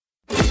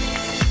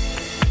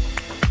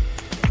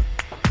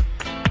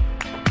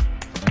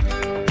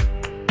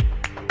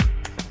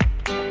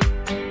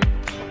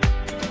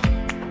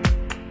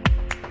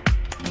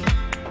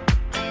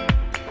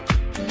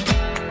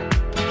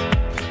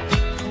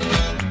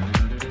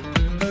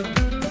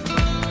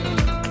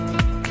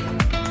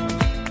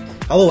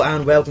Hello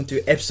and welcome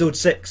to episode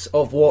 6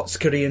 of What's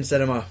Korean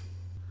Cinema.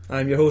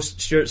 I'm your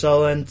host Stuart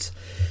Sutherland.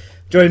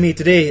 Joining me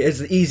today is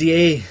the Easy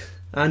A,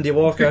 Andy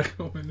Walker.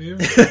 Got my name.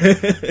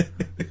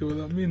 Think what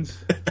that means.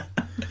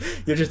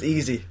 You're just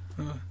easy.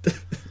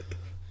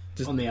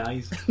 Just on the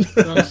eyes.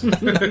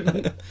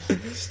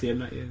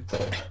 Staring at you.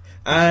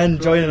 And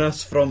joining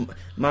us from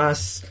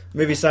Mass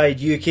Movieside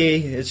UK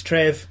is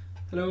Trev.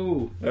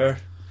 Hello.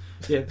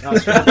 Yeah,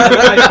 that's right.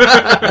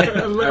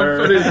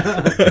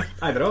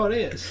 Either or,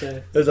 eh?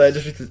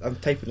 I'm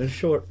typing in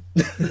short.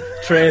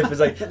 Trev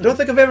is like, I don't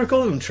think I've ever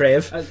called him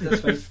Trev.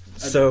 That's fine.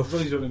 So, as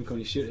long as you don't call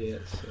me Shooty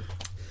yet. So.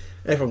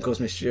 Everyone calls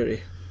me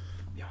Shuri.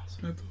 Yes.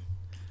 I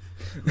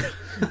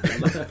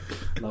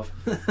Love.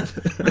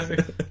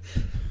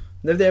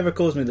 Nobody ever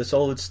calls me the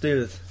solid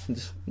stew.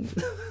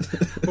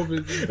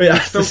 Probably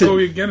Wait, still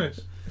call you Guinness.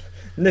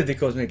 Nobody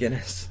calls me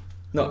Guinness.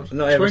 Not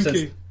ever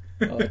Twinkie.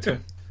 since.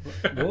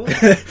 What? Right,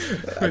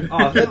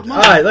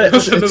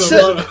 That's another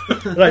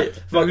one.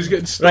 right, I was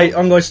getting stuck. right.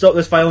 I'm going to stop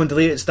this file and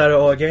delete it. Start it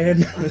all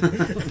again.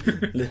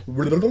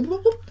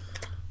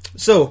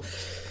 So,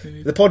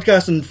 the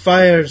Podcast and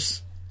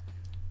Fire's.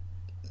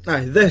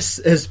 This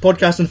is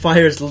Podcast and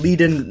Fire's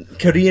leading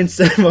Korean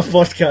cinema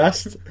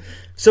podcast.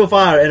 So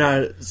far in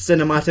our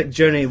cinematic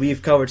journey,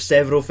 we've covered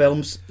several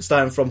films,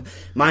 starting from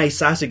My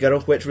Sassy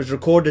Girl, which was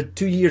recorded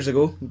 2 years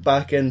ago,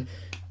 back in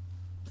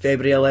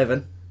February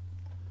 11.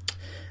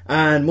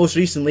 And most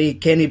recently,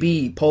 Kenny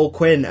B, Paul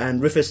Quinn and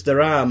Rufus the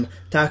Ram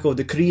tackled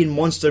the Korean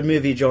monster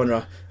movie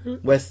genre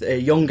with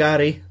Young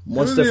Gary,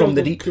 Monster from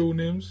the Deep. Cool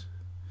names.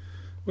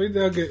 Why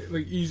did I get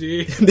like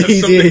Easy A? The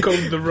Easy A.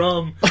 Called the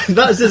Ram.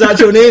 That's his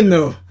actual name,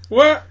 though.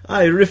 What?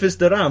 Aye, Rufus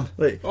the Ram.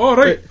 Like, oh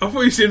right, I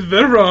thought you said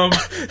the Ram.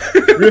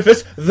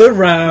 Rufus the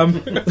Ram.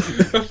 I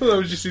thought that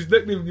was just his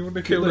nickname. You want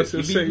to kill us?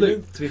 To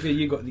be fair,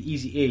 you got the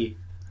Easy A.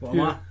 What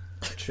am I?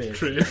 Trev.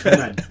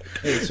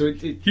 Hey, so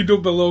you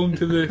don't belong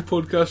to the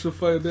Podcast of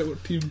Fire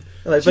Network team.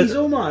 Like, jeez,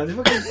 oh man, if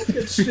I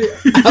get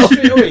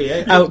straight away,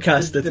 eh?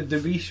 Outcasted. The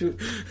reshoot.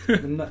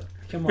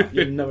 Come on,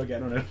 you're never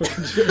getting on it.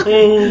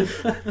 Oh,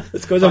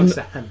 it's because I'm.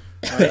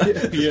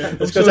 yeah.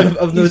 It's because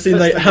I've not seen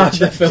like half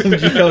the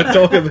films you can't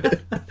talk about.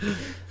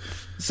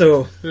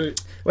 So, right.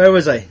 Where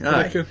was I?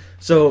 Aye. Okay.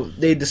 So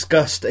they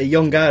discussed a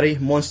Young Gary,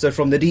 Monster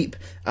from the Deep,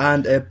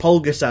 and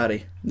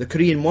Pulgasari, the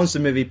Korean monster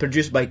movie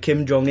produced by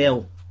Kim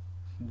Jong-il.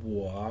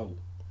 Wow.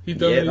 He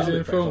done Yeah, his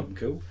own film. Fucking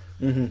cool.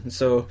 Mm-hmm.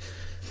 So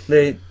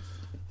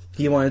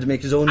he wanted to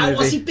make his own movie. I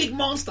was a big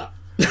monster.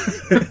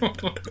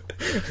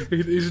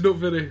 He's not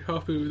very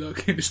happy with that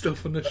kind of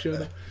stuff on this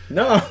show.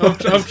 No,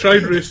 I've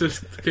tried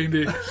racist kind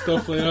of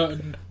stuff like that,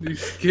 and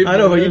I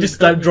know, but you just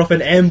start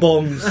dropping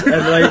M-bombs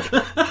and like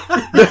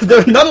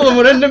none of them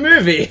were in the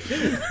movie.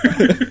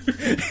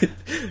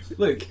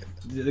 Look,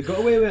 they got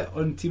away with it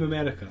on Team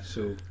America.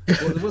 So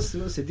what's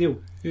the deal?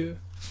 Yeah.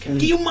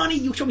 Give you money,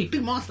 you show me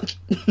big monster.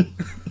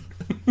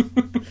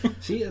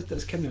 See,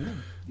 that's Kim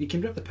Jong-un. You can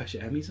rip the piss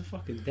at him. He's a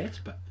fucking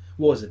despot.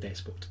 Was a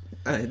despot.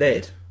 Aye,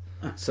 dead.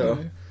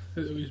 So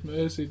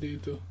Is he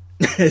dead though?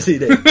 is he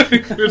dead?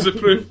 Here's the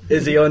proof.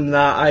 Is he on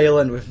that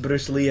island with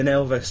Bruce Lee and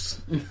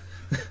Elvis?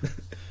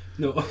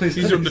 No,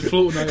 He's on the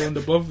floating island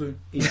above them.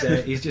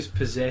 He's just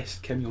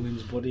possessed Kim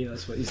Jong-un's body.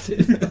 That's what he's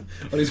doing.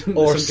 Or he's in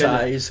Or some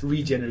kind size. of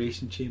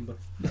regeneration chamber.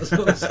 That's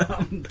what's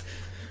happened.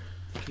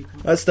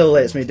 That still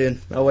lets me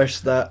down. I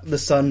wish that the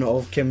son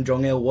of Kim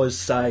Jong-il was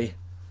Psy.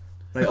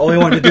 Like, all he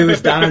wanted to do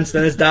was dance,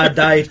 then his dad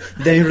died,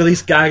 then he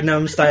released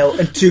Gangnam Style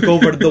and took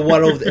over the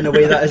world in a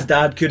way that his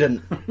dad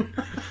couldn't.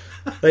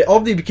 Like, all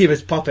they became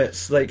his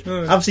puppets. Like,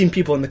 I've seen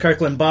people in the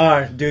Kirkland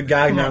bar do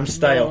Gangnam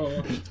Style.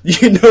 No.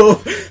 You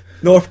know,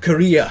 North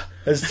Korea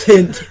has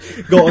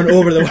gotten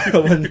over the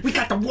world when... We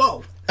got the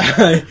wall!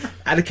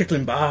 at a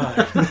Kirkland bar.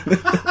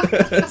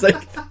 It's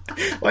like,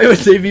 why would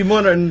they be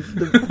monitoring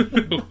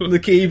the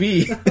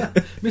KB?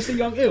 Mr.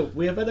 Jong-il,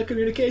 we have had a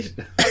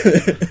communication.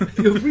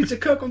 You've reached a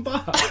Kirkland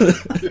bar.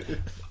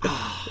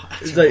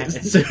 It's like,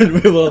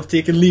 soon we will have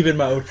taken leave in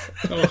mouth.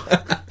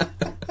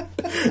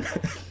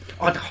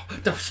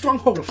 The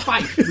stronghold of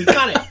Fife, we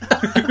got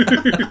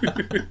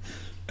it.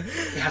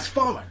 It has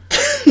fallen.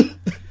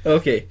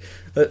 Okay,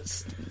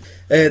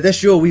 this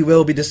show we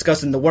will be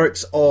discussing the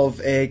works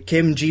of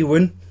Kim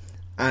Ji-woon,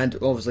 and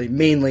obviously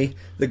mainly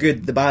The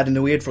Good, the Bad and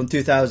the Weird from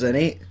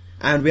 2008,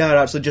 and we are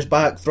actually just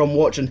back from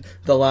watching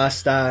The Last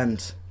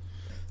Stand,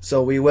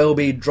 so we will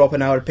be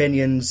dropping our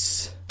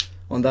opinions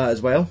on that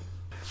as well.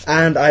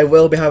 And I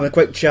will be having a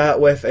quick chat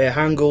with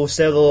Hango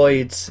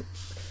Celluloid's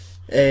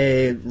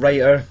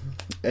writer,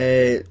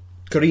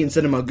 Korean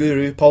cinema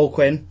guru Paul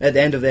Quinn at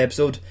the end of the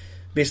episode,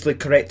 basically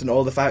correcting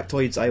all the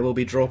factoids I will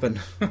be dropping.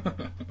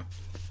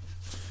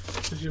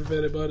 Because you're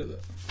very bad at that.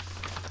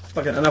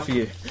 Fucking enough of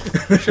you.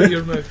 Shut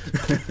your mouth.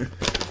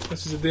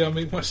 This is the day I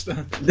make my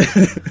stand.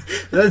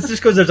 That's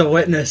just because there's a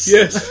witness.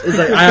 Yes. It's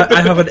like,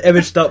 I have an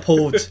image to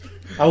uphold.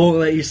 I won't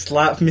let you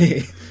slap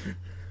me.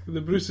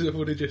 The bruises have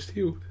already just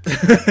healed.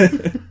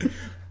 The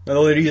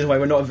only reason why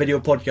we're not a video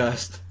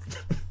podcast.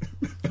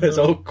 It's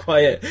all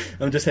quiet.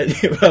 I'm just hitting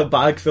you with a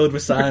bag filled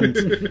with sand.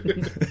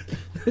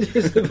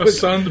 A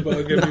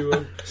sandbag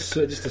everywhere.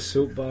 So just a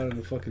soap bar and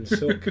a fucking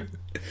sock.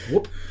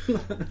 Whoop.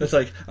 It's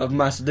like, I've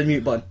mastered the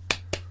mute button.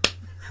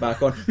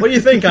 Back on. What do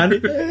you think, Andy?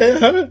 It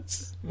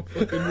hurts. My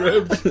fucking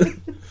ribs.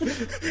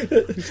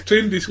 He's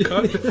trained his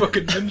cat to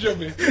fucking ninja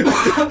me.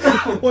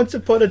 Once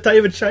upon a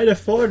time in China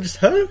Forge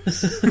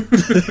hurts.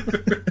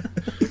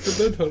 It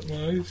did hurt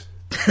my eyes.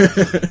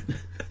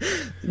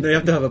 No, you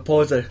have to have a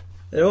pause there.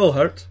 It all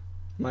hurt.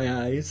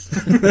 My eyes.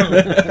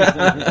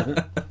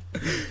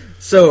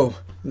 So,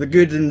 The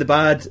Good and the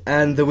Bad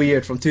and the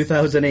Weird from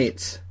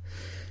 2008.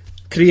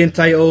 Korean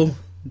title,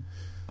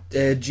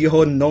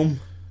 Jihon Nom,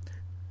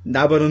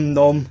 Nabarun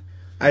Nom,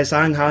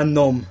 Aisanghan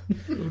Nom.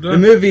 The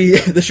movie,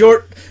 the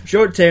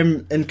short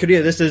term in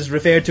Korea, this is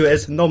referred to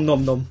as Nom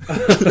Nom Nom.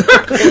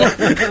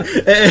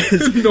 It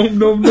is Nom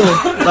nom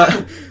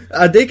nom.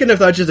 I'm thinking if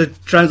that's just a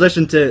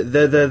translation to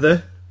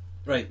the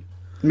Right.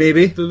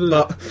 maybe, The.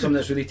 but Something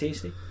that's really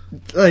tasty.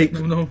 like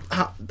Nom nom.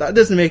 that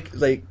doesn't make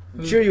like.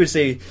 Sure, you would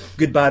say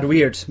good, bad,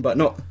 weird, but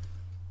not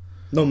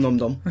nom nom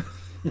nom.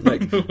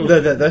 Like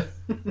the.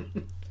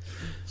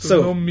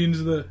 So nom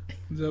means the.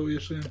 Is that what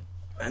you're saying?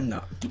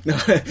 No,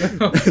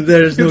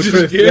 there's no Just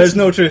truth. guess. There's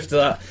no truth to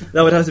that.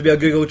 That would have to be a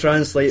Google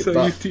Translate. So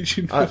you're But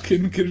teaching I-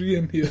 fucking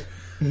Korean here.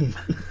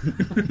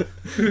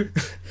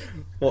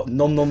 what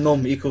nom nom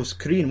nom equals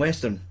Korean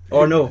Western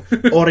or no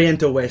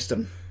Oriental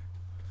Western?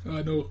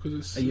 I know, because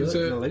it's. Are you it's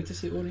allowed to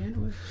say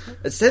Oriental?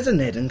 It says in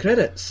the heading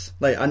credits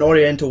like an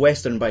Oriental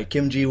Western by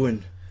Kim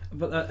Ji-woon.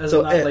 But isn't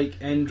So, that like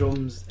N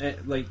drums,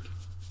 like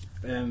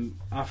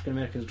African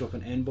Americans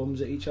dropping N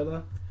bombs at each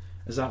other?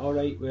 Is that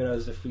alright?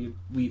 Whereas if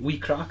we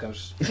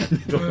crackers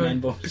dropping N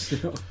bombs, you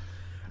know?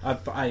 I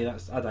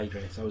digress.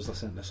 I was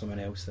listening to someone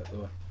else that they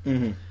were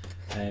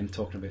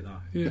talking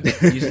about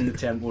that. Yeah. Using the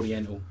term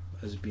Oriental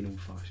as being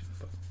old fashioned.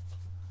 But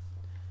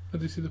How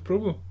do you see the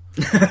problem?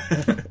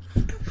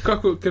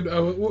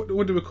 Kako,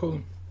 what do we call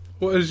him?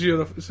 What is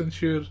your,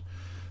 since you're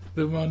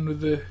the man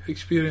with the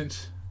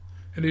experience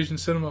in Asian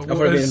cinema, Of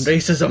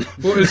racism.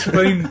 what is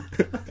fine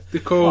to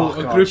call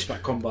a group?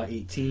 Spec Combat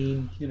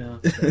 18, you know,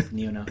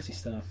 neo-Nazi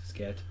stuff. It's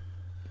good.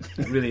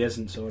 It really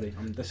isn't. Sorry,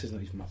 this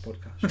isn't even my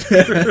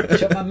podcast.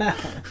 Shut my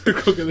mouth.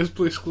 Go get this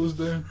place closed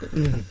down.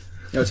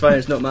 No, it's fine.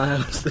 It's not my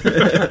house.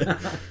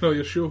 No,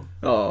 your show.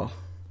 Oh,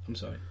 I'm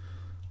sorry.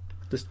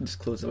 just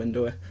close the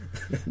window.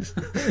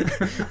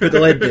 Put the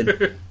lid in.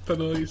 Turn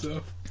the lights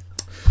off.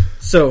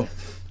 So,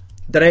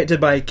 directed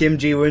by Kim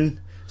Ji-woon,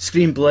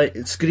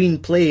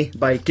 screenplay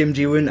by Kim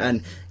Ji-woon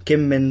and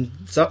Kim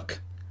Min-suk.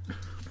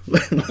 I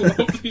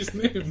love these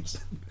names.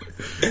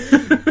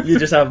 You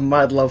just have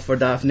mad love for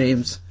daft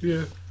names.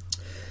 Yeah.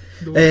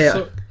 The ones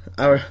suck.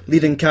 Our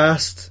leading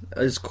cast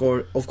is,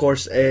 of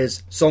course,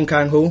 is Song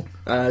Kang-ho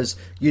as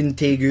Yoon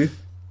Tae-gu,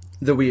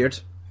 the Weird,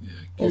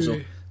 also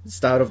Gooey.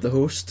 star of The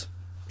Host.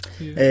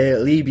 Yeah.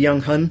 Lee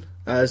Byung-hun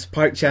as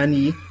Park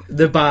Chan-yi,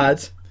 the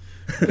Bad.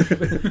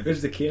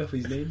 Where's the K of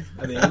his name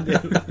at the end?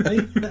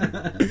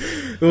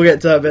 We'll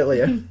get to that a bit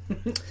later.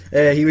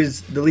 He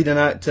was the leading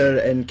actor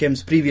in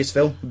Kim's previous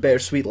film,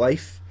 Bittersweet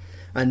Life,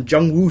 and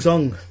Jung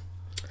Woo-sung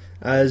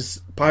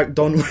as Park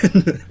Don-won,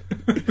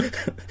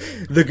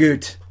 the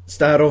Good,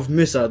 star of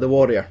Musa, the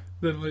Warrior.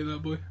 Didn't like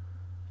that boy.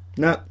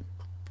 Nah,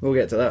 we'll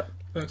get to that.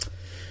 Thanks.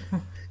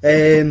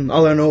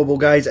 Other notable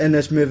guys in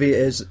this movie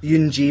is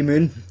Yoon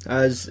Ji-moon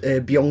as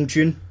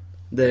Byung-chun,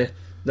 the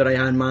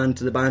right-hand man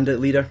to the bandit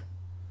leader.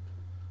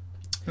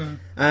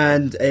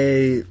 And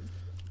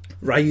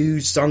Ryu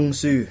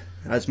Sung-soo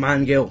as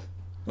Man-gil,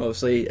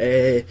 obviously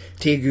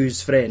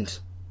Tae-gu's friend,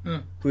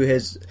 who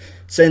has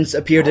since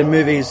appeared in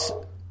movies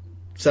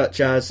such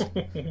as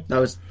that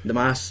was The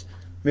Mask,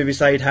 Movie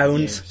Side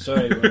Hounds.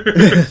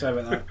 Yeah, sorry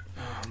about that.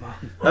 Oh man,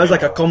 That was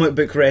like a comic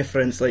book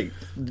reference, like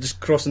just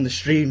crossing the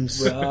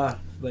streams. like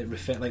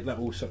that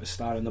whole sort of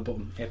star in the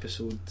bottom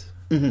episode.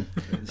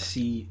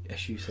 C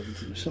issue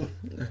 17 or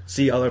something.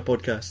 See other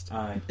podcasts.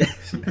 Aye,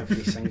 see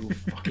every single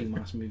fucking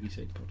Mass Movie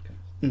Side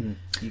podcast.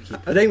 You keep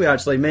I think we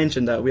actually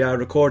mentioned that we are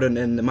recording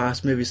in the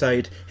Mass Movie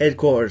Side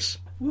headquarters.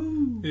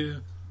 woo.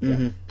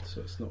 Yeah.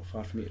 So it's not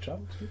far for me to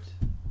travel. It's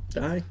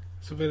good. Aye.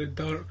 It's a very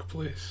dark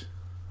place.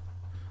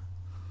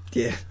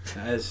 Yeah.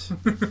 It is.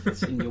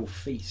 It's in your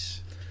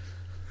face.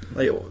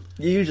 Like you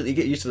usually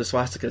get used to the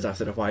swastikas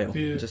after a while.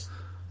 Yeah. Just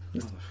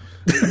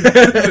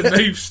The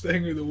knife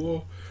sting out the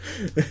wall.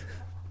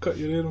 Cut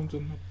your arms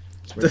on them.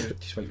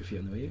 Just wipe your feet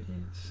on the way out.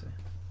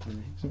 Yeah,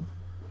 it's nice.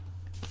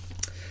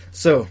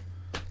 so,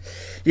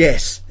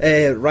 yes,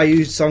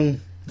 Ryu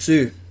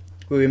Sung-soo,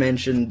 who we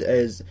mentioned,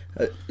 is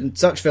in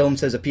such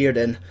films has appeared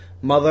in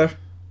Mother,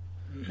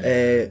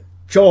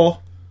 Chaw,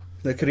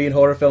 the Korean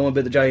horror film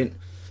about the giant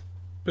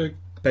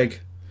pig.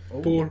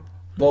 Poor.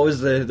 What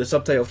was the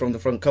subtitle from the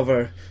front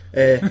cover?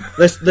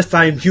 This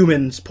time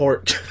humans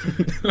pork,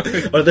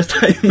 or this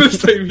time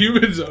This time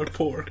humans are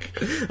pork.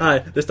 aye,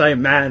 this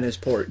time man is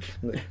pork.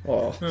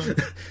 Oh.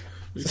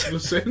 Makes no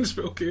sense,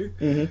 but okay.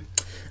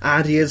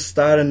 And he is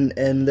starring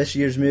in this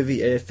year's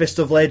movie Fist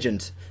of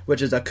Legend,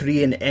 which is a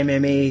Korean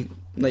MMA,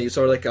 like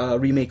sort of like a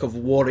remake of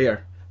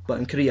Warrior, but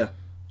in Korea.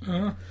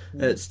 Uh-huh.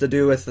 It's to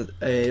do with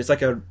it's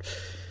like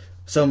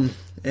some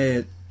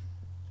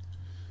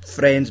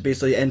friends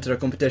basically enter a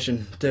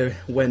competition to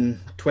win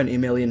 20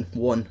 million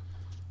won.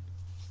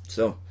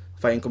 So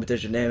fighting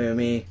competition,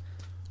 MMA.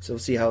 So we'll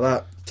see how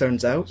that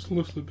turns out. It's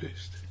loosely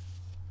based.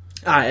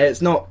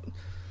 It's not.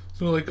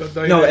 It's not like a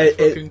direct No,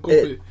 fucking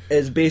copy.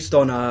 it's based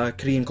on a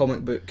Korean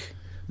comic book,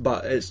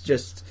 but it's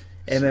just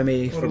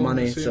MMA for Or along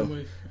money. the same So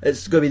way.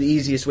 it's going to be the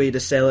easiest way to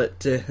sell it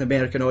to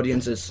American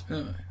audiences.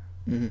 Aye.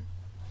 hmm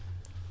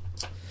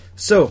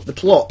So the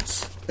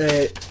plot: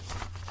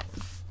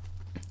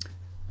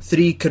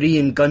 3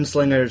 Korean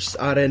gunslingers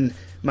are in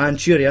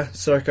Manchuria,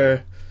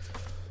 circa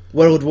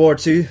World War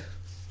II.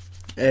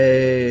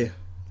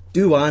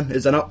 Duan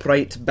is an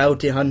upright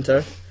bounty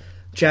hunter.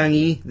 Chang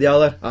Yi, the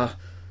other, a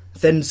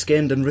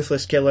thin-skinned and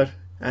ruthless killer,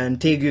 and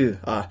Taegu,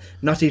 a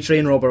nutty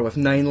train robber with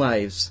 9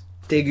 lives.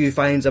 Taegu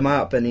finds a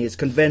map and he is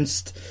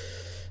convinced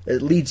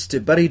it leads to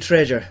buried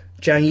treasure.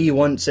 Chang Yi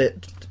wants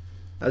it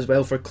as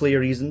well for clear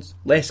reasons,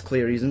 less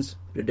clear reasons.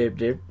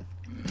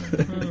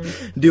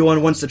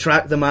 Duan wants to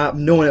track the map,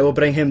 knowing it will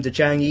bring him to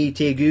Chang Yi,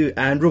 Taegu,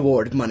 and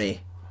reward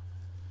money.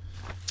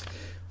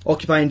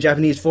 Occupying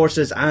Japanese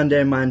forces and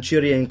their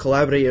Manchurian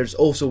collaborators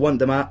also want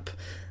the map,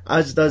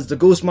 as does the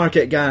Ghost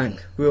Market gang,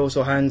 who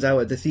also hangs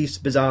out at the Thief's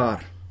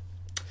Bazaar.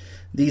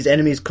 These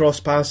enemies cross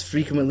paths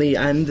frequently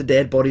and the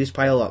dead bodies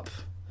pile up.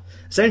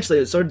 Essentially,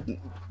 it sort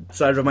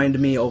of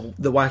reminded me of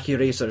the Wacky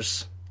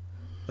Racers.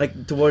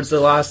 Like, towards the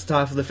last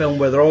half of the film,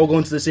 where they're all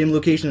going to the same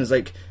location. It's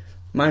like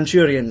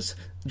Manchurians,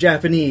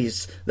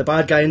 Japanese, the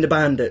bad guy and the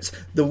bandits,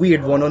 the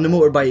weird one on the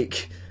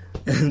motorbike,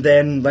 and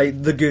then,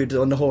 like, the good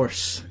on the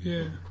horse.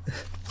 Yeah.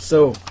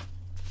 So,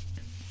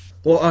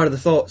 what are the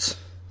thoughts?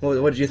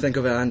 What did you think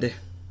of it, Andy?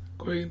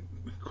 Quite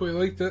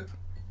liked it.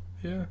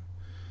 Yeah.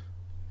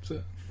 That's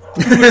it.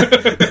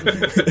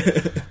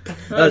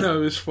 I know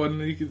it was fun.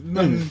 You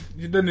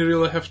didn't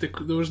really have to.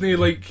 There was no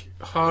like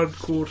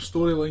hardcore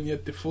storyline you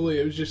had to follow.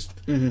 It was just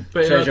a bit of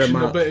Treasure action,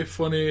 map. a bit of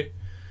funny.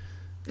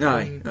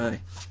 Aye.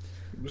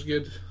 It was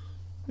good.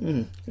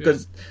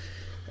 Because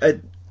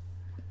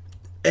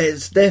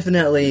it's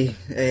definitely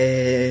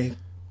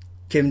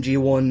Kim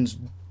Ji-won's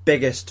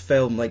biggest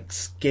film, like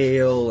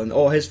scale, and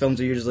all his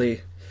films are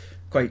usually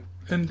quite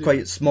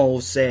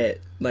small set.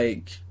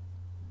 Like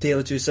Tale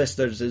of Two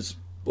Sisters is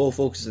all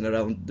focusing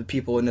around the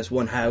people in this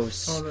one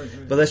house, Right.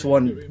 but this I get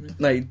what you one mean.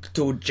 like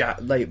told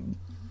like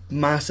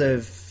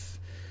massive.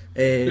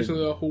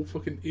 Basically a whole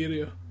fucking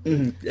area.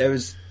 It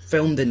was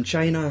filmed in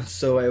China,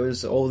 so it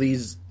was all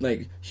these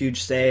like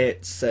huge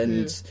sets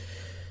and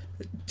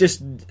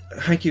just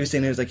Hanky was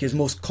saying it was like his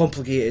most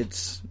complicated,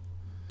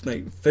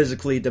 like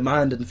physically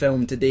demanding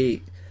film to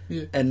date.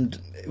 Yeah. And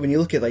when you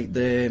look at like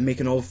the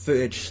making of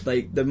footage,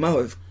 like the amount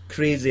of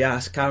crazy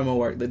ass camera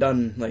work they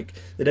done, like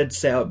they did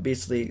set up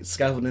basically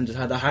scaffolding, just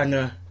had a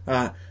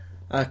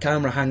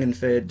camera hanging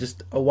for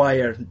just a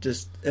wire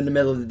just in the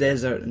middle of the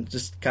desert and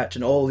just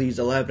catching all these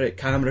elaborate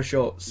camera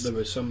shots. There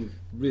was some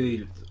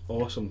really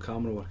awesome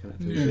camera work in it,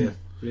 to be fair.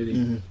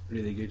 Really,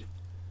 really good.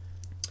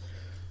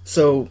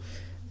 So,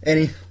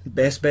 any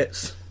best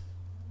bits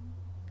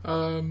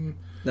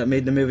that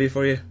made the movie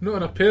for you? Not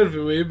in a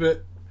pervy way,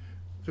 but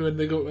when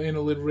they got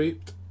anally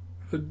raped,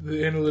 they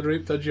anally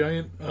raped a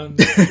giant and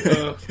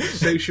a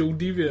sexual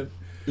deviant.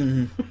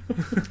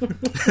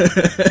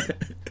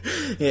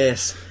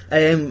 Yes.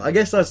 I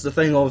guess that's the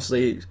thing,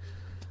 obviously.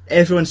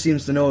 Everyone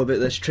seems to know about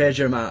this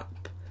treasure map.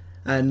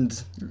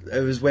 And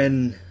it was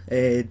when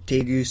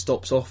Taegu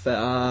stops off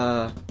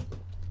at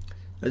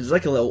it's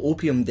like a little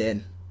opium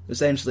den,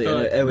 essentially.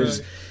 And it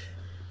was...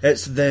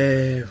 It's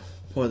the...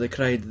 What they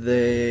cried?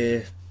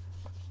 There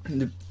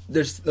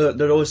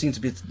always seems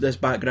to be this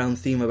background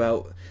theme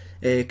about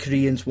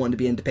Koreans wanting to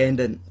be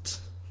independent.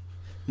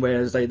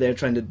 Whereas, like, they're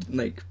trying to,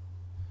 like...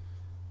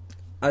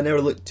 I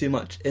never looked too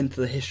much into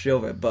the history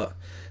of it, but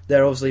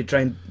they're obviously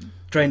trying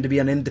to be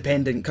an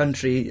independent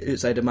country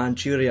outside of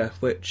Manchuria,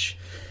 which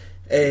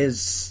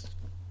is,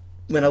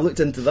 when I looked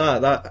into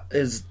that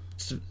is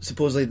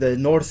supposedly the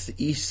northern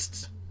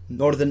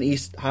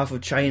east half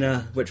of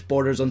China, which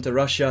borders onto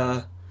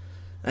Russia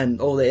and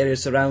all the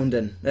areas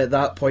surrounding. At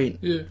that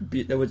point,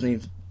 there wasn't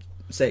even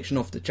section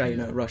off to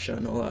China, Russia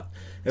and all that.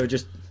 It was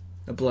just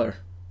a blur.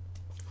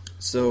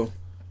 So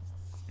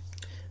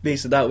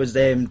basically that was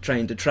them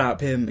trying to trap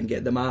him and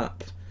get the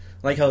map.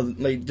 Like how,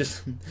 like,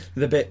 just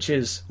the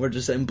bitches were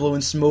just sitting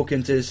blowing smoke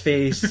into his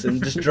face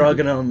and just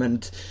drugging him,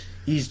 and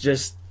he's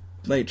just,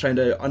 like, trying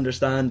to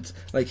understand,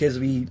 like, his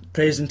wee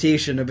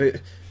presentation about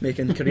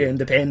making Korea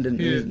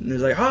independent. And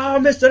he's like,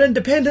 Mr.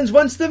 Independence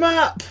wants the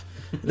map!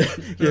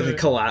 He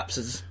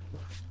collapses.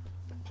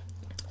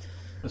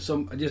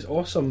 Some just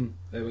awesome,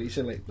 what you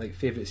said, like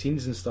favourite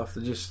scenes and stuff,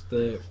 they're just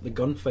the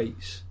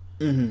gunfights.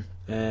 And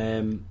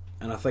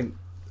I think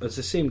it's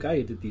the same guy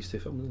who did these two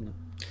films, isn't it?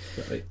 Is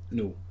that right?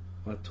 No,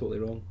 I'm totally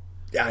wrong.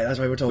 Yeah, that's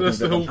why we're talking about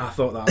them. I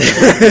thought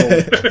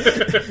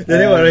that.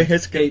 Don't worry,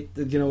 it's okay.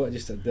 You know what?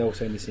 Just they all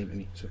sound the same to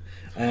me. So,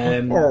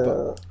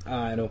 but,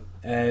 I know.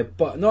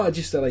 But not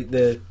just like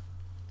the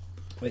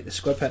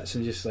squib hits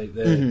and just like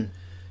the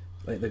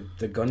like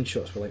the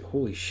gunshots were like,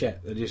 holy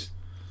shit, they're just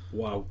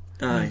wow,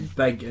 Aye.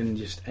 big and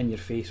just in your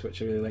face,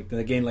 which I really liked.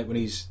 And again, like when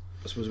he's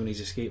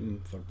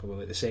escaping for probably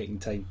like the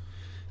second time,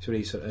 so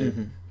he's sort of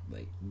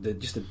like the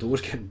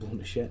doors getting blown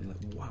to shit, and like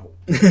wow.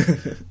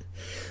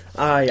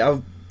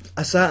 Aye,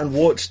 I sat and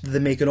watched the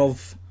making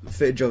of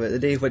footage of it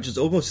today, which is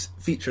almost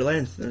feature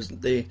length.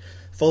 They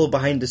follow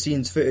behind the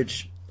scenes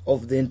footage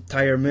of the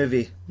entire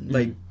movie,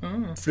 like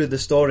through the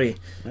story.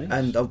 Nice.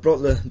 And I've brought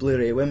the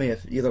Blu-ray with me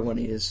if either one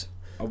of you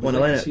I would want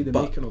to like learn to see it. the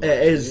But making of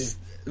it is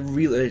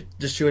really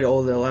just showing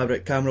all the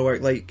elaborate camera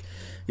work. Like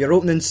your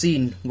opening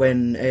scene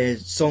when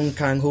Song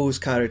Kang-ho's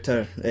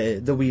character,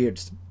 the Weird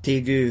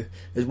Taegu,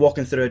 is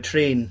walking through a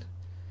train.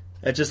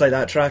 It's just like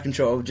that tracking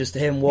shot of just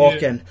him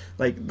walking. Yeah.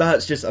 Like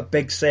that's just a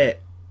big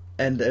set,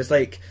 and it's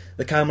like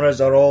the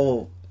cameras are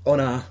all on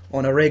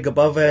a rig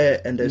above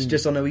it, and it's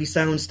just on a wee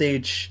sound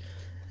stage.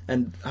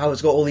 And how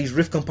it's got all these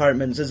roof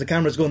compartments. As the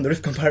camera's going, the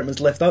roof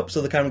compartments lift up,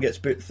 so the camera gets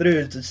put through.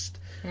 It's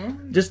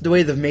just the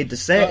way they've made the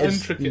set That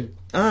is intricate.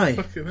 Aye,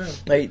 Fucking hell.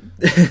 like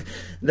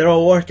they're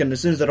all working.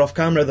 As soon as they're off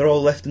camera, they're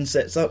all lifting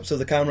sets up, so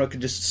the camera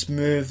could just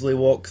smoothly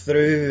walk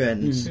through,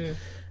 and Yeah.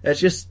 it's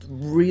just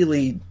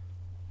really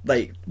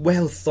like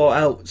well thought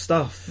out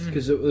stuff.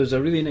 Because there's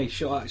a really nice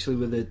shot actually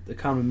where the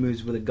camera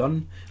moves with a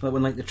gun, like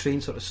when like the train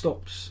sort of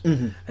stops.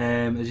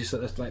 It's just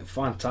like this like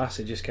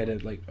fantastic, just kind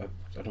of like I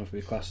don't know if it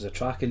would be classed as a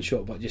tracking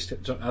shot, but just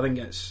I think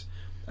it's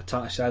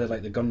attached to either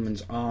like the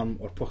gunman's arm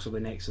or possibly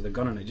next to the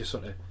gun, and it just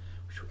sort of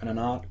in an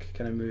arc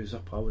kind of moves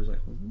up. I was like,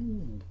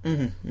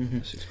 ooh,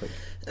 this is quite.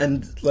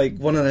 And like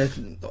one of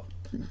the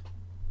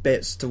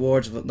bits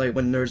towards like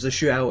when there's a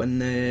shootout in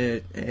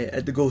the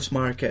at the Ghost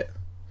Market,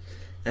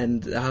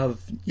 and you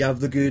have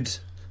the good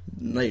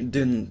like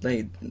doing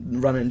like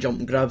running,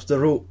 jumping, grabs the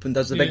rope and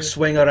does the big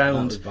swing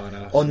around. That was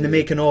badass, On the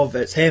making of,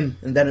 it's him,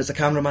 and then it's a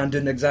cameraman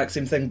doing the exact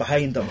same thing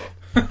behind him.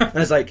 And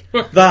it's like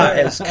that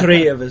is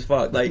creative as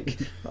fuck. Like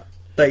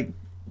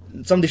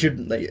somebody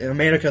should, like in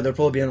America they're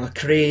probably on a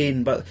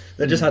crane, but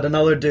they just had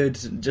another dude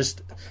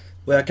just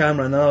with a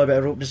camera and another bit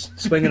of rope just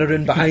swinging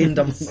around behind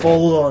him,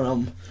 fall on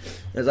him.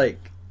 It's like,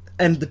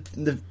 and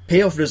the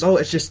payoff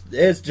result it's just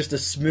a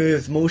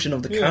smooth motion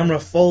of the camera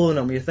following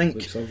him. You think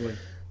Looks lovely.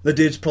 the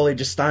dude's probably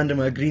just standing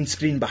with a green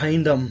screen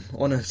behind him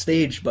on a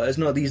stage, but it's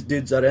not. These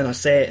dudes are in a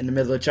set in the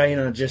middle of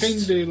China just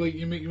Kind of like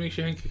makes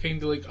you think of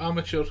kind of like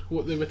amateur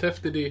what they would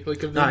have to do.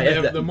 Like if they Aye, didn't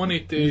if have the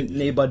money to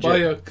no budget. buy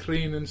a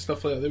crane and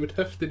stuff like that, they would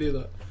have to do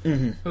that.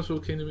 That's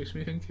what kind of makes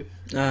me think of.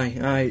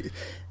 Aye,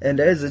 and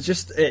it is. It's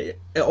just it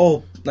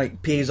all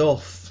like pays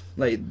off.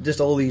 Like just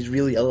all these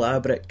really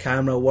elaborate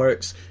camera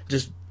works,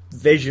 just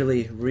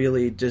visually,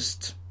 really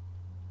just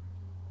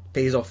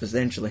pays off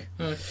essentially.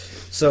 Aye.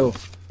 So,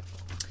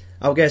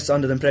 I'll guess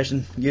under the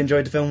impression you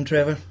enjoyed the film,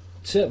 Trevor.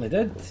 Certainly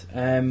did.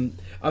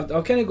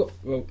 I've kind of got.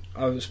 Well,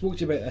 I spoke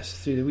to you about this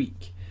through the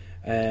week.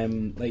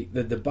 Like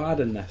the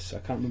bad in this, I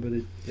can't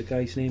remember the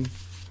guy's name.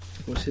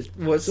 What's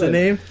the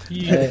name?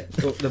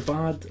 The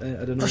bad.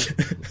 I don't know.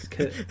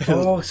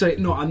 Oh, sorry.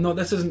 No, I'm not.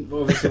 This isn't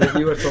obviously what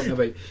you were talking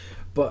about.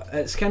 But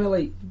it's kind of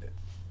like.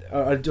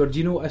 Or do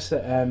you notice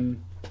that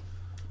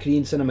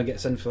Korean cinema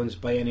gets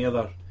influenced by any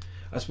other?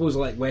 I suppose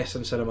like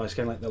Western cinema is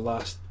kind of like the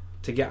last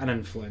to get an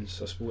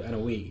influence, I suppose, in a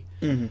way.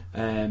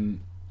 And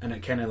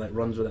it kind of like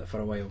runs with it for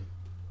a while.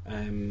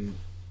 And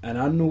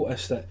I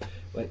noticed that,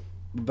 like,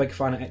 I'm a big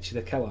fan of Ichi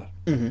the Killer,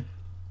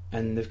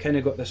 and they've kind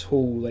of got this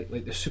whole like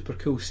the super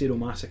cool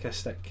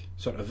sadomasochistic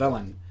sort of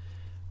villain,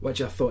 which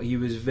I thought he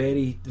was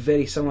very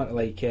very similar to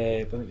like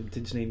I think the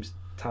dude's name's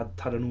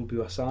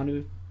Tadanobu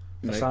Asano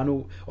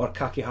or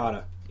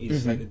Kakihara.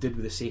 He's like the dude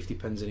with the safety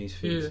pins in his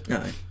face,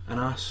 and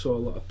I saw a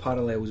lot of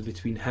parallels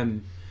between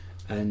him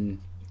and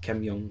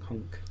Kim Jong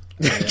Hunk.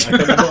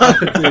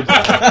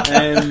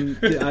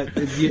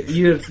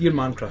 Your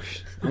man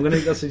crush.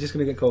 That's just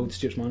gonna get called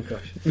Stuart's man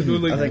crush. You know,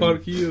 like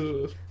Park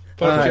Year,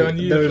 Park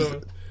Chan-yi or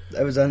something.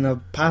 It was in a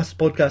past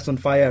podcast on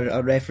Fire. I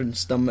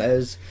referenced him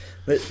as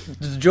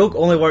the joke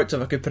only works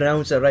if I could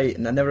pronounce it right,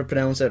 and I never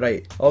pronounce it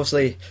right.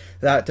 Obviously,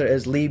 the actor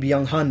is Lee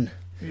Byung Hun,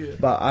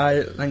 but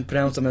I think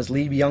pronounce him as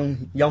Lee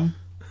Byung Yum.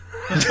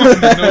 No. So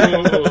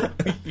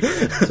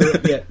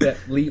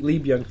Lee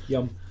Byung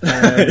Yum.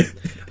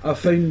 I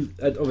found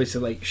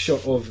obviously like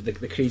short of the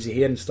crazy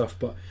hair and stuff,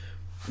 but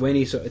when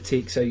he sort of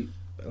takes out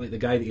like the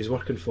guy that he's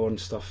working for and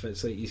stuff,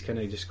 it's like he's kind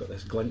of just got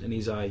this glint in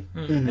his eye,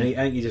 and I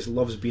think he just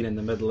loves being in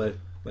the middle of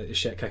like the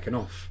shit kicking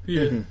off.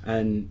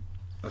 And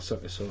I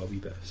sort of saw a wee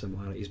bit of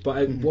similarities, but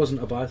it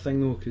wasn't a bad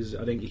thing though, because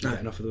I think you can get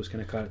enough of those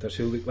kind of characters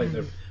who look like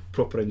they're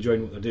proper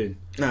enjoying what they're doing.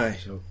 Aye.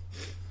 So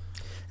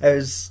it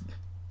was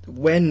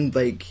when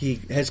like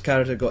his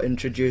character got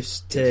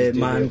introduced to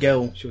Man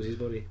Gill. Shows his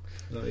body.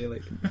 Is that what you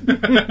like?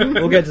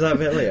 We'll get to that a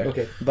bit later.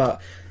 Okay.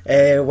 But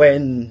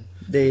when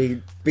they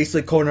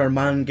basically corner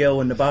Man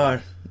Gill in the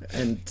bar,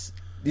 and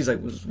he's like,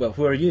 "Well,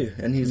 who are you?"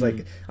 And he's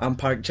like, "I'm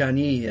Park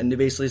Chan-yi," and he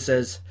basically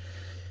says,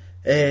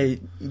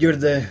 "You're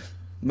the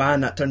man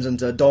that turns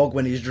into a dog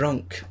when he's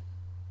drunk."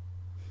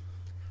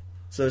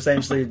 So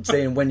essentially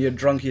saying when you're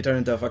drunk you turn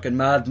into a fucking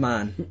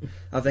madman,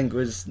 I think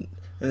was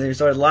and then he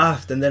started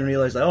laughed, and then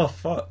realised, like, oh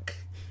fuck,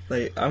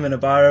 like I'm in a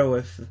bar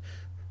with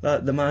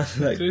the man,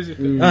 like Crazy.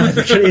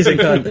 the crazy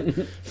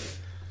cunt.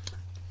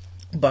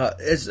 But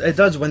it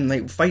does when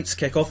like fights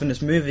kick off in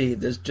this movie.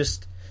 They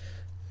just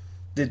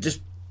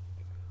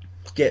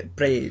get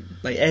pretty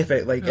like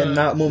epic. Like in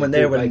that moment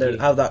there when they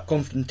have that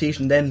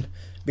confrontation, then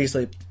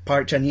basically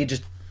Park Chan-Yi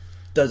just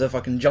does a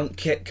fucking jump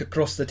kick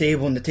across the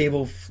table, and the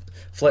table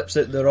flips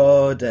out the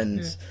rod,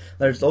 and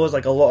there's always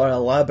like a lot of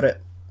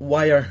elaborate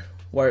wire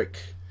work.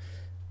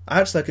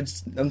 Actually,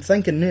 I'm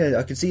thinking now,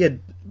 I could see a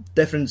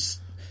difference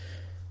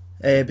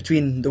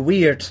between the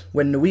Weird.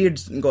 When the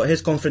Weird's got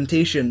his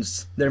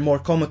confrontations, they're more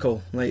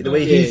comical. Like the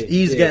way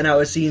he's getting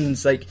out of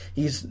scenes, like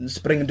he's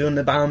springing down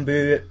the bamboo,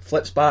 it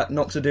flips back,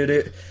 knocks a dude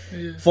out.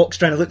 Yeah. Fox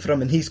trying to look for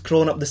him, and he's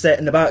crawling up the set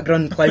in the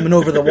background, climbing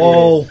over the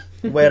wall.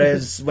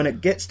 Whereas when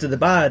it gets to the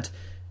bad,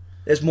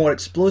 it's more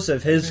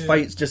explosive. His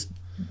fights just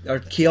are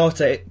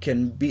chaotic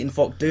and beating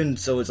Fox down.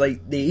 So it's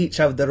like they each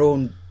have their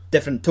own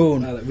different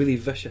tone. Like really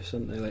vicious,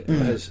 aren't they? Like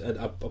as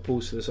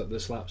opposed to the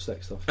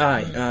slapstick stuff.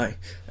 Aye.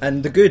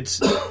 And the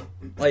Goods,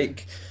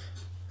 like,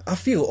 I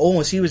feel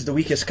almost he was the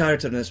weakest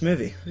character in this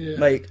movie. Yeah.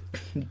 Like,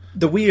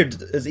 the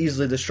Weird is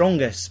easily the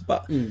strongest,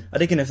 but I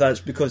reckon if that's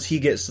because he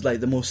gets like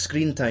the most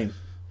screen time.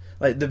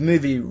 Like the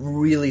movie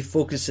really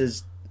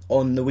focuses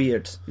on the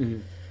Weird,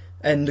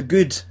 and the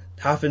Good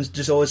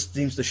just always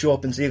seems to show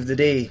up and save the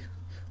day.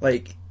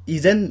 Like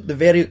he's in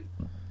like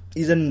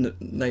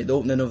the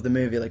opening of the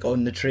movie, like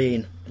on the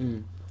train,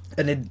 and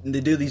they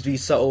do these wee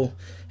subtle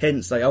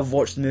hints. Like I've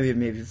watched the movie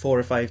maybe 4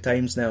 or 5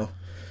 times now,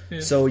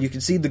 so you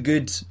can see the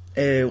Good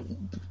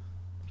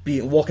be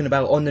walking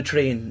about on the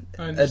train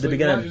And at the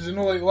beginning. Is he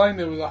not like lying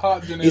there with a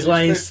hat? He's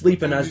lying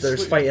sleeping as they're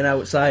fighting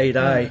outside.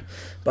 Aye,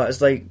 but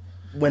it's like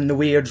when the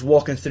Weird's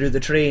walking through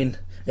the train.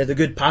 The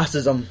Good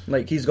passes him,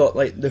 like he's got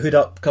like the hood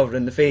up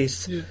covering the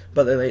face,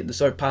 but they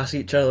sort of pass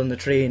each other on the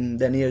train.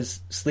 Then he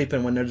is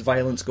sleeping when there's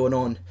violence going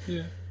on,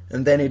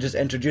 and then he just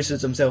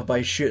introduces himself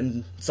by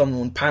shooting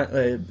someone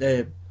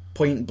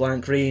point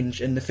blank range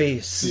in the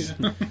face.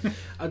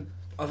 I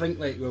think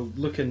like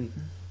looking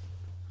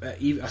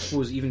at, I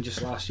suppose even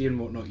just last year and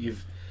whatnot,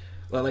 you've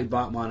like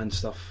Batman and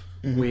stuff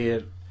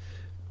where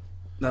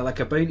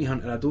like a bounty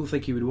hunter, I don't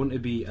think he would want to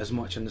be as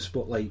much in the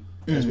spotlight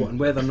as what, and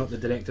whether or not the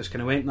directors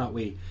kind of went that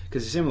way,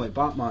 because the same with like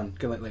Batman,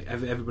 like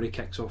everybody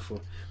kicks off for,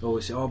 they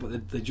always say, oh,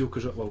 but the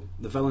Joker's, well,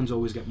 the villains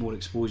always get more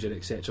exposure,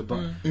 etc.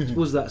 But I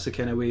suppose that's the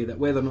kind of way that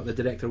whether or not the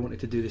director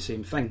wanted to do the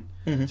same thing,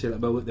 say like,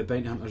 well, the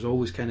bounty hunter's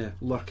always kind of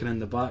lurking in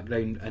the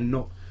background and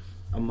not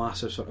a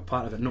massive sort of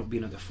part of it, not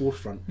being at the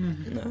forefront.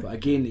 But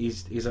again,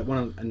 he's like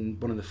one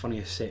of the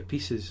funniest set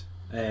pieces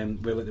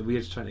where like the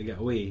Weird's trying to get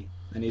away.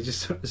 And he's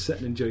just sort of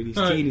sitting enjoying his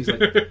tea, and he's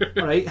like,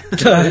 "All right."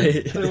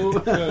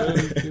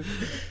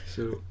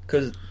 So,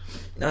 because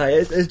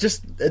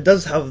it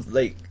does have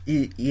like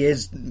he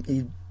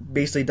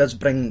basically does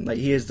bring, like,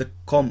 he is the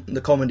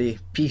comedy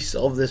piece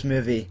of this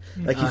movie.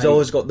 Like he's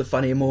always got the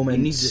funny moments.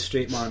 He needs a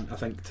straight man, I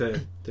think, to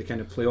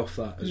kind of play off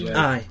that as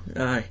well.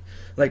 Aye.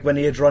 Like when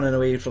he's running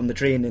away from the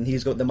train and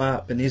he's got the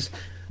map and he's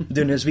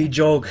doing his wee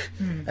jog,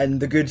 and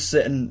the Good's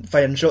sitting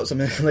firing shots at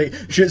him, and like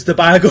shoots the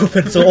bag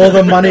open so all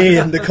the money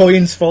and the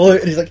coins fall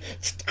out, and he's like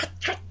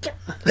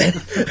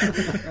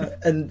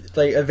and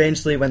like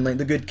eventually when like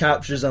the Good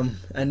captures him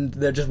and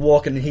they're just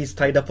walking and he's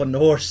tied up on the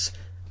horse,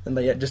 and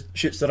like it just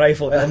shoots the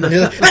rifle at him, and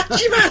he's like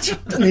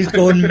and he's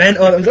going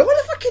mental. I'm like, what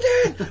the fuck are you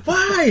doing?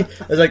 Why?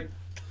 I was like,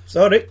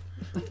 sorry.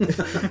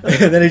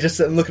 And then he's just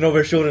sitting looking over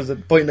his shoulders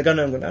and pointing the gun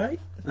at him, going, aye.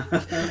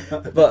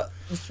 But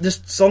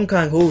just Song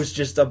Kang-ho is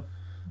just a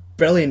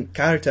brilliant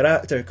character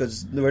actor,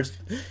 because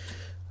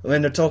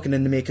when they're talking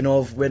in the making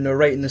of, when they're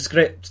writing the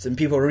script and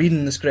people are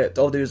reading the script,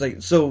 all they was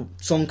like, so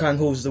Song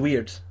Kang-ho's the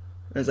Weird.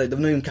 And it's like, they've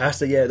not even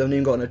cast it yet, they've not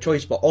even gotten a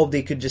choice, but all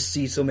they could just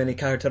see so many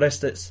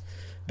characteristics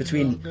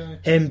between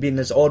him being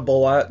this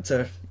oddball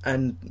actor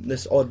and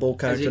this oddball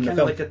character in the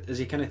film. Is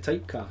he kind of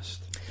typecast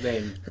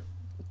then?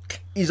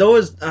 He's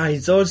always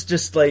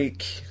just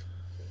like,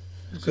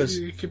 because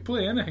he could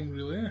play anything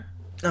really.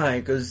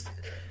 Because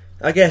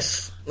I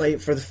guess like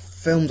for the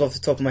films off the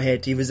top of my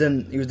head, he was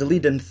the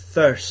lead in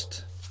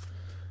Thirst,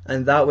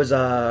 and that was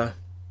a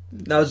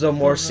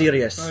more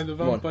serious the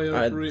vampire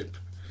one. rape.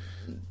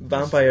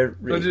 Vampire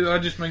rape. I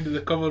just minded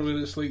the cover where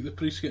it's like the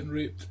priest getting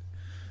raped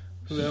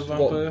by a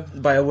vampire.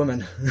 By a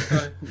woman.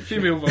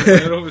 Female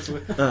vampire,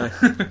 obviously.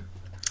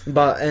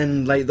 But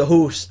in like The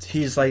Host,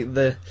 he's like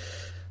the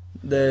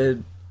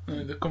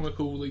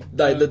comical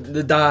dad.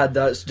 the dad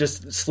that's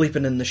just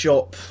sleeping in the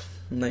shop,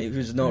 like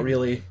who's not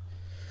really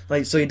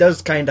like, so he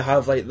does kind of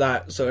have like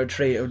that sort of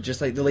trait of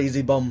just like the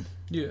lazy bum,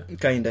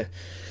 kind of.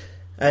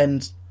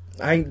 And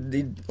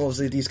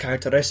obviously these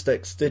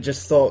characteristics, they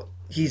just thought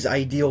he's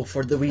ideal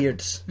for the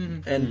Weirds,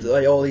 and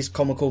like all these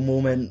comical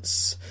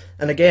moments.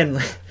 And again,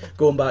 like,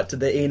 going back to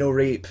the anal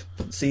rape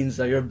scenes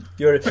that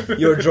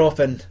you're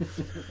dropping,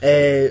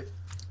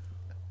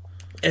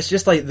 it's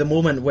just like the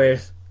moment where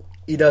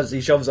he does.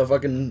 He shoves a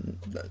fucking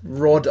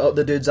rod up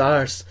the dude's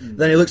arse.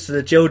 Then he looks to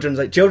the children, he's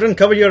like, "Children,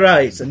 cover your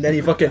eyes." And then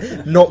he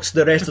fucking knocks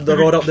the rest of the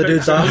rod up the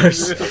dude's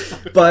arse.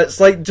 But it's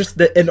like just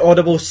the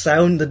inaudible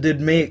sound the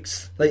dude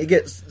makes. Like he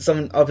gets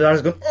someone up his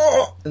arse going,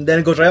 "Oh!" and then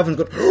it goes right up and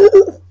goes,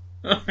 "Oh!"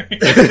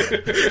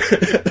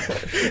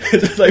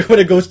 It's like when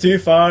it goes too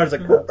far, it's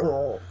like.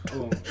 Oh,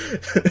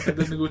 it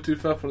didn't go too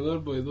far for their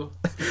boy though.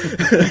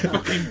 He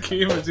fucking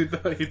came as he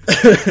died.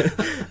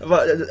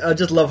 But I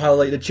just love how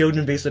like the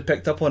children basically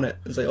picked up on it.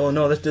 It's like, oh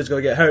no, this dude's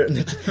gonna get hurt.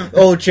 And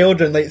all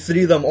children, like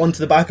 3 of them, onto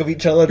the back of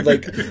each other,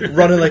 like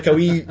running like a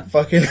wee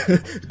fucking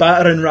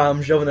battering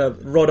ram, shoving a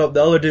rod up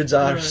the other dude's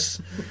arse.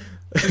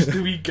 Just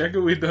a wee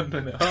giggle we done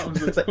when it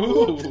happens. It's like,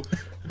 oh.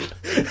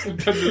 And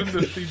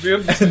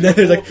then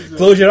he's like,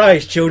 "Close your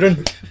eyes,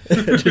 children."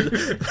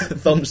 Just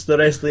thumps the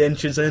rest of the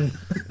inches in.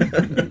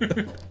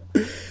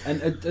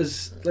 And it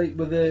is like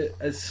with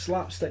is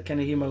slapstick kind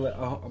of humour like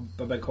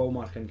a big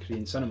hallmark in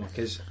Korean cinema?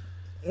 Because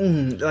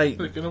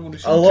like I've only a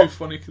seen lot- 2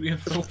 funny Korean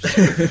films.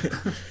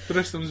 The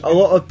rest of them's a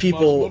lot of been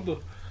people mass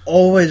murder.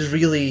 always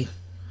really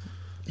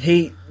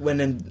hate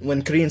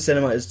when Korean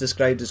cinema is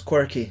described as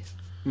quirky.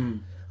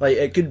 Like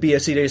it could be a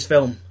serious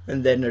film,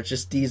 and then there's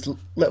just these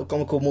little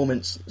comical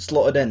moments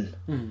slotted in.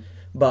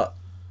 But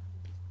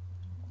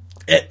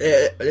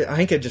I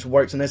think it just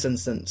works in this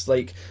instance.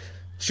 Like,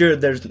 sure,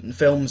 there's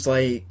films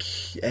like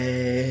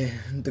the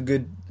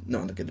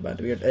Bad,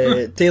 the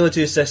Weird, Tale of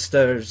Two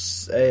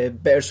Sisters,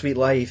 Bittersweet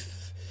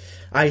Life,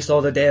 I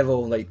Saw the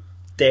Devil, like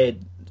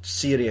dead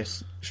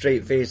serious,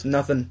 straight face,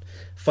 nothing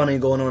funny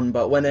going on.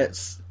 But when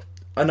it's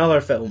another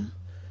film,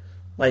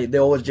 like they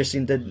always just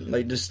seem to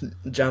like just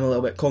jam a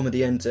little bit of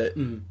comedy into it,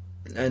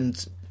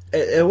 and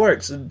it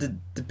works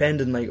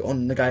depending like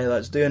on the guy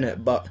that's doing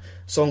it. But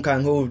Song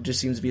Kang-ho just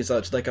seems to be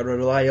such like a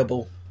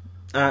reliable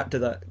actor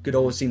that could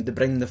always seem to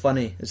bring the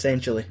funny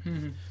essentially.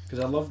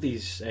 because I love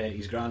his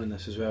gran in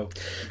this as well.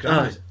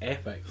 Gran is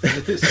epic.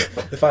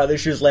 The fact that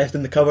she was left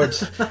in the cupboard.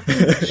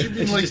 She's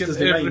been like just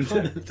in doesn't every mind.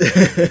 film.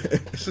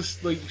 It's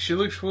just like she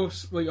looks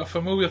like a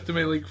familiar to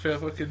me, like for a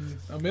fucking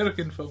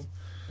American film.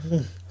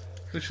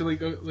 Is she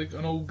like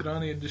an old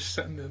granny and just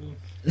sitting there in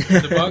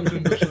the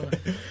background or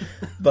something?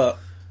 But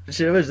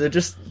she was. It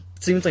just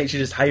seems like she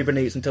just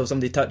hibernates until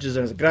somebody touches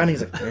her. It's like,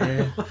 Granny's like,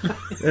 eh.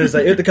 And it's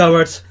like, out the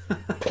cupboard.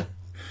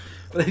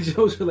 But then she's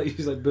also like,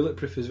 she's like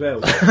bulletproof as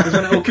well. Because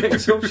when it all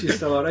kicks off, she's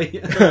still alright.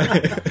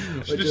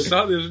 She just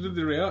sat there and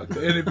didn't react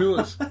to any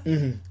bullets.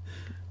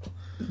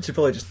 She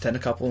probably just tin a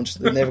couple and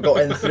just never got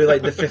in through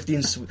like the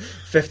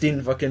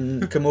 15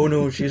 fucking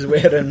kimono she's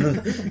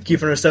wearing,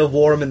 keeping herself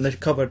warm in the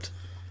cupboard.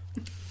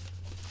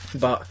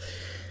 But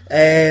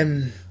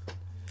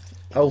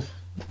I'll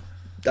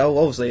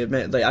obviously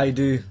admit, like, I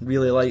do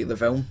really like the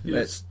film.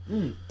 Yes.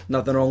 It's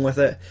nothing wrong with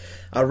it.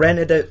 I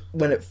rented it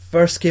when it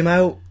first came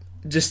out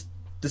just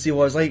to see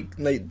what it's like.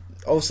 Like,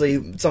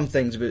 obviously, some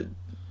things about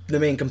the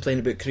main complaint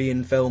about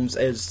Korean films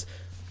is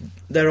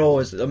they're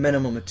always a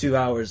minimum of 2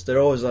 hours. They're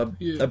always a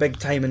big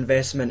time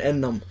investment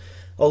in them.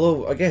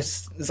 Although I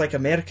guess it's like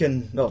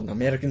American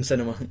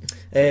cinema.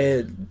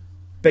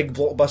 Big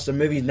blockbuster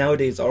movies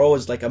nowadays are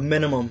always like a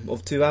minimum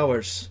of 2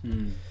 hours.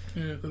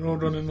 Yeah, they're all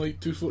running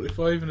like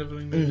 2:45 and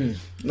everything.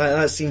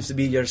 That seems to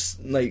be your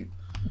like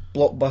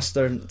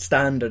blockbuster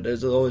standard.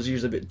 Is always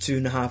usually about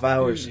 2.5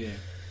 hours. Yeah.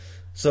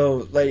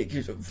 So like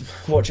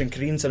watching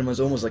Korean cinema is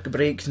almost like a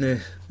break now.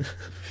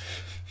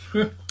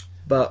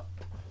 But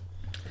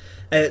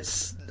I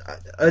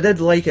did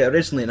like it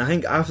originally, and I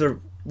think after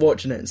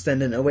watching it and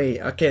sending it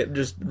away, I kept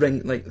just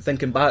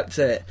thinking back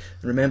to it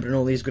and remembering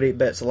all these great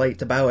bits I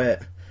liked about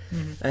it.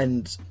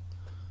 And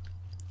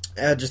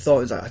I just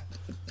thought it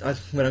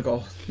was when I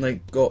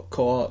got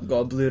caught up, got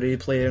a Blu-ray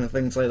player and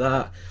things like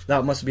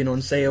that must have been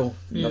on sale.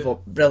 And I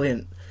thought,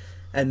 brilliant.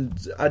 And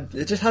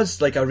it just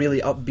has like a really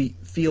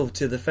upbeat feel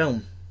to the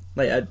film.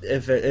 Like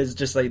if it is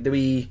just like the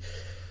wee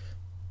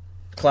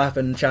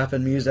clapping,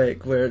 chapping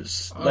music where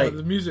it's like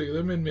the music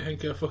that made me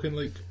think of fucking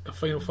like a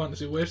Final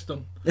Fantasy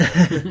Western.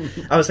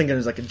 I was thinking it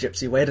was like a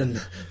gypsy wedding.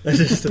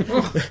 Just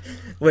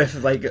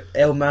with like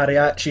El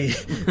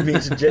Mariachi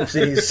meets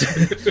gypsies.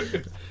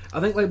 I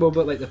think like but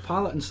like the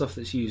palette and stuff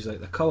that's used,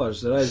 like the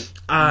colours, there is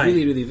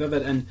really, really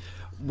vivid. And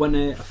when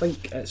I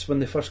think it's when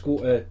they first go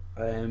to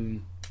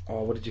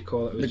what did you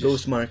call it? It was The just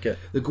Ghost Market.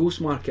 The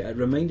Ghost Market. It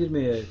reminded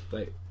me of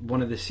like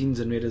one of the scenes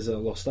in Raiders of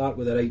the Lost Ark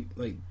where they're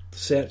like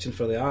searching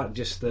for the Ark,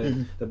 just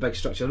the big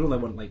structure. I know they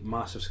weren't like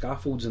massive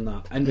scaffolds in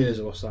that in Raiders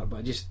of the Lost Ark, but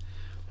I just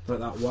like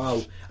that.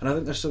 Wow! And I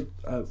think there's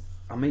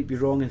I might be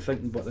wrong in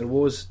thinking, but there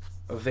was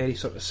a very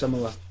sort of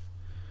similar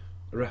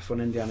riff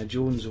on Indiana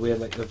Jones where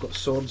like they've got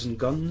swords and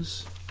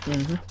guns.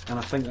 And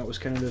I think that was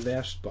kind of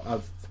reversed, but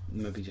I'm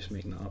maybe just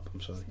making that up. I'm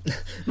sorry.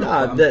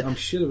 I'm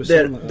sure there was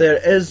something like that. There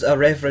is a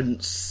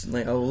reference.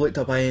 Like I looked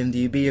up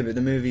IMDb about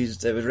the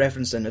movies it was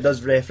referencing. It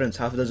does reference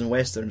half a dozen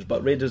westerns,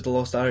 but Raiders of the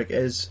Lost Ark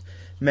is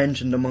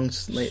mentioned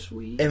amongst like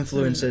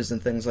influences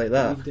and things like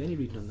that. I've any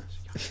reading on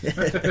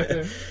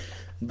this.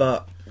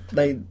 But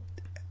like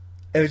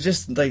it was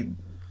just like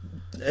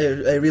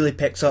it really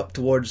picks up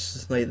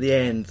towards like the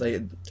end.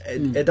 Like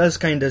it does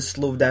kind of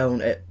slow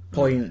down at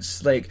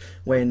points, like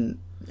when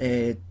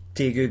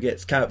Tegu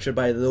gets captured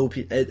by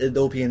the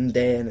opium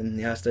den and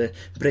he has to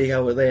break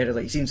out of there.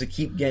 Like he seems to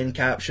keep getting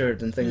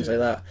captured and things like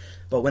that.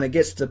 But when it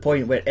gets to the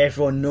point where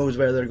everyone knows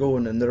where they're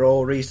going and they're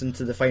all racing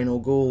to the final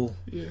goal,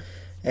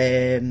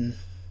 I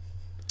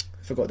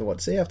forgot what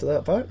to say after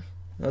that part.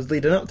 I was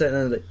leading up to it and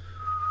I was like,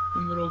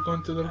 and they're all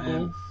going to their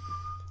goal.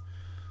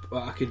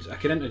 Well, I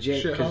could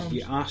interject because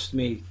you asked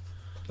me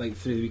like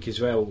through the week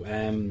as well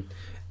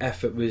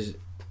if it was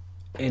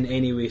in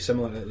any way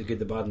similar to The Good,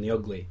 the Bad and the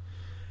Ugly.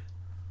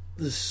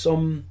 There's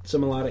some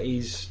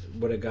similarities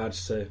with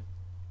regards to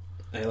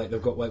like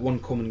they've got like one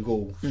common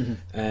goal,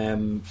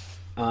 and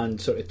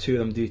sort of two of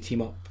them do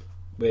team up.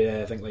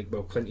 Where I think like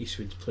Clint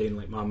Eastwood's playing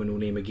like Mama No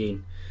Name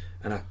Again,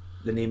 and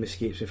the name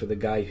escapes me for the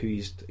guy who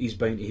he's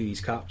bound to who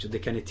he's captured. They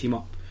kind of team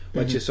up,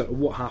 which is sort of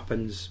what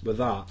happens with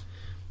that.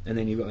 And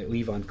then you've got like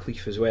Lee Van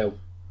Cleef as well,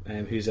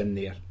 who's in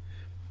there,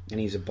 and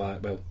he's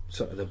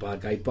sort of the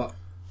bad guy. But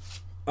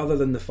other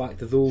than the fact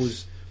that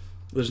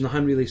there's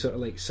nothing really sort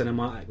of like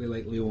cinematically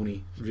like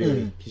Leone,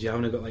 really, because you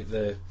haven't got like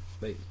the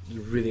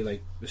really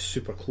like the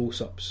super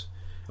close-ups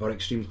or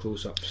extreme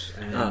close-ups.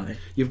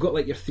 You've got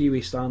like your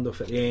three-way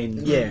standoff at the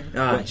end,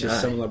 which is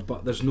similar,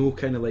 but there's no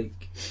kind of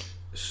like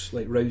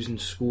rousing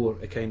score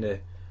to kind of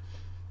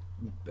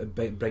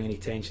bring any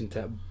tension to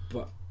it.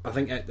 But I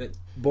think it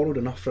borrowed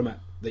enough from it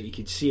that you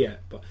could see it,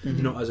 but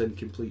not as in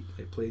complete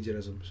like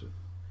plagiarism. So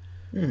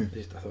I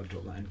thought I'd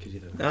drop that in because you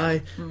did.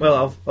 Aye.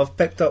 Well, I've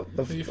picked up.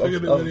 You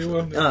figured it very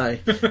well. Aye.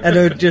 And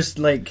I would just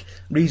like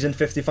Reason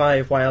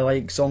 55 why I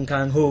like Song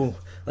Kang Ho.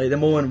 Like the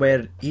moment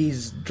where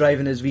he's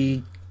driving his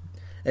wee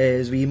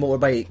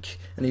motorbike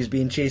and he's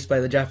being chased by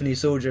the Japanese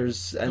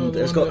soldiers, and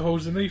it's got that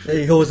holds the knife.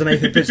 He holds the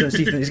knife and puts it in his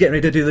teeth, and he's getting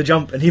ready to do the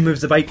jump, and he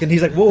moves the bike, and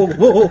he's like, "Whoa,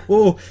 whoa,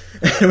 whoa!"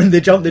 And when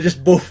they jump, they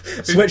just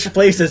both switch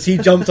places. He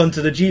jumps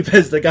onto the Jeep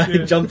as the guy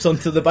jumps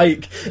onto the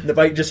bike, and the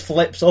bike just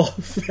flips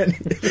off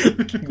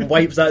and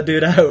wipes that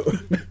dude out.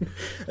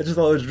 I just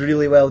thought it was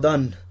really well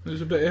done.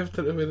 There's a bit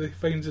after it where he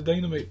finds the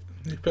dynamite.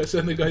 He puts it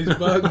in the guy's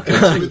bag and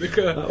gets with the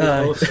car.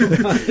 Awesome.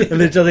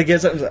 And the other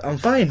gets up and is like, "I'm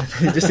fine."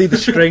 You just see the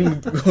string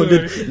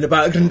going in the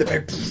background,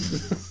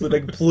 the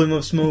big plume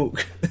of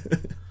smoke.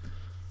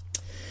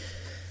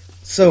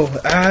 So,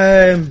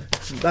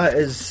 that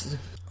is.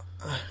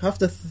 I have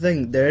to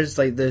think there's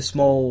like the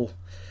small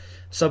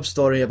sub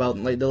story about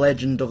like the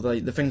legend of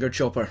like the finger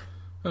chopper.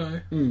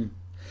 Aye.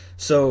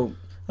 So it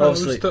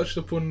obviously was touched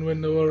upon when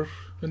the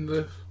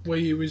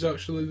Waiyu was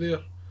actually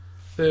there.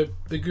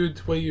 The good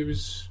Waiyu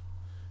was.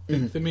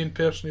 The main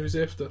person he was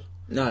after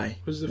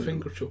was the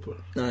finger chopper.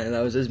 Aye,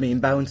 that was his main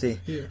bounty.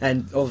 Yeah.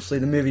 And obviously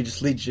the movie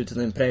just leads you to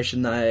the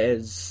impression that it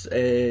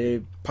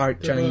is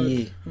Park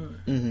Chang-yi.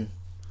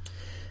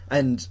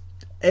 And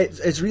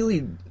it's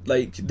really,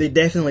 like, they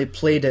definitely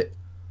played it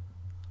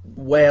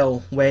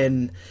well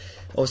when,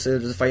 obviously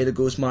there's a fight at the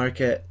Ghost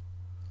Market,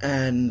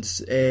 and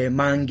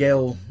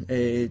Mangel,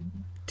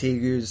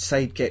 Tegu's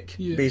sidekick,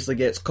 basically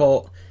gets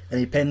caught, and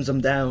he pins him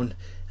down.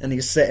 And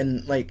he's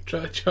sitting like try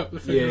to chop the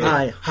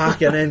finger,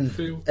 hacking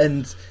in,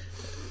 and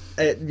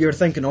you're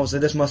thinking, obviously,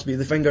 this must be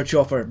the finger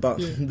chopper, but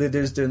the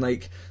dude's doing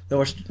like the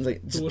worst.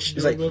 Like,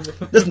 he's like,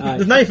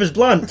 the knife is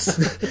blunt,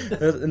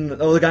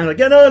 and all the guys are like,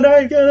 get on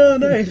a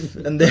knife,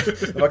 and the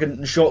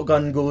fucking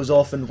shotgun goes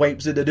off and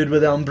wipes out the dude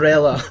with the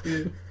umbrella.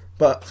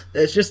 But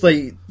it's just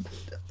like.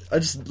 I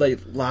just like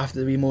laughed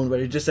at the wee moment where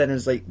he just said and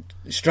was like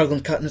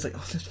struggling cutting. It's like,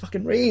 oh, there's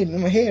fucking rain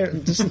in my hair.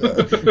 And just,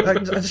 I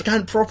just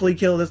can't properly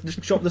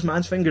just chop this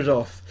man's fingers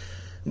off.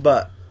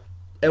 But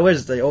it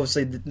was like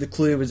obviously the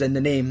clue was in the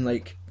name,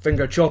 like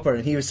finger chopper,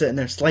 and he was sitting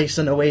there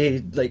slicing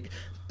away, like,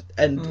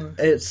 and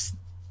it's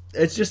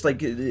just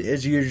like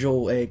as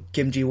usual,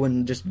 Kim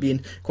Ji-woon just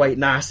being quite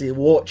nasty,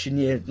 watching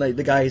you, like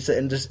the guy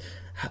sitting just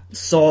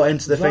saw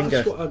into the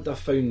finger. That's what I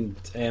found.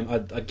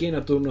 Again, I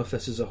don't know if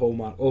this is a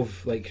hallmark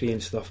of like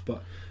Korean stuff,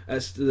 but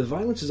the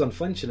violence is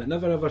unflinching. It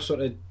never ever sort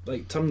of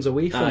like turns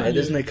away from it. It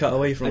doesn't cut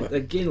away from it.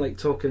 Again, like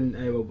talking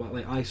about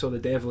like I Saw the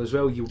Devil as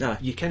well. You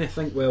kind of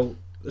think, well,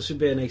 this would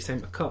be a nice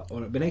time to cut, or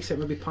it'd be nice to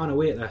maybe pan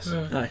away at this.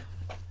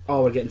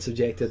 Oh, we're getting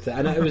subjected to it.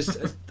 And it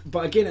was,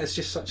 but again, it's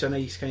just such a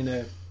nice kind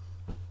of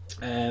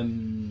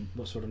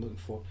what's what I'm looking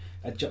for,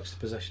 a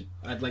juxtaposition.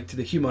 I'd like to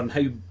the humour and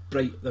how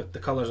bright the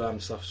colours are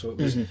and stuff. So it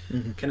was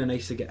kind of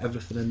nice to get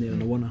everything in there in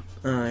the one.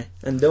 Aye,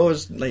 and they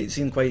always like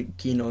seem quite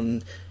keen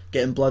on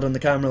getting blood on the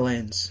camera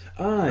lens.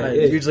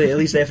 Usually, at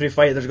least every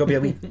fight, there's got to be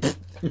a wee,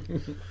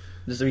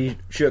 just a wee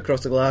shoot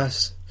across the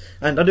glass.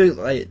 And I do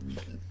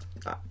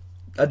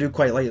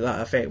quite like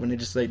that effect when they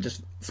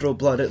just throw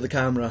blood at the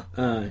camera.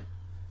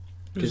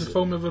 Was the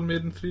film ever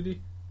made in 3D?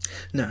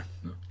 No.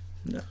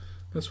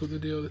 That's what they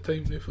do all the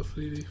time now for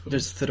 3D films.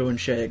 Just throwing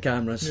shit at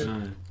cameras.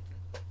 A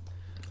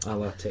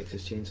la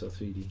Texas Chainsaw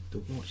 3D.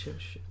 Don't watch that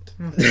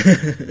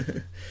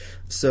shit.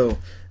 So,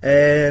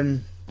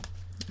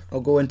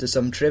 I'll go into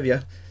some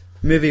trivia.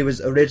 The movie was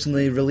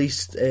originally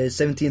released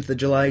 17th of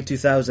July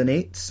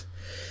 2008.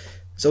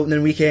 its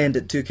opening weekend,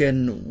 it took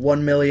in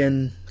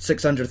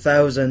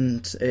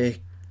 1,600,000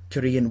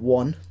 Korean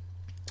won.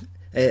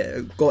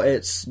 It got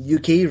its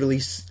UK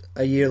release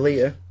a year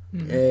later,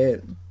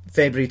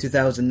 February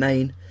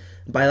 2009.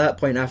 By that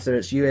point, after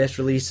its US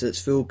release,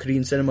 its full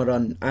Korean cinema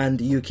run and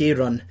UK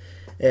run,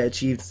 it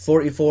achieved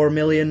 $44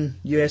 million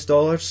US. That's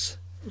all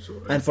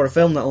right. And for a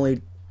film that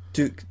only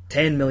took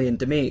 10 million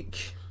to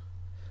make,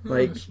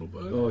 like, That's not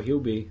bad. Oh, he'll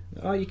be.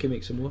 Oh, you can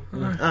make some more.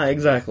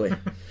 exactly.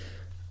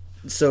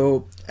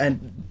 So,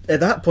 and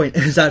at that point,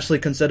 it's actually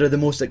considered the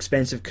most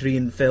expensive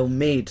Korean film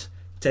made,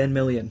 10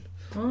 million.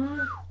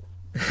 Aye.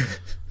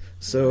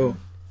 So,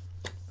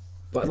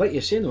 But like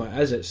you're saying, though,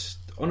 it's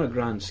on a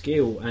grand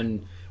scale,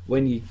 and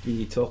when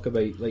you talk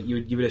about, like,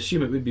 you would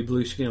assume it would be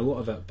blue screen, a lot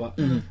of it, but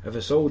if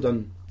it's all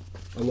done,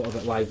 a lot of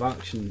it live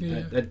action,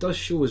 it does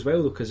show as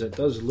well, though, because it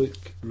does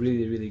look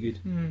really, really good.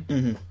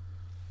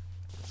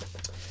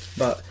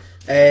 but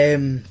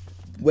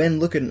when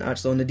looking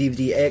actually on the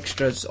DVD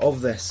extras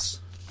of this,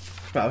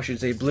 well, I should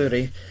say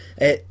Blu-ray,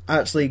 it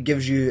actually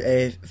gives you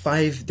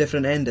 5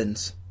 different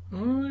endings.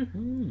 Aye.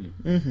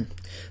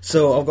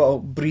 So I've got a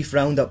brief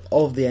roundup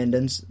of the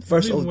endings.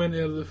 First, Even I'll, went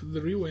to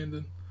the real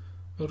ending.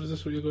 Or is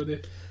this what you're going to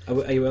do?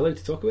 Are you allowed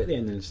to talk about the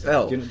endings?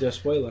 Well, do you not do a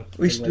spoiler?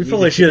 we Like, we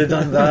probably should have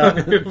done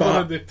that, What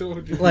but they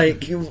told you.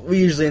 like we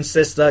usually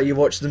insist that you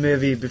watch the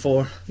movie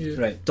before Yeah.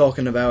 Right.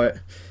 talking about it.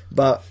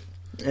 But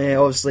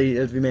obviously,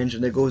 as we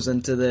mentioned, it goes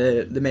into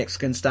the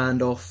Mexican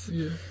standoff,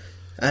 Yeah.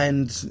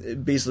 and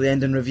basically the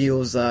ending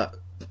reveals that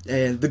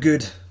the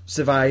good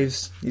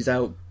survives. He's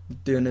out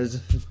doing his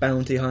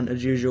bounty hunt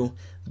as usual,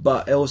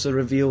 but it also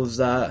reveals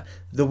that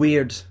the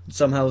weird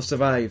somehow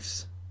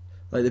survives.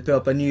 Like, they put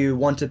up a new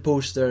wanted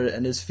poster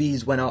and his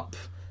fees went up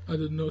I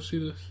did not see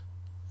this.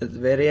 at the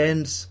very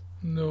end.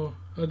 No.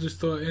 I just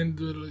thought it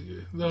ended like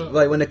that.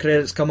 Like, when the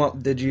credits come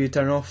up, did you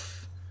turn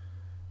off?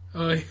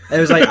 Aye. It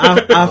was like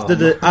after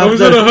the... I was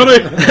in a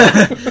hurry.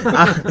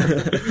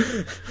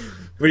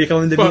 Were you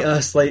coming to meet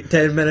us like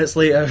 10 minutes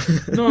later?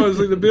 No, it was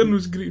like the bairn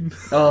was greeting.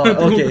 Oh,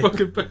 Don't okay.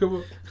 fucking pick him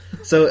up.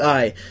 So,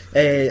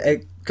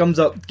 it comes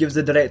up, gives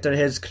the director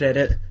his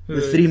credit, the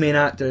Right. 3 main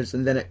actors,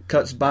 and then it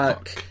cuts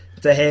back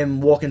to him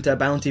walking to a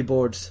bounty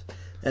board,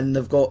 and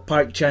they've got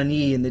Park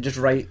Chan-yi, and they just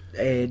write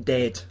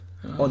dead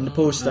on the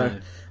poster,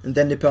 Aye. and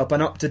then they put up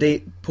an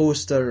up-to-date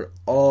poster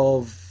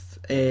of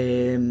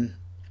Good.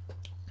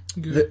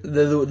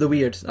 the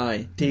weird,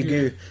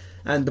 Taegu,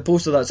 and the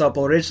poster that's up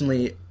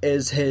originally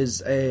is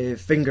his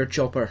finger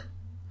chopper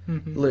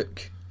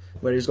look,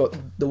 where he's got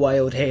the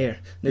wild hair.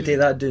 They take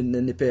that down and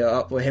then they put it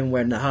up with him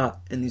wearing the hat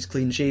and he's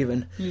clean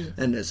shaven, Yeah.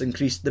 and it's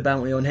increased the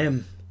bounty on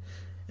him.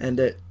 And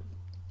it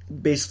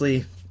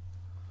basically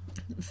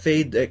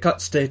it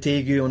cuts to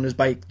Taegu on his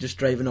bike just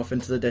driving off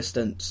into the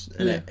distance,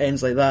 and it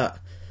ends like that.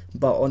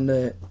 But on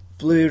the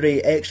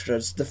Blu-ray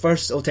extras, the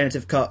first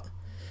alternative cut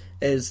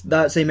is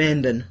that same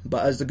ending,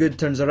 but as the good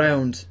turns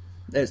around,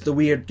 it's the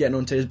weird getting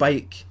onto his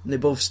bike, and they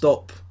both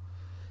stop,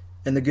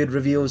 and the good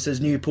reveals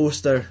his new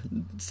poster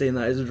saying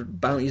that his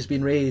bounty's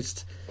been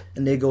raised,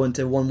 and they go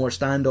into one more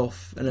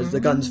standoff, and as the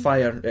guns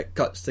fire, it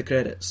cuts to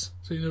credits.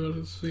 So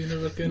you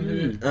never can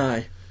do it.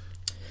 Aye.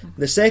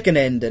 The second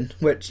ending,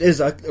 which is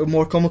a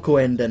more comical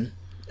ending,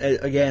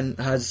 it again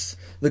has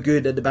the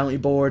good at the bounty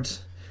board,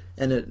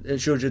 and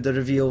it shows you the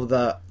reveal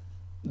that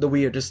the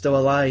weird is still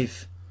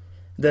alive.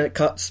 Then it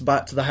cuts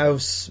back to the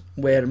house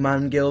where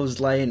Mangil's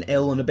lying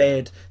ill on a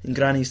bed and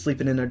Granny's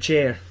sleeping in her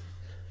chair.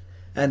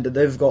 And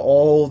they've got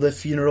all the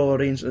funeral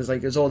arrangements,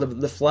 like it's all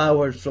the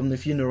flowers from the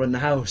funeral in the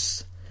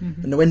house.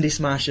 And the window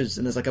smashes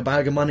and there's like a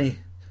bag of money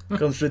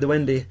comes through the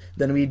window.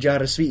 Then a wee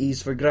jar of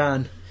sweeties for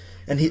Gran.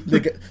 And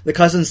the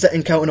cousin's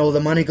sitting counting all the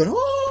money going,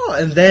 oh!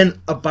 And then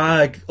a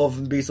bag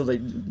of basically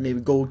like maybe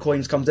gold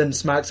coins comes in,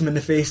 smacks him in the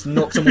face and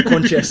knocks him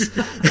unconscious.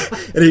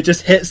 And he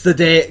just hits the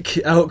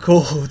deck out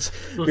cold,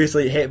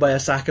 basically hit by a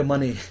sack of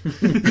money.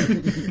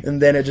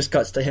 And then it just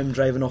cuts to him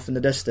driving off in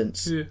the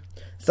distance. Yeah.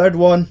 Third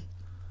one,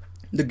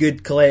 the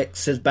good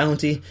collects his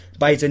bounty,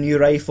 buys a new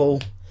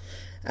rifle,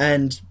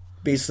 and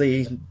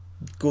basically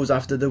goes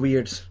after the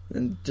weird,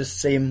 and just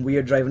same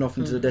weird driving off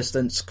into the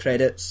distance,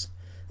 credits.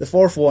 The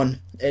fourth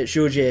one, it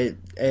shows you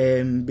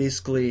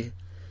basically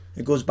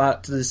it goes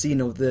back to the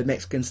scene of the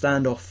Mexican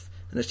standoff,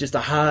 and it's just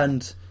a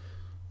hand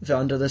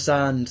under the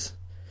sand,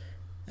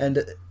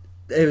 and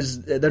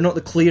they're not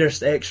the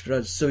clearest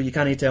extras, so you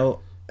can't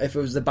tell if it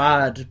was the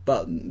bad,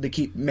 but they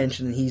keep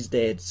mentioning he's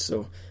dead.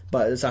 So,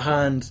 but it's a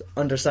hand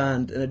under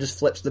sand, and it just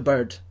flips the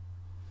bird.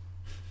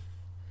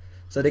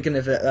 So they can,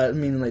 if that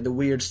mean like the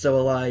weird's still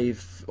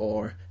alive,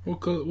 or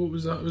What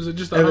was that? Was it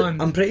just a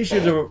hand? I'm pretty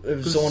sure it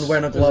was someone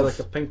wearing a Is it glove, like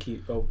a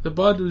pinky? Oh, The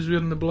bad was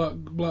wearing the black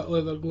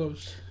leather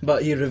gloves.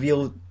 but he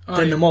revealed Aye,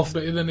 turning them off.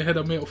 But then he had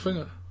a metal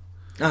finger.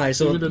 Aye,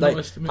 so You would've like,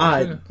 noticed the middle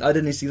finger. I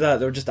didn't see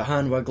that. They were just a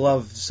hand with a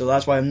glove, so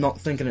that's why I'm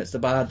not thinking it's the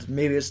bad.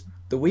 Maybe it's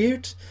the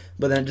weird,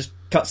 but then it just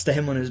cuts to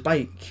him on his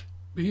bike.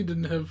 But he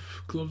didn't have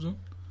gloves on.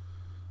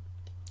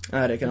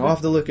 I reckon I'll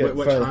have to look at it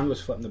which further. hand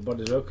was flipping the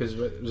bird as well? Because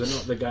was it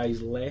not the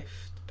guy's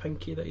left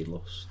pinky that he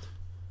lost?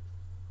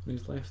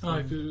 His left Aye,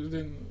 hand? because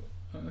then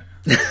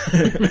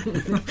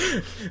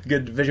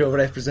Good visual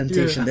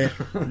representation Yeah.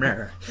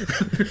 there.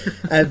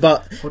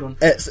 But Hold on.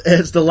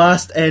 it's the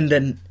last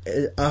ending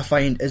I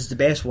find is the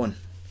best one,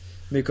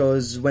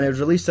 because when it was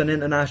released to an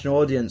international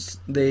audience,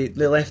 they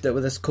left it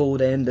with this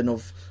cold ending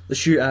of the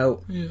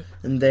shootout, Yeah.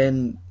 and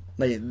then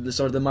like the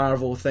sort of the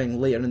Marvel thing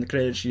later in the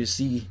credits, you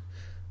see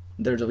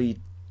there's a wee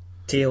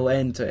tail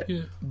end to it.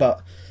 Yeah.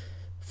 But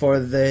for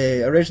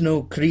the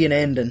original Korean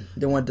ending,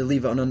 they wanted to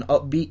leave it on an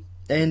upbeat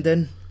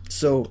ending,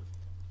 so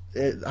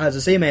it has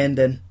the same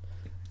ending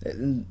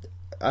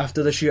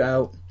after the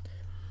shootout,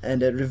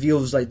 and it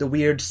reveals like the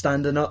Weird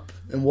standing up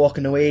and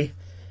walking away,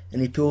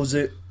 and he pulls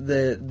out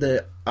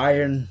the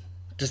iron,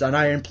 just an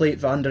iron plate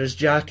for under his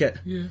jacket,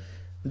 Yeah.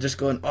 just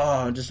going,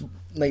 just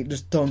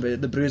talking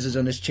about the bruises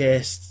on his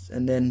chest,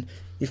 and then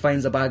he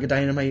finds a bag of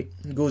dynamite,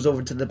 goes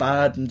over to the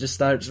bad and just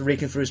starts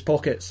raking through his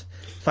pockets,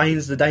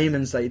 finds the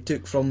diamonds that he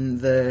took from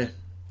the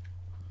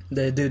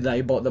dude that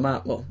he bought the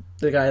map, well,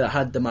 the guy that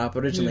had the map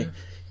originally. Yeah.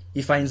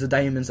 He finds the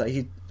diamonds that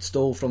he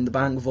stole from the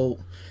bank vault,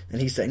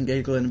 and he's sitting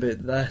giggling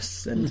about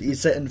this, and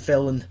he's sitting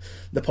filling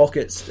the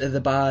pockets of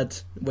the bad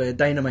with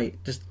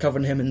dynamite, just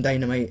covering him in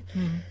dynamite.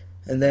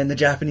 And then the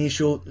Japanese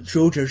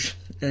soldiers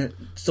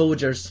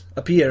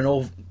appear and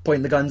all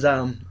point the guns at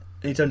him,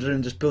 and he turns around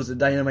and just pulls the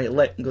dynamite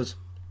lit and goes,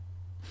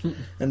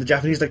 and the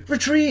Japanese like,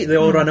 retreat! They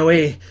all run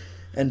away,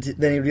 and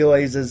then he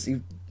realises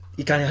he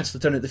can't actually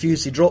turn out the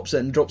fuse. He drops it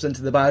and drops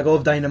into the bag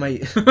of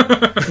dynamite,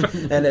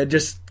 and it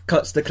just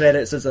cuts the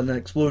credits as an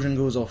explosion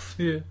goes off.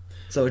 Yeah.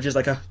 So it's just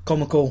like a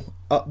comical,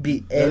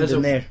 upbeat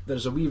ending there.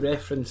 There's a wee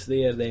reference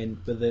there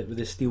then with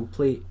the steel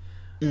plate,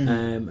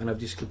 and I've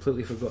just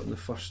completely forgotten the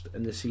first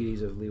in the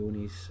series of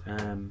Leone's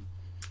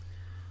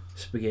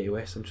spaghetti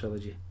western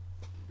trilogy.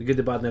 The Good,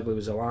 the Bad, and Ugly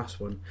was the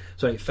last one.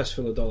 Sorry,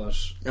 Fistful of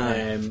Dollars.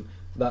 Aye.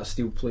 That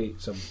steel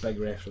plate's a big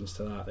reference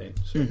to that then.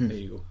 So there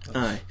you go. That's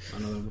Aye.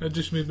 another one. It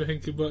just made me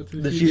think about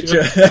to The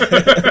future.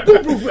 future.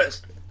 Go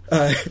Brewfest!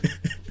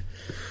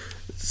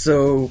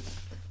 So,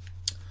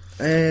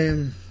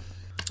 and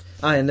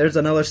there's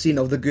another scene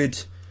of the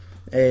Good,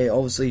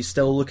 obviously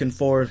still looking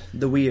for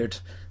the Weird,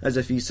 as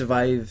if he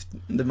survived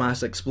the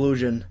mass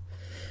explosion.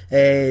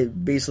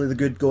 Basically, the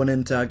Good going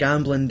into a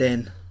gambling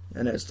den,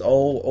 and it's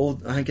all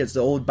old. I think it's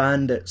the old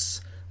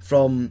bandits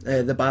from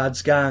the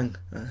Bad's gang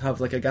have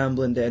like a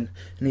gambling den,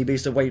 and he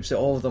basically wipes out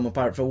all of them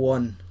apart from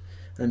one,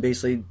 and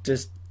basically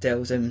just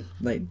tells him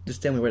like,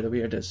 just tell me where the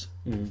Weird is,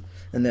 and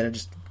then it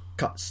just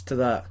cuts to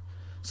that.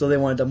 So they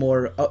wanted a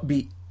more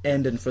upbeat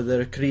ending for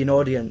the Korean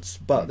audience,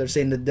 but they're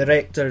saying the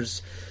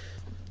director's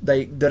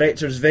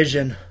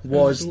vision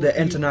was the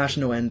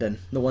international ending,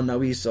 the one that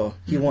we saw.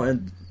 He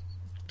wanted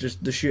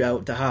just the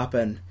shootout to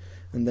happen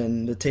and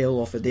then the tail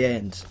off at the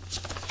end.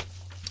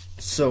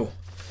 So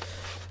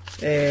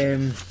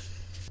the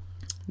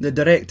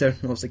director,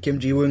 obviously Kim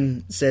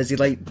Ji-woon, says he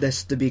liked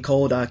this to be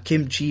called a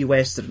kimchi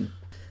western,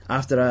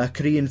 after a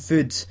Korean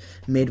food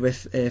made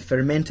with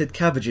fermented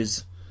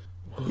cabbages.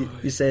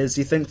 He says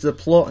he thinks the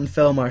plot and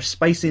film are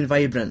spicy and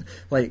vibrant,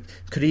 like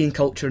Korean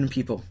culture and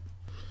people.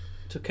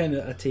 So kind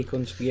of a take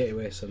on spaghetti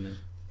western then,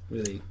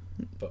 really.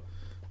 But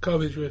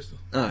Cabbage western.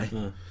 Aye.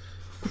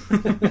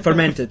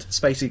 Fermented,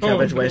 spicy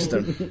cabbage no.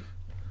 western.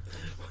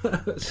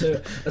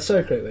 so, a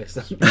sauerkraut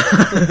western.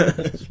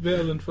 It's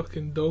better than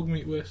fucking dog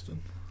meat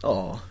western.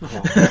 Oh.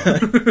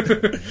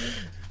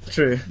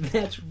 True.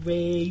 That's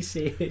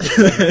racist.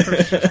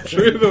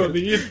 True though,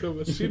 the eighth of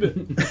us seen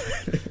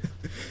it.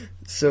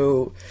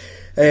 So,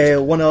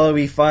 one other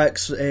wee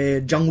facts,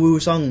 Jung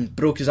Woo-sung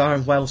broke his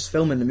arm whilst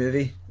filming the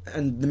movie,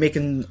 and the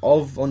making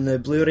of on the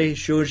Blu-ray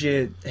shows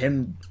you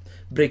him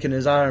breaking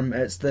his arm.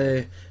 It's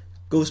the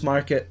Ghost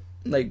Market,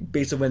 like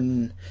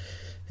basically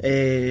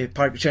when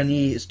Park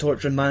Chan-hee is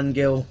torturing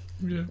Man-gil,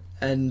 Yeah.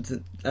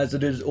 and as the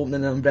dude's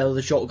opening the umbrella,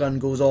 the shotgun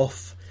goes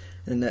off,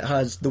 and it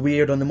has the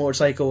Weird on the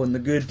motorcycle and the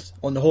Good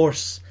on the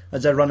horse.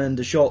 As they're running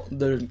the shot,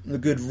 the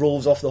Good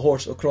rolls off the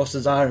horse across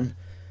his arm,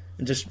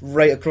 and just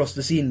right across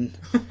the scene,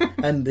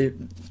 and they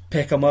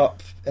pick him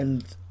up,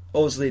 and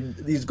obviously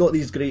he's got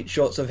these great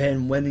shots of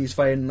him when he's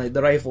firing like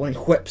the rifle and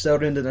he whips it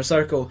around in a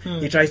circle.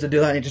 He tries to do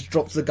that and he just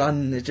drops the gun,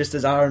 and it's just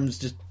his arms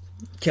just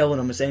killing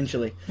him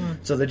essentially.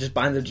 So they just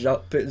bandage it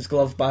up, put his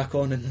glove back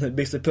on, and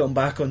basically put him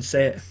back on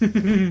set.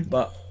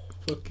 But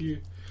Fuck you.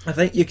 I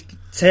think you could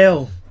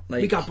tell,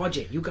 like, We got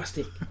budget, you got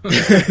steak.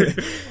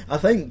 I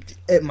think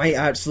it might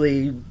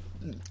actually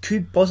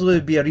could possibly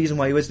be a reason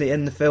why he wasn't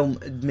in the film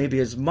maybe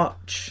as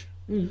much,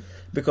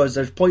 because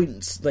there's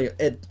points like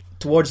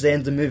towards the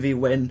end of the movie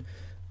when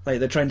like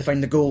they're trying to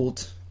find the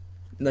gold,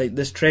 like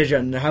this treasure,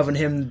 and they're having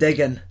him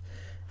digging,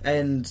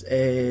 and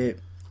the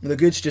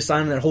Good's just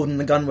standing there holding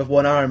the gun with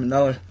one arm,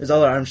 and his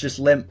other arm's just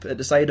limp at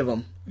the side of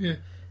him. Yeah.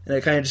 And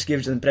it kind of just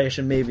gives you the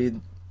impression maybe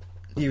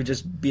he was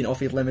just being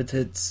awfully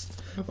limited.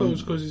 I thought it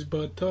was because he's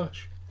bad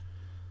tash.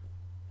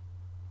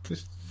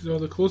 Just all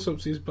the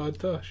close-ups, he's bad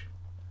tash.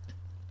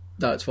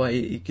 That's why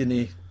he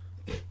couldn't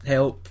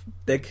help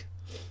dig.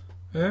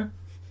 Yeah?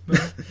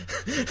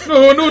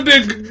 No,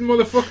 dig,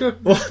 motherfucker.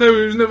 That's how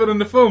he was never in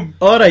the film.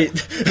 Alright.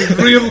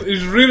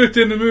 He's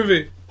reality in the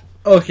movie.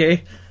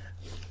 Okay.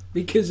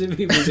 Because if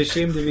he was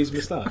ashamed of his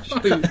moustache.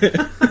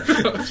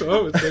 That's what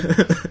I would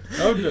think.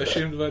 I would be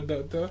ashamed of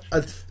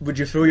that. Would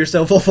you throw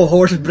yourself off a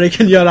horse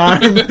breaking your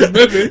arm?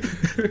 Maybe.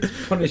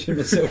 Punishing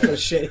myself for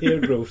shit hair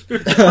growth.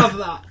 Love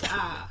that.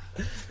 Ah.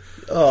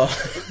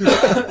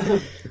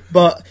 Oh.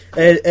 But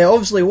it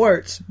obviously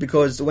worked,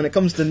 because when it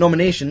comes to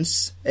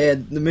nominations,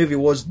 the movie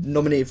was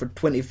nominated for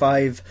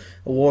 25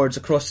 awards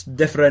across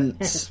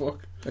different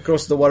Fuck.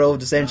 across the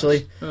world,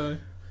 essentially, Aye.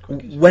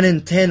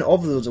 winning 10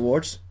 of those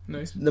awards.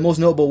 Nice. The most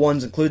notable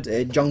ones include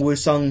Jung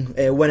Woo-sung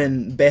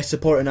winning Best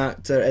Supporting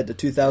Actor at the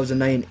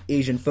 2009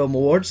 Asian Film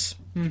Awards.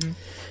 Mm-hmm.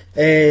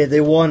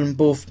 They won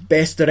both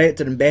Best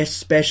Director and Best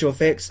Special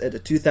Effects at the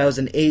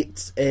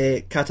 2008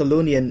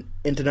 Catalonian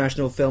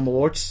International Film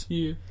Awards.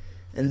 Yeah.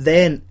 And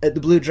then at the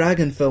Blue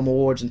Dragon Film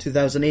Awards in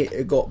 2008,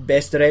 it got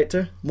Best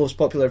Director, Most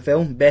Popular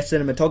Film, Best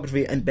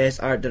Cinematography, and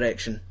Best Art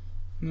Direction.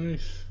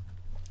 Nice.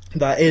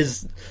 That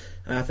is,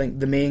 I think,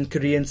 the main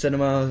Korean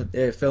cinema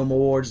film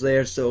awards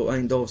there, so I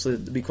think obviously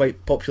it'll be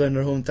quite popular in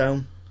their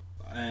hometown.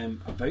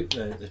 About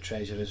the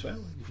treasure as well.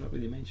 You've not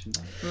really mentioned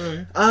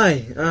that.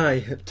 Aye.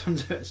 Aye.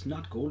 Turns out it's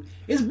not gold.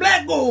 It's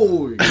black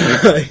gold!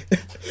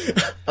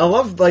 I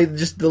love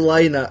just the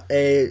line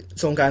that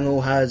Song Kang-ho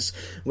has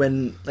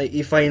when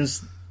he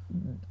finds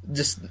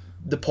just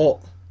the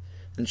pot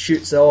and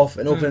shoots it off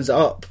and opens it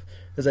up.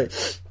 It's like,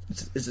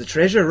 is the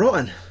treasure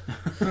rotten?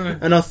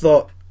 And I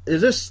thought,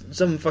 is this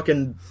some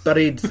fucking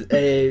buried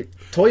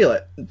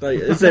toilet? Like,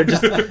 is there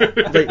just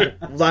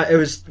like it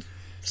was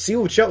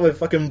sealed shut with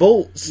fucking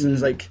bolts? And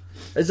it's like,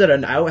 is there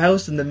an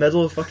outhouse in the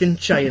middle of fucking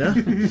China?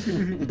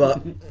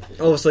 But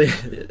obviously,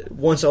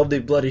 once all they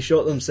bloody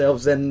shot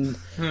themselves, then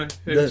Aye.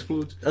 It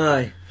explodes.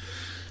 aye,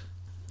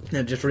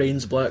 it just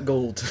rains black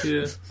gold.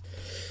 Yeah.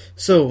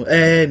 So,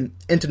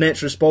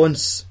 internet's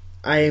response.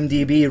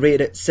 IMDb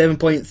rated it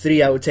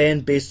 7.3 out of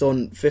 10 based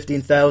on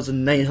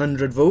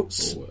 15,900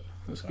 votes. Oh,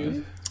 that's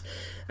good.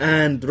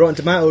 And Rotten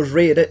Tomatoes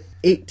rated it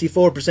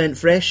 84%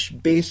 fresh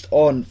based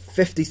on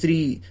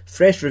 53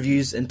 fresh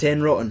reviews and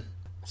 10 rotten.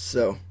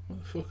 So,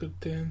 Motherfucker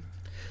 10.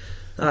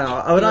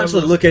 I would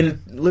actually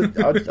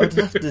I'd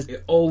have to.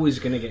 You're always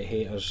going to get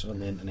haters on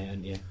the internet,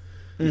 aren't you?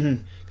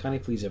 Mm-hmm. Can I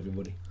please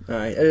everybody?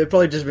 Aye, it'd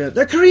probably just be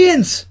they're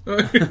Koreans!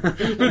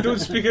 We don't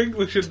speak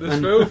English in this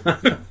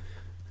film.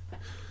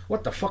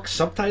 What the fuck?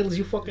 Subtitles,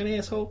 you fucking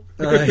asshole?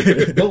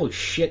 Aye.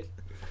 Bullshit.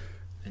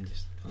 And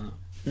just,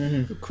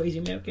 Mhm. you crazy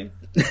American.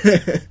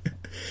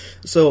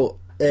 So,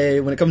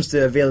 when it comes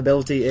to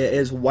availability, it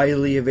is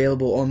widely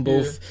available on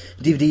both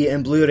DVD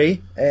and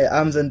Blu-ray.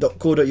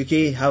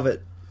 Amazon.co.uk have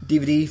it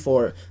DVD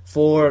for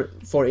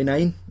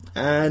 $4.49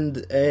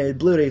 and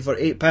Blu-ray for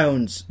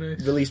 £8,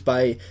 Nice. released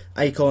by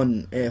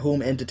Icon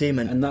Home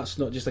Entertainment. And that's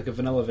not just like a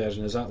vanilla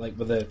version, is that like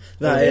with the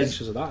That all the is.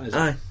 extras of that? Is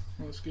Aye.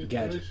 That's good.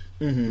 Good. Nice.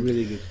 Mhm.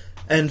 Really good.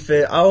 And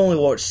I only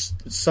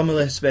watched some of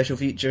the special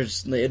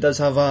features. Like, it does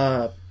have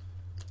a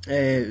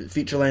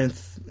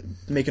feature-length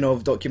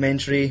making-of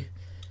documentary.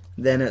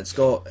 Then it's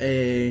got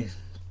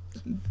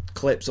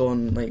clips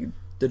on like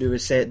to do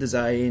with set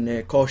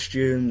design,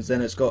 costumes.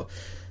 Then it's got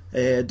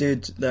a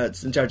dude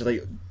that's in charge of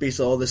like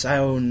basically all the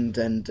sound,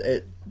 and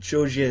it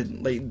shows you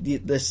like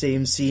the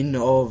same scene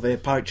of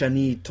Park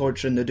Chan-hee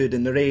torturing the dude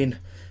in the rain.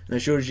 And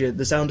it shows you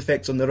the sound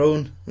effects on their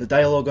own, the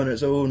dialogue on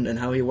its own, and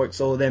how he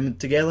works all of them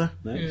together.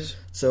 Nice.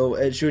 So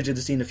it shows you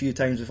the scene a few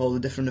times with all the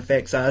different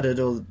effects added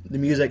or the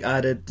music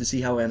added to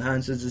see how it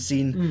enhances the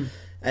scene.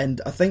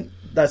 And I think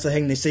that's the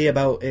thing they say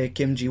about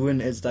Kim Ji-woon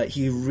is that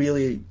he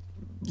really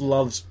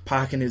loves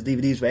packing his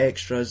DVDs with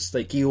extras.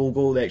 Like, he'll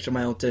go the extra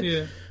mile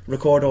to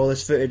record all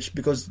this footage,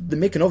 because the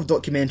making of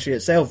documentary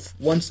itself,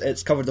 once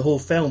it's covered the whole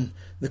film,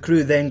 the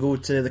crew then go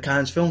to the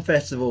Cannes Film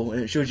Festival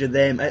and it shows you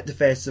them at the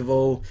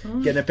festival,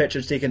 getting their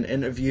pictures taken,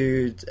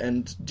 interviewed,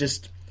 and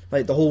just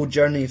like the whole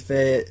journey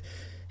for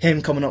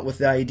him coming up with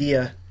the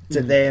idea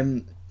to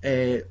them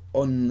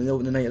on the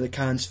opening night of the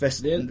Cannes They're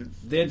Film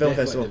definitely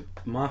Festival.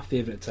 my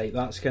favourite type.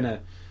 That's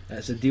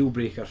it's a deal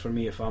breaker for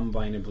me if I'm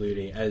buying a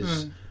Blu-ray.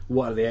 Is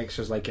what are the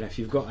extras like? And if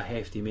you've got a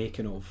hefty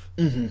making of,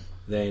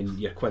 then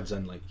your quid's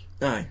in. Like,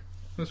 Aye.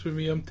 That's with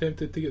me. I'm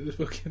tempted to get the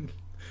fucking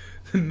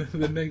the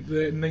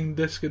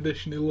 9-disc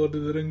edition of Lord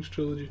of the Rings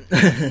trilogy.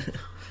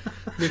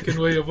 Making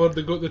way, I've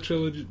already got the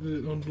trilogy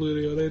on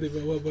Blu-ray already,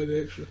 but I want to buy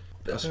the extra.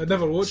 I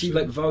never watched see, it.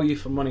 like value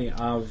for money,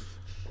 I've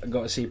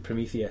got to say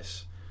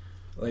Prometheus.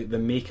 Like the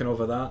making of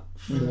that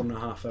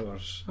 4.5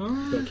 hours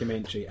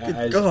documentary. It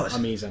is God.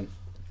 amazing.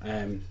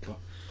 But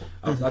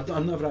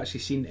I've never actually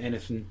seen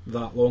anything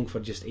that long for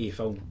just a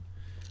film.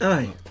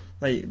 Aye.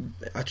 Like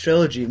a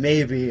trilogy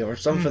maybe, or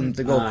something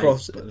to go Aye,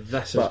 across. but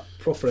this but- is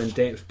proper in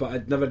depth, but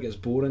it never gets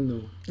boring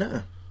though.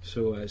 Nah.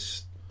 So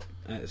it's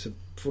a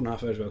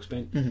 4.5 hours well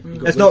spent.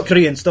 Mhm. It's not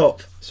Korean,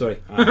 stop. Sorry.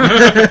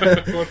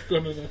 We're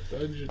going on a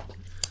tangent.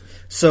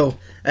 So,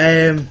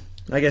 I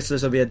guess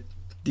this will be a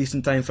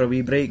decent time for a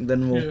wee break.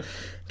 Then we'll Yeah.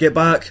 get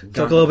back,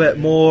 talk a little bit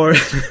more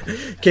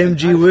Kim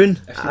Ji-woon,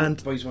 If you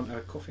and boys want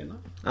a coffee and that.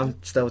 I'm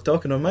still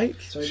talking on mic.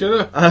 Sorry.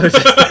 Shut up.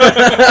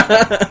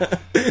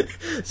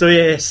 So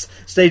yes,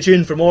 stay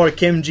tuned for more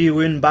Kim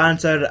Ji-woon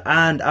banter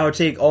and our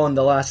take on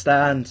The Last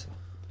Stand.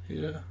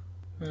 Yeah.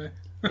 Aye.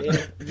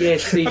 Yeah,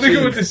 stay I think I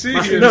tuned. want to see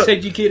Matthew you. No.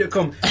 said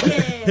UK.com.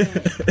 Yeah.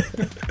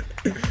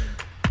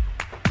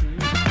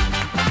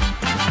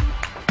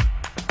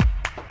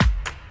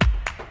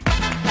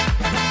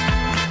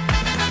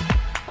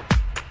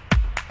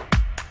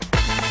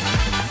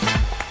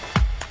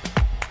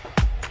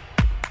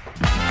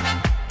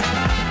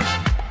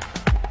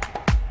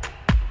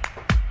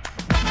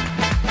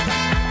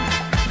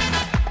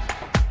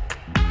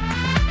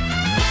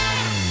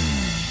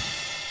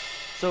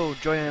 So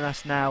joining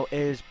us now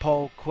is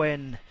Paul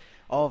Quinn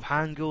of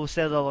Hangul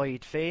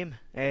Celluloid fame,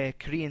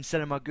 Korean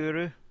cinema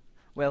guru.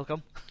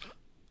 Welcome.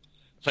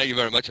 Thank you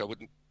very much. I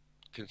wouldn't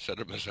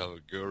consider myself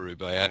a guru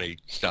by any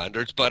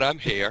standards, but I'm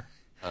here.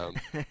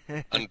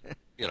 And,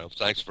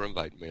 thanks for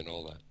inviting me and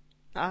all that.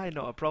 Aye,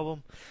 not a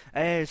problem.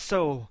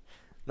 So,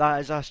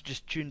 that is us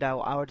just tuned out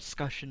our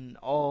discussion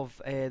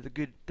of the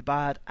good, the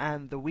bad,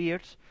 and the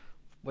weird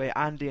with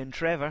Andy and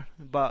Trevor.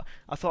 But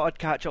I thought I'd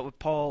catch up with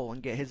Paul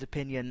and get his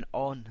opinion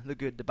on the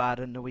good, the bad,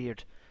 and the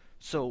weird.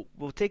 So,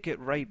 we'll take it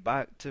right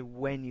back to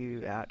when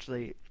you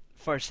actually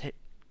first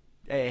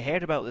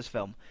heard about this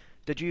film.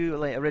 Did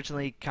you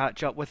originally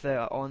catch up with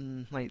it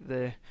on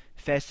the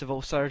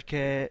festival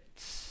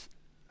circuits?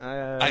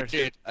 I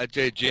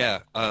did,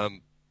 yeah.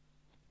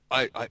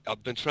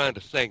 I've been trying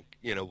to think,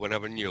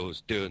 whenever I knew I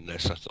was doing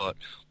this, I thought,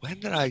 when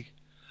did I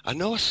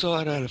know I saw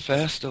it at a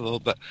festival,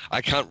 but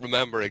I can't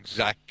remember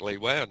exactly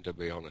when, to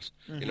be honest.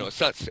 Mm-hmm.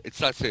 It's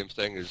that same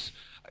thing as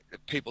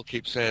people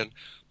keep saying,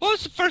 what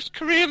was the first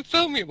Korean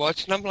film you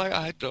watched? And I'm like,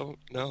 I don't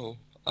know.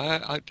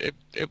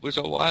 It was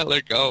a while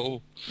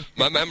ago.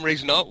 My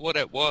memory's not what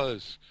it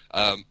was.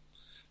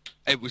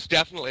 It was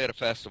definitely at a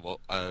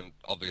festival, and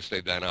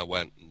obviously then I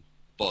went and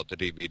bought the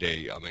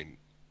DVD. I mean,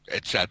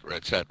 etc.,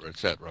 etc.,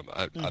 etc.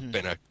 I've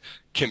been a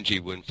Kim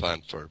Ji-woon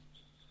fan for,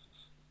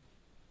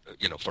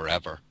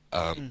 forever.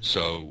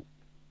 So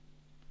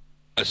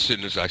as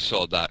soon as I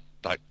saw that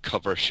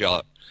cover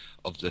shot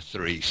of the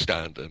three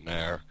standing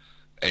there,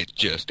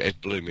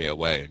 it blew me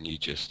away, and you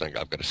just think,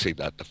 I'm going to see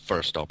that the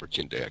first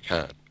opportunity I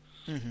can.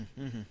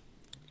 Mm-hmm, mm-hmm.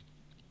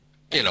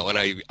 And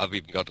I've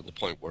even got to the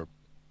point where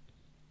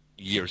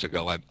years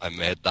ago I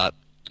made that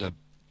the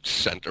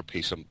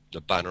centerpiece of the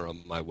banner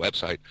on my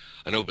website,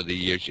 and over the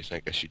years you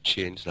think I should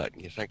change that,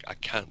 and you think I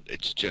can't.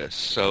 It's just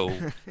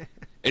so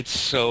it's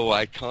so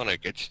iconic.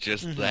 It's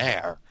just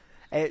there.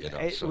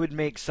 It would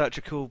make such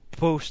a cool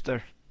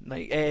poster.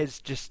 It is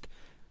just.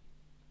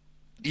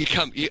 It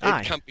can't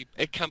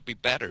be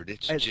bettered.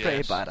 It's just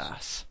pretty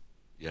badass.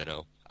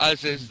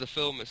 As is the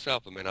film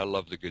itself. I mean, I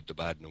love the good, the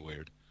bad, and the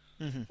weird.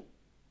 Mm-hmm.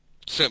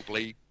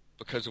 Simply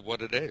because of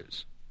what it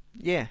is.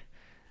 Yeah.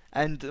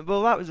 And,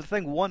 well, that was the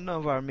thing. One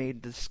of our main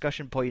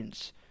discussion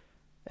points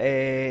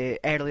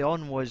early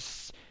on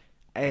was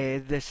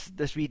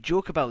this wee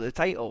joke about the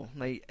title.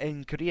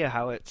 In Korea,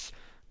 how it's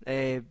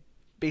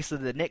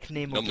basically the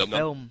nickname of the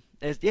film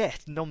is,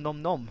 Nom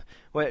Nom Nom,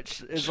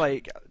 which is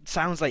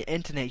sounds like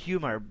internet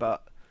humour,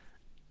 but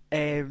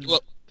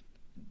well,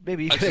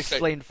 maybe you could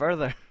explain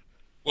further.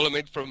 Well, I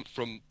mean,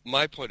 from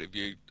my point of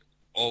view,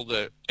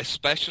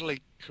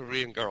 especially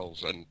Korean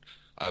girls, and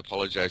I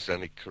apologize to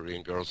any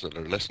Korean girls that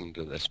are listening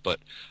to this,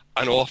 but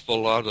an awful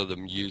lot of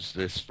them use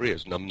this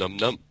phrase, num num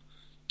num,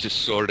 to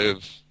sort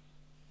of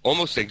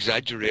almost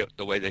exaggerate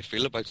the way they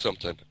feel about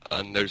something.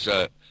 And there's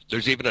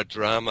even a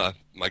drama,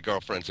 My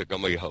Girlfriend's a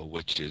Gumiho,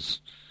 which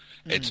is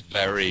it's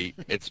very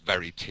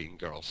teen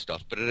girl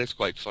stuff, but it is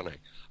quite funny.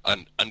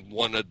 And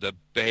one of the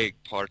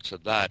big parts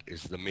of that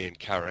is the main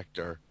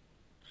character.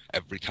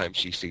 Every time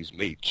she sees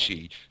meat,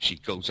 she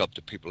goes up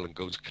to people and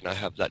goes, "Can I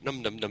have that?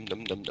 Num num num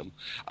num num num.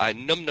 I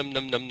num num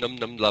num num num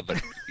num love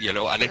it."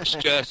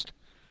 And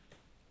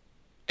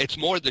it's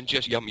more than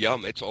just yum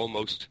yum. It's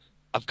almost,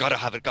 I've got to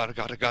have it. Gotta.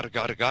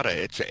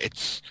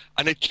 It's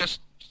and it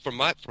just from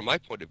my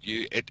point of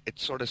view, it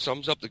sort of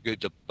sums up the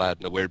good, the bad,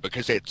 and the weird,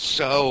 because it's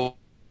so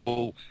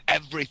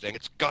everything.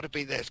 It's got to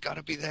be this.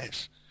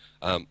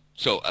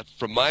 So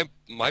from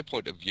my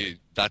point of view,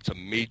 that's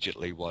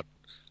immediately what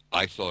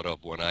I thought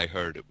of when I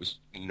heard it was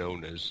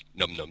known as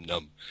Num Num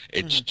Num.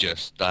 It's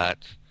just that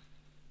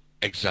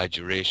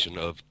exaggeration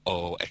of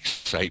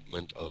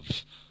excitement,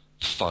 of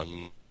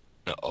fun,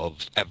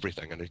 of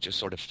everything, and it just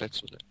sort of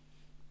fits with it.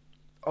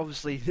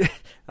 Obviously,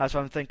 that's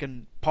what I'm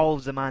thinking.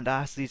 Paul's the man to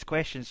ask these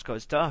questions,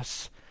 because to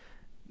us,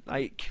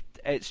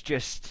 it's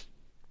just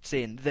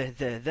saying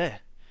the.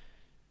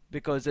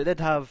 Because it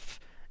did have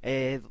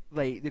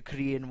the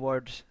Korean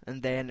word,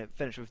 and then it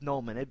finished with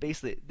nom, and it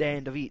basically, the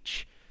end of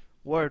each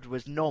word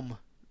was nom,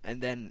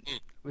 and then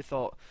we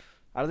thought,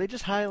 are they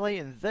just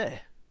highlighting the?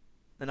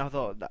 And I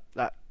thought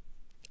that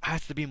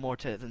has to be more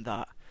to it than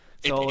that.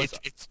 So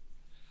it's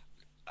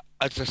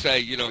as I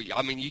say,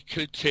 I mean, you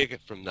could take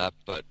it from that,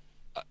 but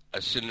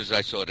as soon as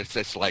I saw it, it's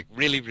this like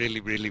really, really,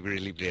 really,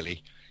 really,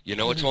 really. You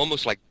know, it's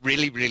almost like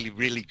really, really,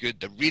 really good,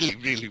 the really,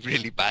 really,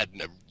 really bad, and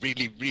the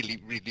really,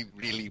 really, really,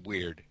 really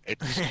weird.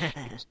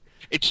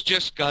 It's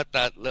just got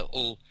that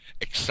little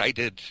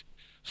excited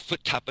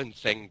foot tapping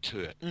thing to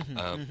it.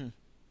 And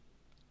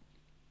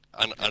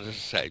as I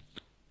say,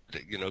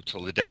 you know,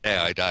 till the day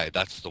I die,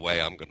 that's the way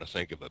I'm going to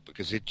think of it,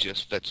 because it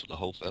just fits with the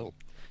whole film.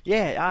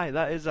 Yeah, aye,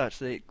 that is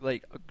actually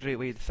like a great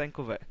way to think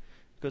of it,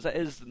 because it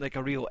is like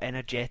a real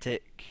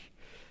energetic,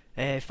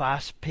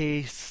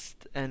 fast-paced,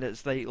 and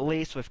it's like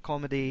laced with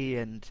comedy,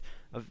 and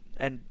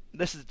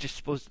this is just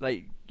supposed to,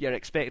 like, you're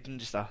expecting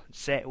just a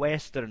set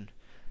western,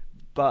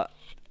 but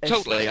it's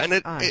totally,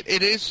 like, and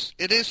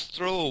it is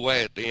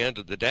throwaway at the end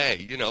of the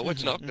day. You know,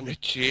 it's not going to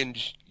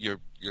change your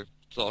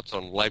thoughts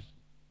on life,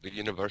 the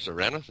universe,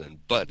 or anything.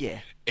 But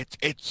yeah,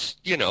 it's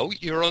you know,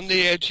 you're on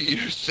the edge of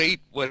your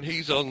seat when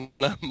he's on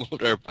that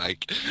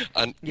motorbike,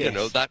 and you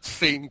know that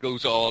scene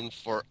goes on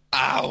for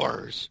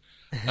hours.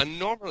 And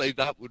normally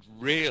that would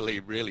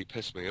really, really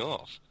piss me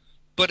off,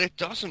 but it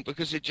doesn't,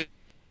 because it just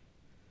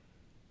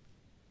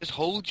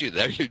holds you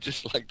there. You're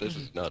just like, this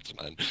is nuts,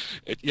 man.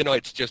 You know,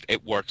 it's just,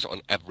 it works on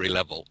every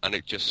level, and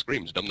it just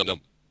screams dum dum dum.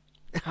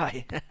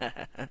 Hi.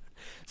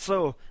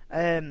 So,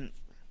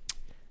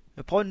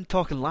 upon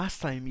talking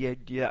last time, you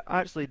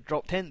actually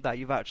dropped hint that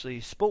you've actually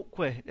spoke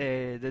with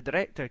the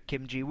director,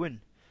 Kim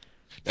Ji-woon.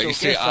 Now, So you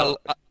see, guess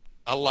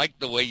I like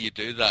the way you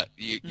do that.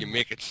 You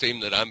make it seem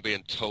that I'm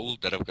being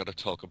told that I've got to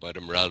talk about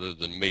him, rather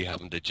than me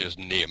having to just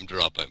name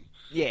drop him.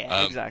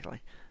 Yeah,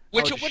 exactly.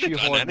 Which I'll I would have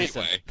shoehorn done this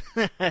in.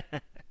 anyway.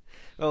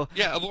 Well,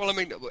 Yeah, well, I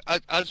mean,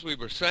 as we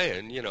were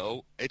saying, you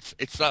know, it's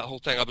that whole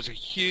thing. I was a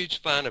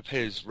huge fan of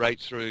his right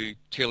through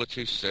Tale of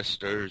Two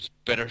Sisters,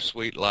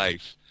 Bittersweet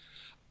Life,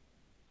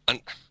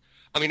 and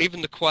I mean,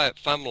 even The Quiet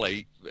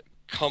Family,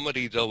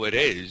 comedy though it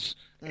is,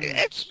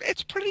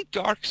 it's pretty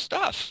dark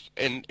stuff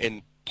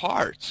in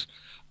parts.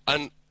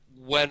 And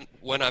when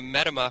I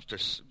met him after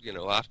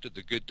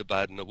The Good, the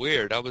Bad, and the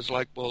Weird, I was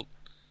like, well,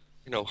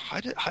 you know, how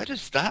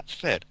does that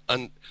fit?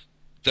 And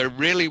there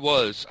really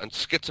was, and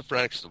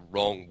schizophrenic's the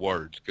wrong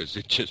word, because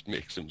it just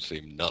makes him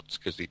seem nuts,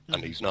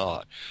 and he's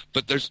not.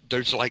 But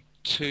there's like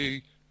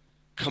two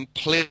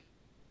completely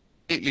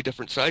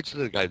different sides to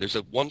the guy. There's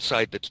one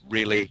side that's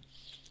really,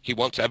 he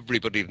wants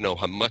everybody to know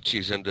how much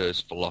he's into his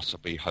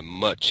philosophy, how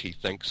much he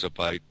thinks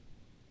about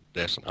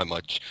this, and how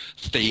much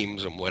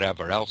themes and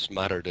whatever else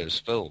matter to his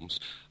films.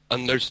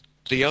 And there's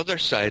the other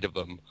side of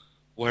him,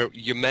 where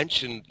you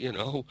mention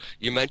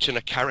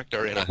a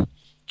character in a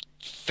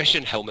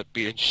fishing helmet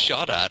being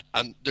shot at,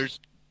 and there's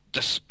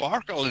the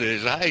sparkle in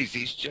his eyes.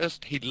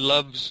 He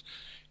loves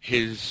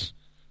his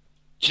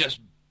just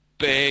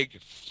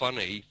big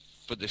funny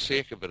for the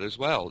sake of it as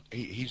well.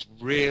 He's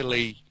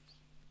really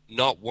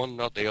not one,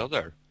 not the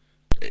other.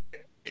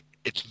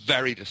 It's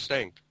very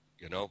distinct,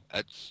 you know.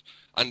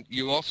 And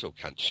you also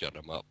can't shut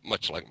him up,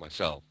 much like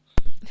myself.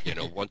 You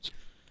know, once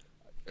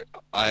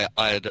I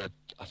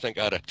think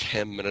I had a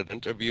 10-minute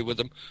interview with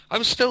him. I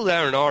was still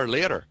there an hour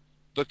later,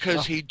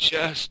 because he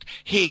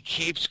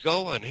keeps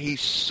going. He's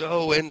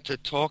so into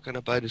talking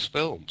about his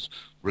films,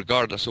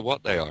 regardless of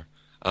what they are.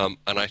 And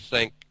I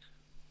think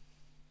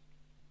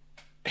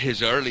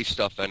his early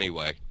stuff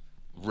anyway,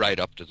 right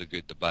up to The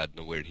Good, the Bad, and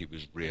the Weird, he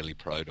was really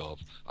proud of.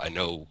 I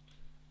know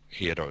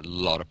he had a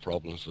lot of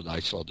problems with I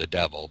Saw the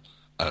Devil,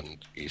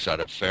 and he's had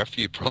a fair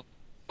few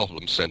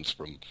problems since,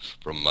 from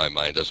my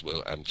mind, as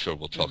I'm sure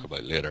we'll talk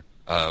about later.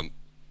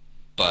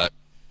 But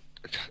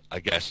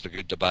I guess The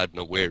Good, the Bad, and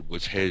the Weird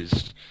was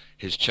his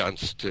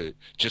chance to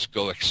just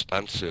go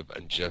expansive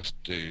and just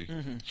do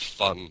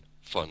fun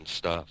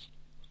stuff.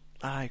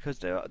 aye, because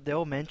they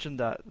all mentioned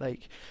that,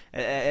 like,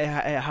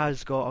 it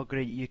has got a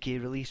great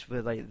UK release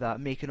with, like, that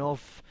making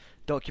of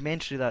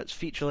documentary that's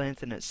feature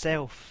length in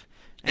itself,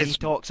 and he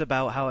talks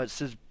about how it's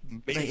his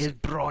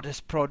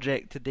broadest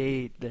project to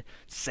date, the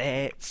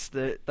sets,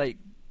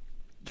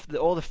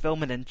 all the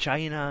filming in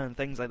China and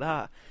things like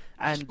that.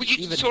 And well,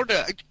 you can sort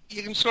of.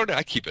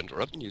 I keep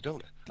interrupting you,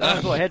 don't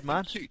I? Go ahead,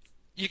 man.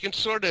 You can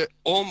sort of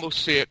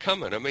almost see it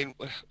coming. I mean,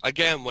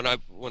 again, when I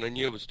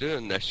knew I was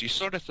doing this, you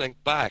sort of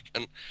think back,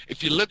 and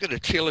if you look at A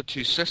Tale of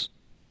Two Sisters,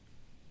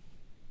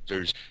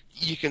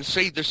 you can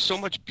see there's so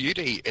much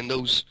beauty in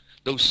those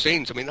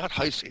scenes. I mean, that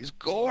house is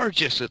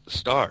gorgeous at the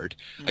start,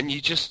 and you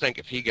just think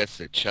if he gets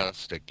the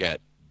chance to get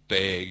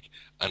big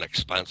and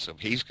expansive,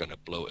 he's going to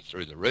blow it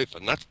through the roof,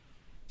 and that's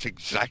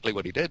exactly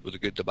what he did with The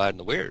Good, the Bad, and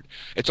the Weird.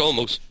 It's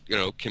almost, you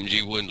know, Kim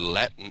Ji-woon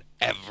letting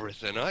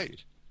everything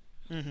out,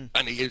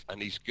 and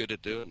he's good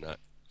at doing that.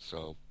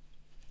 So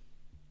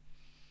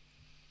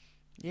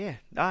yeah,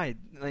 aye,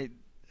 like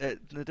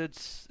the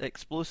dude's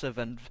explosive,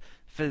 and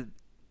for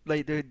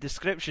like the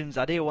descriptions,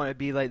 I don't want to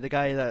be like the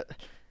guy that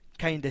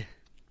kind of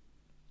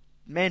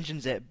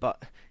mentions it,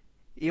 but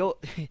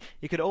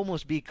he could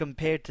almost be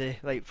compared to,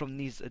 like, from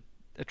these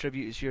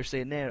attributes you're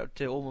saying there,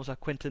 to almost a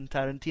Quentin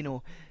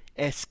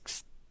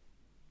Tarantino-esque,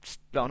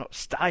 well, not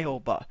style,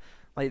 but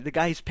like the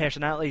guy's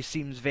personality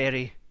seems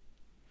very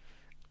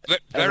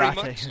Very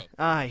erratic. much so.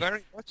 Aye.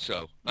 Very much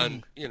so.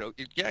 And, you know,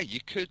 you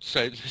could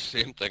say the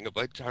same thing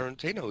about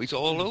Tarantino. He's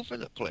all over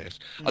the place.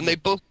 And they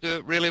both do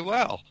it really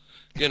well,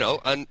 you know.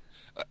 And,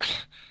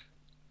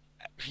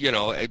 you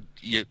know,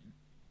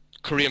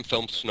 Korean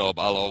film snob,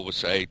 I'll always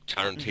say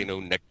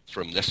Tarantino nicked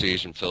from this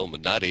Asian film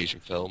and that Asian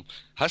film.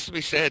 Has to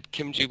be said,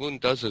 Kim Ji-woon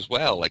does as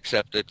well,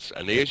 except it's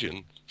an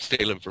Asian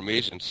stealing from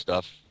Asian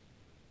stuff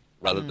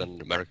rather than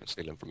an American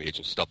stealing from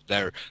Asian stuff.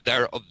 They're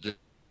of the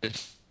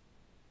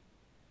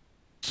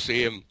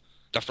same,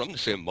 they're from the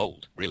same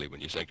mold, really,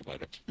 when you think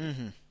about it.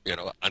 You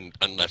know, and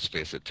let's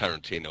face it,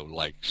 Tarantino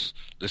likes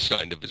the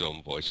sound of his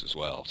own voice as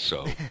well,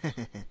 so...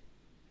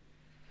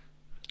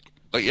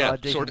 But yeah,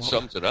 sort of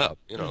sums it up,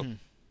 you know.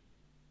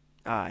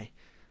 Aye.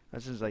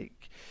 This is like...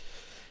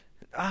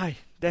 Aye,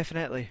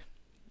 definitely.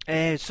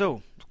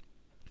 So,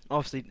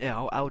 obviously,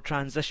 I'll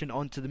transition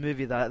onto the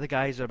movie that the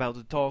guys are about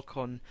to talk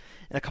on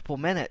in a couple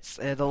of minutes.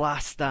 The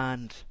Last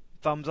Stand.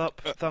 Thumbs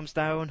up, thumbs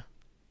down?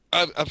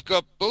 I've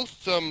got both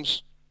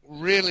thumbs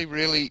really,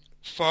 really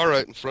far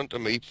out in front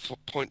of me,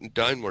 pointing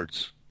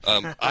downwards.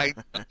 I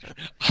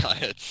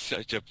had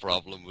such a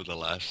problem with The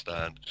Last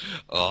Stand.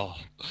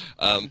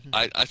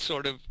 I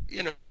sort of,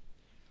 you know,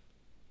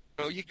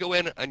 you go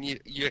in and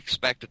you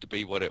expect it to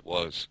be what it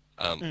was,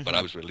 but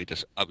I was really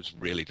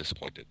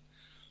disappointed.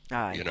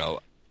 Aye. You know,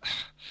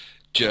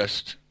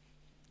 just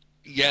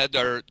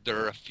there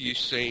are a few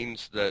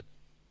scenes that,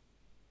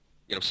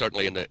 you know,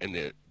 certainly in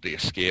the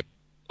escape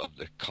of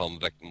the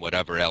convict and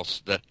whatever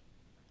else that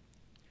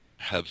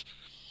have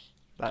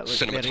that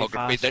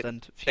cinematography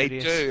they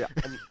do,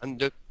 and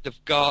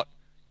they've got,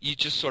 you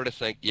just sort of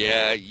think,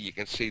 yeah, you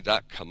can see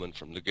that coming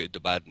from The Good, the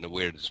Bad, and the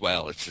Weird as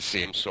well. It's the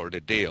same sort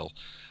of deal.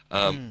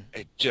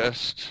 It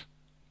just,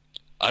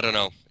 I don't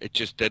know, it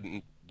just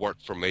didn't work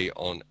for me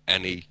on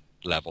any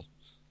level.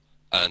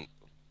 And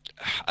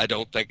I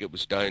don't think it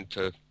was down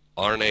to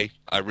Arnie.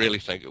 I really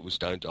think it was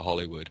down to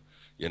Hollywood.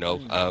 You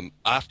know,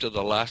 after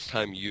the last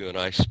time you and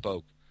I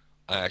spoke,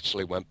 I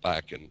actually went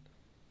back and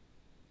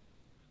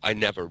I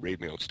never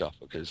read my own stuff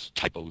because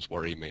typos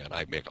worry me and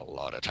I make a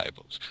lot of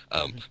typos.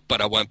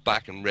 But I went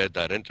back and read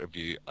that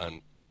interview,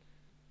 and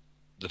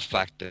the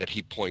fact that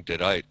he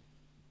pointed out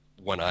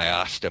when I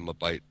asked him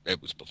about,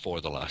 it was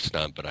before The Last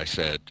Stand, but I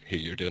said, hey,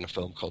 you're doing a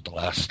film called The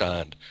Last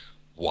Stand.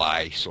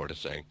 Why? Sort of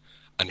thing.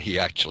 And he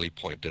actually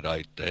pointed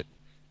out that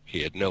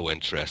he had no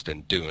interest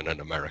in doing an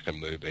American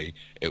movie.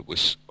 It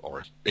was,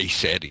 or he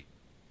said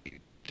he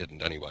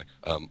didn't anyway.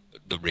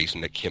 The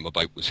reason it came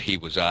about was he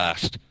was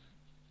asked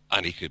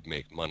and he could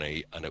make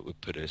money and it would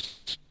put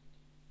his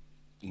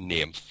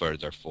name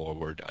further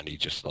forward, and he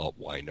just thought,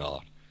 why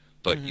not?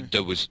 But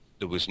there was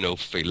no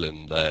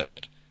feeling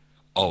that,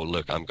 oh,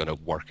 look, I'm going to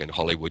work in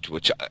Hollywood,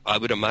 which I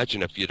would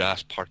imagine if you'd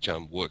asked Park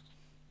Chan-wook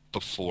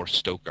before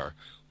Stoker,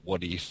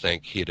 what do you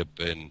think, he'd have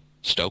been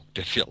stoked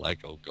if you're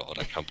like, oh God,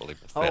 I can't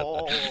believe I said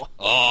that.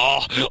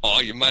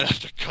 Oh, you might have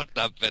to cut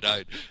that bit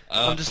out.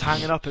 I'm just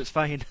hanging up, it's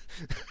fine.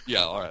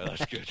 Yeah, all right,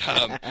 that's good.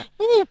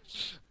 Woo.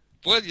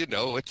 Well, you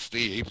know, it's the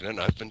evening.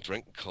 I've been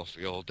drinking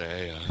coffee all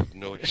day. I have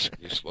no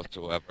excuse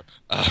whatsoever.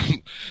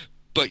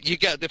 But you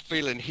get the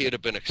feeling he'd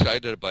have been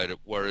excited about it,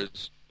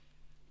 whereas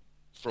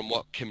from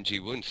what Kim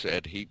Ji-woon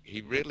said,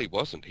 he really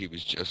wasn't. He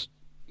was just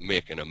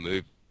making a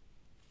movie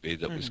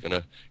that was going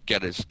to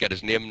get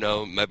his name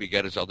known, maybe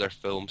get his other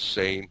films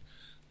seen,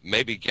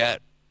 maybe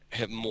get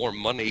him more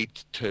money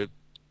to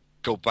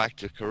go back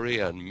to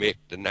Korea and make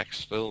the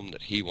next film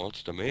that he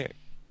wants to make.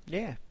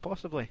 Yeah,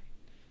 possibly.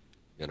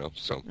 You know,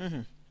 so...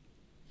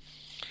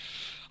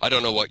 I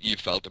don't know what you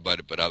felt about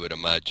it, but I would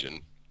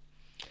imagine...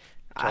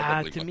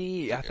 to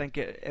me, I think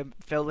it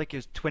felt like it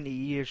was 20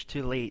 years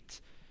too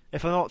late.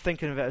 If I'm not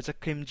thinking of it as a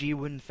Kim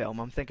Ji-woon film,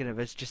 I'm thinking of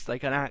it as just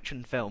like an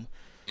action film.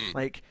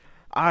 Like,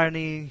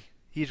 Arnie,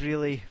 he's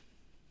really...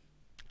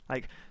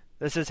 Like,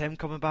 this is him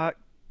coming back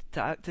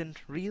to acting,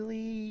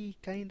 really?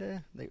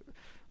 Kinda? Like,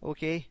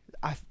 okay.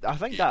 I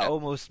think that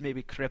almost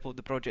maybe crippled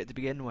the project to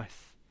begin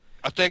with.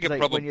 I think it like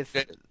probably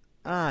did.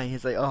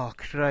 He's like, oh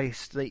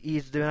Christ, like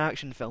he's doing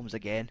action films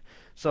again.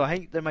 So I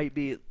think there might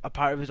be a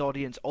part of his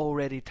audience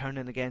already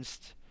turning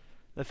against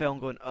the film,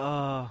 going,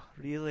 oh,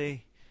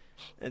 really?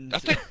 And I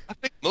think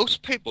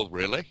most people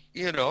really,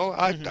 you know,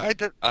 I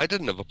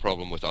didn't have a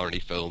problem with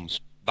Arnie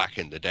films back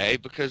in the day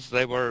because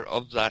they were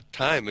of that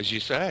time, as you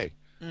say,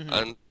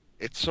 and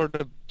it's sort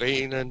of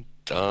been and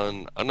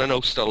done. And I know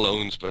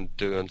Stallone's been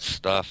doing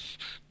stuff,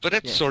 but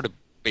it's sort of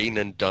been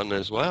and done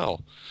as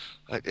well.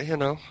 You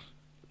know,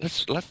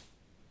 let's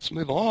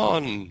move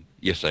on,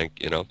 you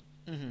think, you know.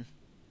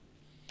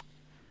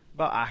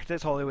 But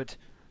it's Hollywood.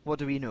 What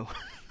do we know?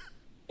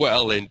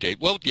 Well, indeed.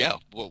 Well, yeah,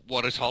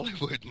 what does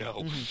Hollywood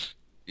know?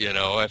 You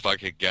know, if I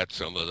could get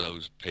some of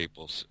those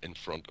people in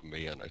front of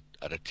me and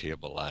at a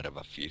table, I'd have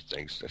a few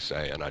things to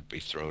say and I'd be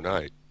thrown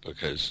out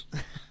because, you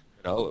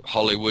know,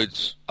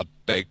 Hollywood's a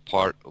big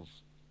part of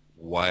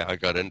why I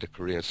got into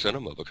Korean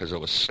cinema, because I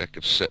was sick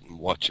of sitting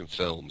watching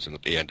films and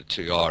at the end of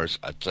 2 hours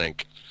I'd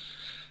think,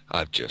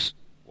 I've just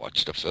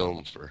watched a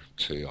film for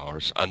 2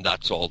 hours, and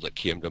that's all that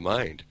came to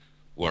mind.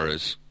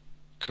 Whereas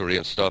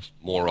Korean stuff,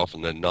 more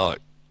often than not,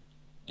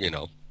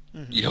 Mhm.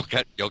 you'll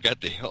get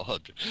the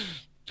odd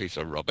piece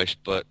of rubbish,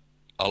 but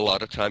a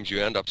lot of times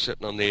you end up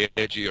sitting on the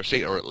edge of your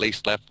seat, or at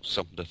least left with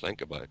something to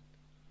think about.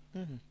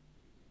 Mhm.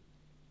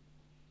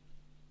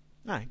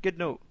 Ah, good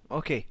note.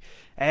 Okay,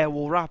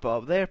 we'll wrap it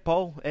up there,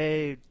 Paul.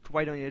 Why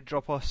don't you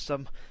drop us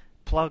some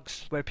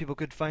plugs where people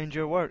could find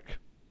your work?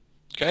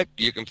 Okay,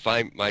 you can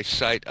find my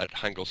site at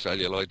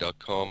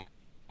hangulcelluloid.com.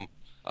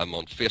 I'm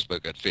on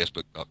Facebook at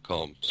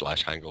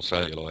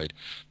facebook.com/hangulcelluloid.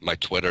 My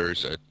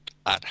Twitter's at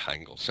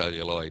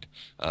hangulcelluloid.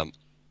 I'm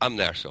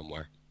there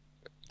somewhere.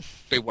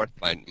 Be worth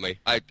finding me.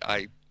 I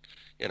a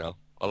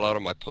lot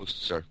of my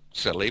posts are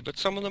silly, but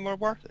some of them are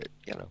worth it,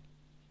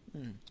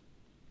 And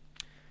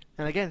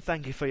again,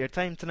 thank you for your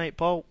time tonight,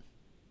 Paul.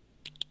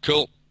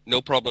 Cool.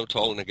 No problem at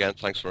all, and again,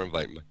 thanks for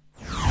inviting me.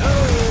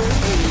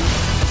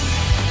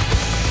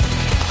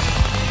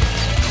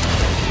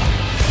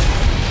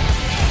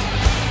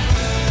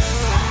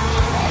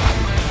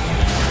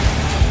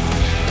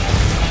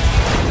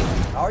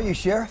 How are you,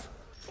 Sheriff?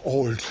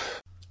 Old.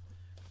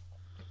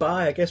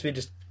 Bye. I guess we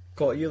just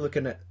caught you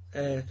looking at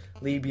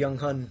Lee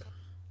Byung-hun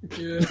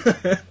Yeah.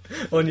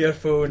 on your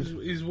phone.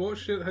 He's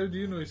watched it. How do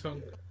you know he's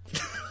hung?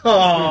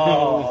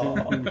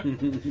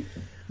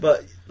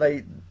 But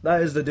like,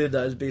 that is the dude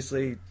that has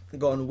basically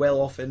gotten well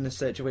off in this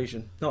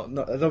situation. Not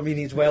I don't mean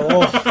he's well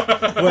off,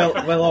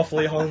 well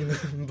awfully hung,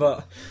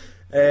 but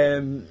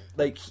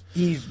like,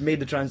 he's made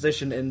the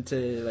transition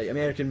into like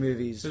American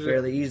movies Is it?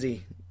 fairly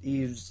easy.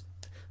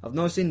 I've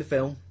not seen the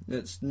film.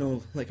 It's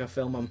no like a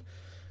film I'm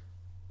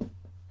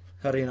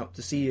hurrying up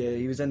to see.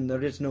 He was in the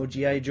original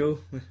G.I. Joe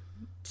with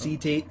C.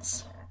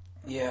 Tates.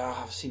 Yeah,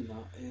 I've seen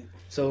that. Yeah.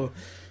 So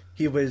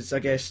he was, I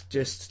guess,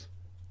 just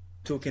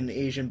token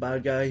Asian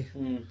bad guy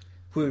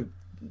who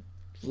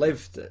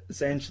lived,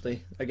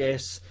 essentially, I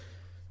guess.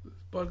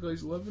 Bad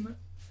guys living it.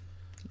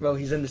 Well,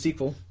 he's in the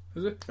sequel,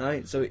 Is it?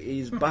 right? So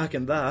he's back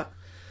in that,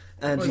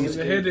 and Oh, he's is it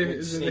the head of, with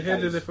is it the Snake head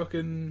of Eyes. the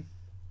fucking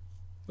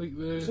like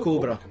Is the it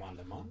Cobra.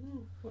 Commander, man?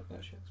 No, what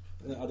that shit?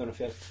 I don't know if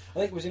he had, I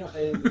think was he not?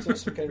 Was he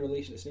some kind of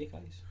relation to Snake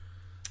Eyes?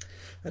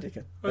 I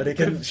reckon. I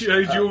think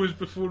G.I. Joe was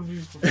before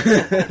me.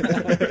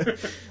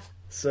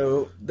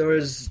 So there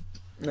was,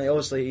 like,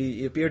 obviously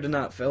he appeared in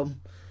that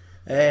film,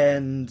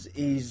 and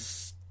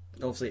he's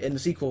obviously in the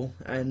sequel.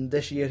 And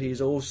this year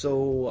he's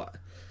also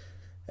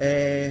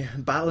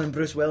battling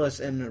Bruce Willis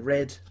in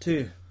Red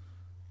 2,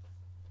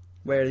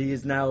 where he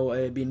is now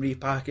being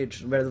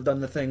repackaged. Where they've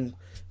done the thing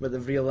where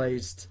they've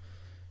realised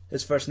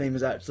his first name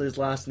is actually his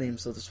last name,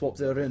 so they swapped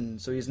it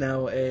around. So he's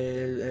now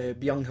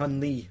Byung-hun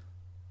Lee,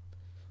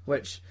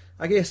 which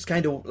I guess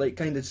kind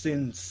of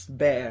sounds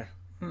better.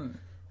 And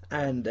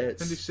And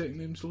his it's second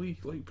name's Lee,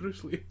 like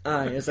Bruce Lee.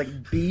 it's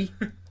like B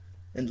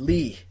and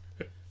Lee.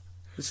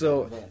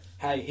 So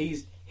Hey,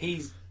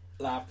 he's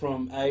like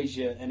from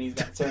Asia and he's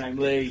got surname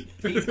Lee.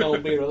 He's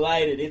gonna be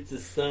related. It's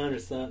his son or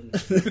something.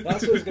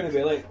 That's what it's gonna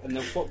be like, and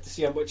they'll fuck to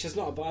see him, which is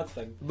not a bad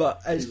thing.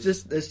 but it's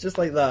just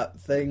like that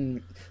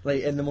thing,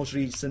 like in the most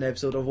recent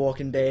episode of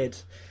Walking Dead,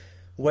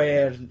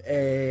 where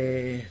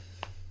Meryl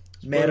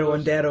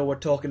and Daryl were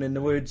talking in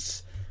the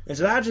woods. And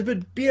said, I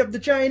just beat up the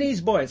Chinese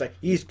boy. It's like,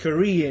 he's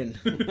Korean.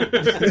 That's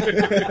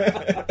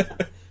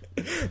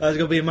going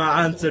to be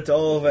my answer to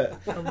all of it.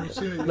 I've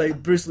seen it.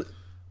 Like, Bruce Lee.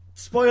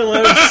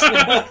 Spoilers! Yo,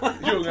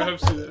 I have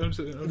seen it. I'm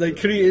seen it. Like,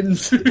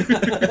 Koreans.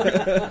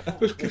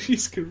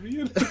 He's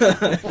Korean.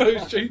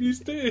 How's Chinese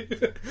Day?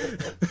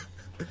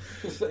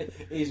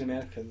 He's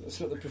American. That's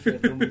not the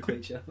preferred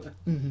nomenclature.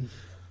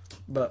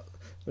 But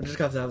we just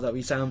have to have that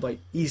wee sound like,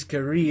 he's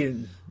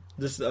Korean.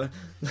 Just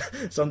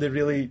somebody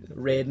really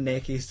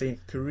rednecky saying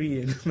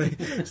Korean. Like,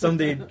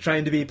 somebody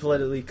trying to be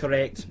politically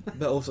correct,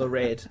 but also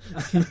red.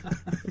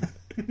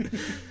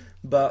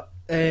 But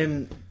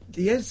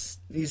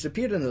he's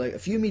appeared in like a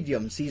few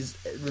mediums.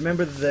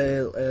 Remember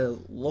the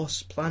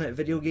Lost Planet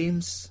video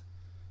games?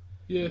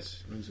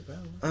 Yes. Rings a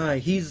bell. Aye,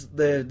 he's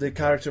the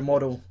character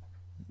model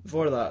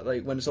for that.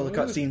 Like, when it's all the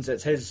Oh, cutscenes,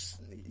 it's his.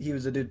 He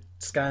was the dude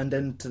scanned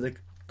into the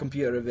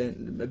computer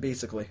event,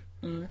 basically.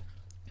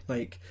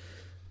 Like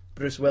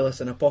Bruce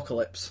Willis in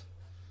Apocalypse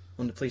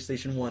on the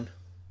PlayStation 1.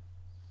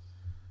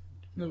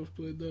 Never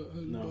played that.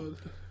 That was No.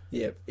 bad.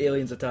 Yeah,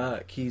 Aliens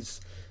Attack.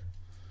 He's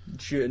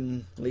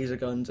shooting laser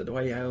guns at the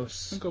White I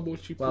House think I'll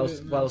watch you play whilst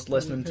it now. whilst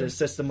listening to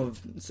System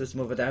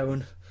of a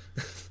Down.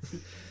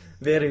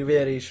 Very,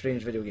 very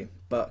strange video game,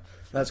 but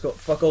that's got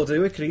fuck all to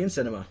do with Korean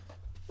cinema.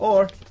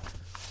 Or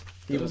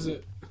Does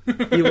it?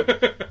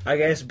 I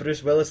guess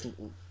Bruce Willis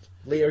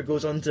later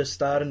goes on to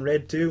star in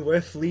Red 2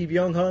 with Lee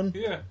Byung-hun.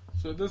 Yeah.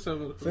 So it does have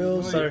a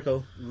Full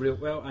circle. Real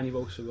well, and you've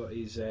also got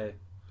his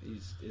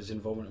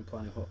involvement in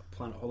Planet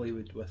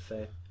Hollywood with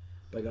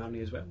Big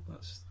Arnie as well.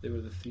 They were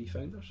the three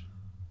founders.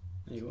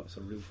 There you go. That's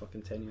a real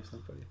fucking tenuous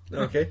thing for you.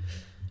 Okay.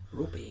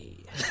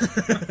 Ropey.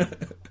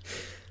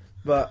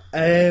 But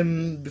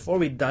before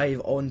we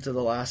dive on to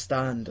The Last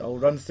Stand, I'll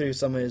run through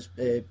some of his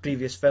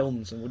previous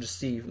films and we'll just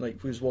see like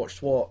who's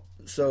watched what.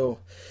 So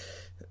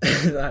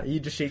you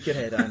just shake your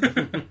head,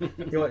 Andy.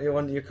 you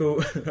want your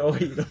coat? Oh,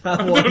 you don't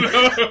have one.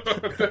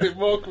 Don't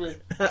mock me.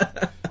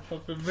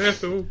 Fucking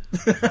metal.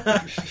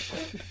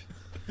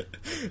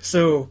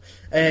 So,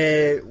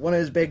 one of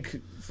his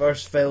big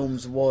first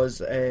films was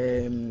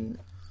The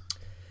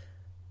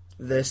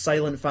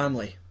Silent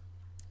Family,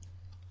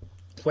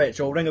 which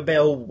will ring a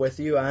bell with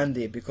you,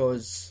 Andy,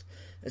 because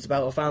it's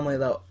about a family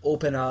that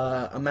open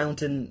a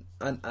mountain,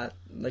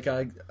 like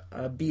a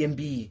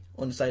B&B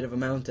on the side of a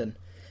mountain,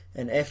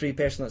 and every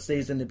person that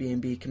stays in the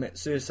B&B commits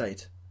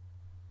suicide.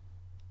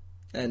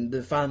 And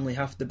the family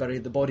have to bury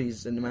the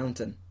bodies in the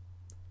mountain.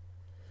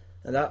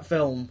 And that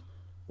film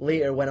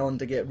later went on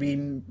to get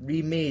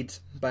remade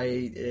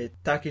by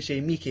Takeshi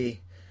Miike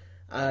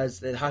as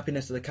The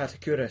Happiness of the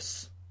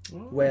Katakuris,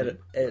 where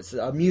it's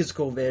a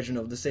musical version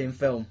of the same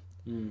film.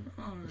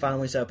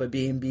 Family set up a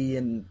B&B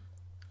and...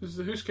 Is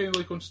the house kind of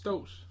like on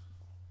stilts?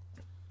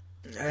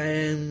 It's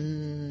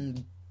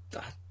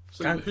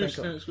like the house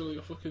kind of got like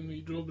a fucking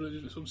wee drawbridge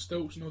and it's on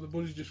stilts and all the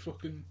bodies just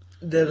fucking...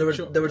 There was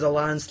a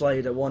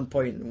landslide at one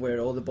point where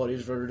all the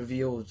bodies were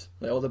revealed.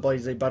 Like all the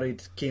bodies they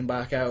buried came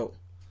back out.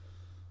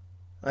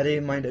 I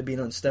didn't mind it being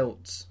on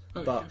stilts.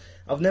 Okay. But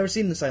I've never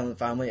seen The Silent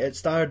Family. It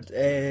starred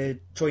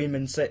Choi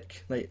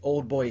Min-sik, like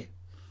Old Boy.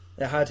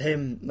 It had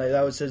him, like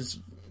that was his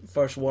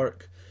first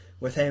work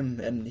with him,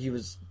 and he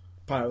was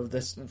part of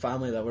this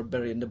family that were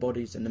burying the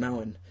bodies in the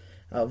mountain.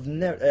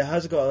 It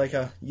has got like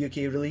a UK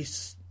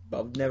release,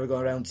 but I've never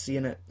got around to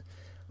seeing it.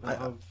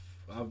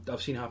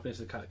 I've seen Happiness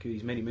of the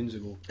Katakuris many moons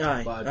ago,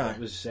 Aye. it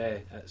was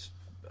it's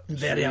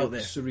Very out there.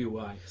 surreal.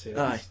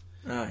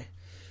 Aye.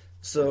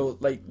 So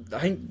like I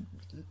think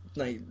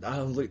like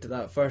I looked at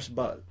that first,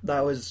 but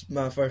that was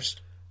my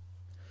first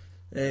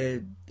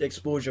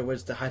exposure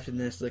was to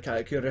Happiness of the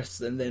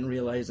Katakuris, and then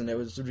realising it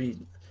was the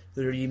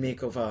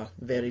remake of a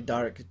very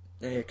dark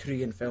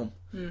Korean film,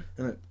 and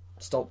it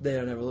stopped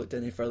there. I never looked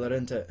any further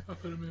into it. I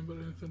can't remember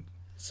anything.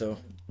 So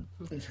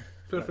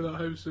Fair for that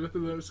house,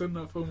 whether it's in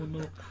that film or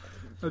no,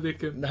 I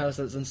reckon. the house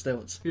that's on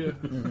stilts. Yeah,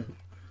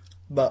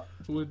 But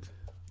wood.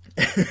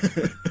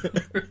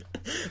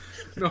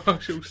 No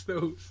actual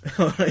stilts.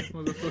 alright.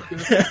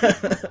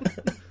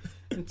 Motherfucker.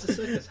 It's a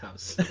circus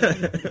house.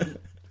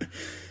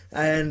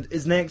 And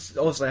his next,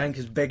 obviously, I think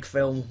his big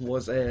film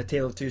was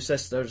Tale of Two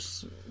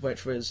Sisters,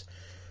 which was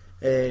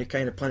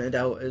kind of pointed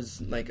out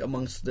as like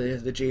amongst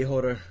the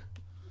J-horror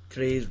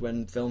craze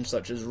when films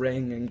such as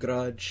Ring and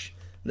Grudge,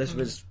 this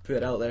was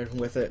put out there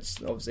with its,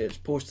 obviously its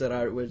poster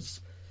art was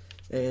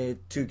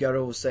two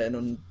girls sitting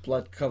on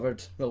white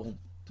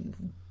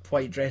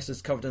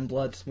dresses covered in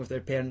blood with their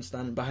parents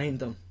standing behind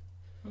them.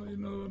 Oh, you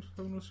know,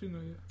 I've not seen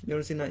that yet. You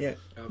haven't seen that yet?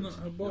 No,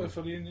 I bought it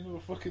for you and you never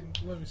fucking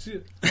let me see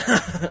it.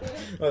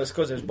 Well, it's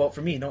because it was bought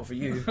for me, not for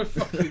you.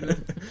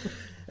 Fucking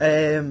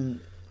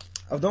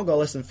I've not got a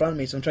list in front of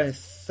me, so I'm trying to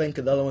think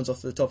of the other ones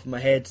off the top of my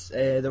head.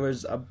 There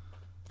was A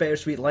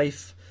Bittersweet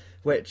Life,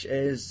 which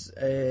is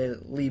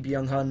Lee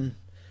Byung-hun,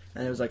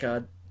 and it was like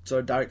a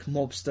sort of dark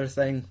mobster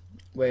thing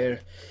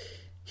where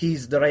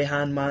he's the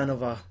right-hand man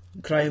of a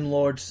crime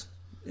lord,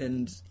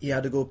 and he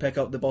had to go pick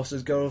up the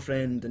boss's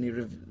girlfriend, and he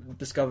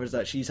discovers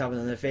that she's having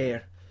an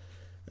affair.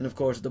 And of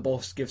course the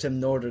boss gives him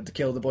an order to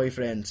kill the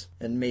boyfriend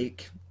and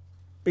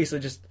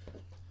basically just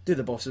do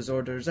the boss's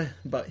orders,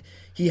 But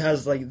he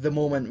has like the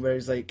moment where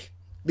he's like,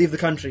 leave the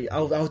country,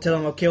 I'll tell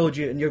him I'll kill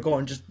you and you're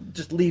gone,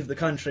 just leave the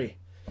country.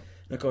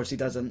 And of course he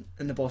doesn't,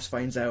 and the boss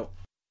finds out.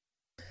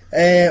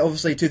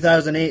 Obviously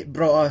 2008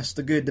 brought us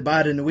The Good, the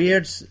Bad and the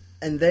Weird,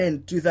 and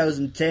then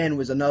 2010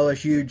 was another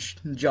huge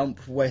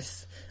jump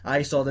with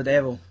I Saw the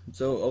Devil.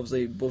 So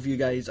obviously both you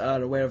guys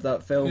are aware of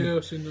that film. yeah,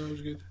 I've seen that, it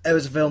was good. It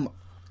was a film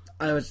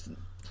I was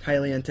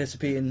highly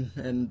anticipating,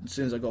 and as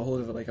soon as I got hold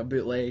of it, like a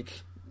bootleg,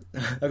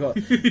 I got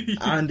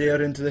Andy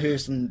into the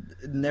house and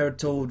never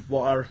told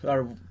what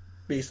our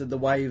basically the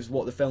wives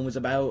what the film was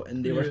about,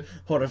 and they were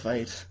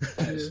horrified.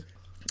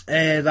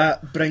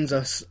 That brings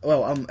us,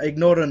 well, I'm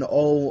ignoring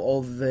all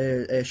of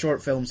the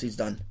short films he's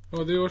done.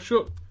 Oh, they were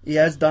short. He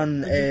has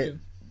done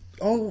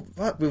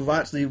we've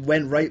actually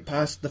went right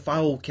past The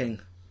Foul King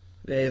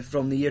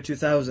from the year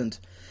 2000.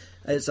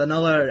 It's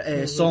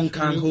another Song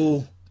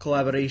Kang-ho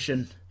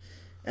collaboration,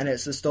 and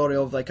it's the story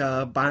of like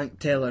a bank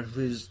teller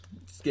who's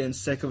getting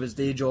sick of his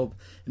day job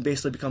and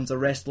basically becomes a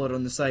wrestler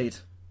on the side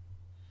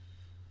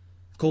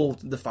called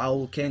The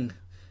Foul King,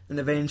 and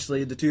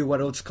eventually the two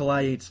worlds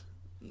collide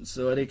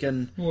so they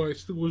can... Oh, he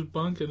still goes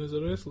banking as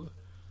a wrestler.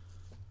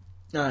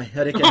 Aye,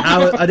 I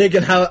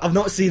reckon how I've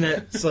not seen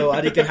it, so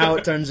I reckon how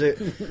it turns out.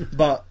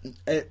 But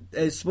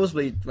it's supposed to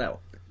be,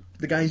 well,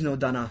 the guy's not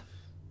done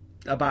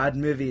a bad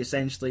movie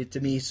essentially to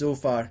me so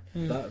far.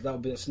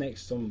 That's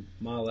next on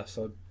my list.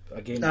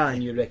 Again, Aye.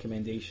 in your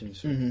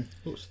recommendations. Mm-hmm.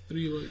 What's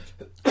 3 like?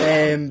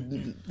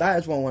 That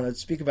is what I want to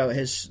speak about,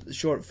 his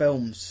short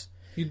films.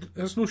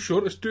 That's no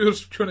short, it's 2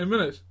 hours 20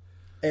 minutes.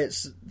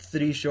 It's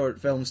 3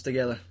 short films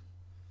together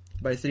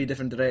by 3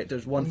 different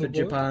directors, one for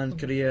Japan,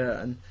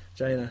 Korea and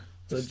China.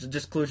 So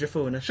just close your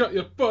phone. Shut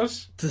your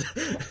bus.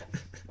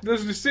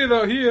 Doesn't say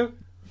that here.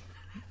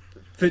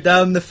 Put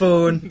down the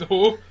phone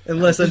No. and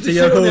listen to It's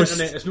your on the host.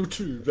 internet, it's no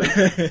true.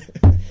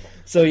 Right?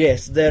 So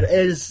yes, there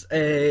is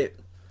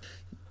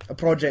a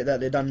project that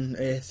they done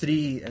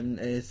three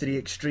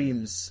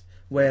extremes,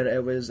 where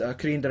it was a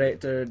Korean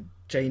director,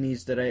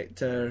 Chinese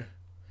director,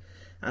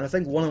 and I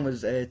think one of them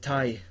was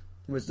Thai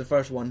was the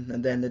first one,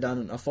 and then they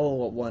done a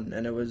follow-up one,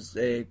 and it was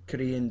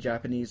Korean,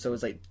 Japanese, so it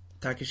was like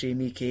Takashi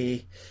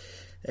Miike,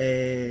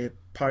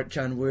 Park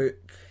Chan-wook.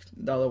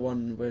 The other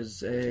one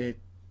was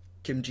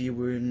Kim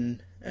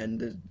Ji-woon, and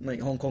the, like,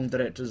 Hong Kong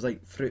directors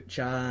like Fruit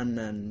Chan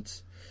and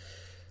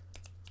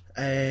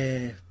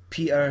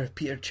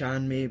Peter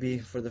Chan maybe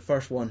for the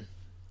first one.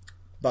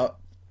 But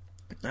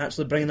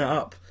actually bringing that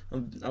up,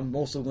 I'm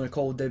also going to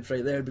call dibs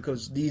right there,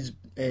 because these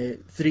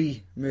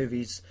three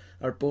movies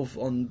are both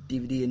on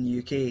DVD in the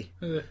UK.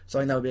 So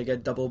I think that would be a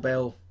good double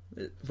bill,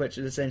 which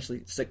is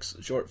essentially 6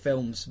 short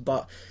films,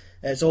 but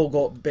it's all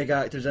got big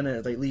actors in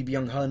it. Like Lee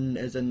Byung-hun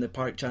is in the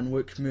Park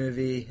Chan-wook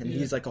movie, and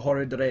he's like a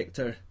horror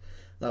director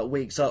that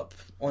wakes up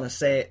on a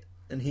set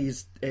and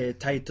he's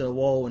tied to a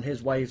wall, and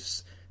his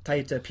wife's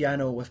tied to a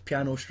piano with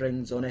piano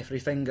strings on every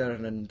finger,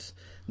 and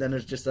then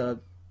there's just a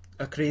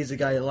crazy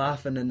guy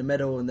laughing in the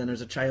middle, and then there's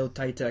a child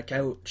tied to a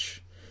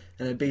couch.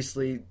 And it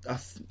basically,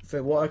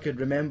 for what I could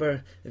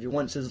remember, if he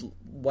wants his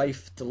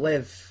wife to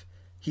live,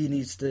 he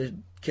needs to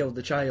kill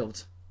the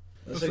child.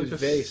 That sounds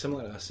very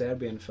similar to a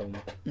Serbian film.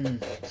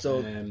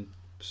 So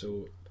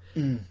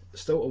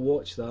still to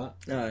watch that.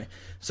 Aye.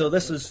 So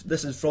this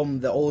is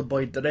from the Old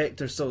Boy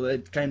director, so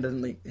it kind of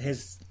like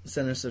his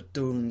sinister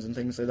tones and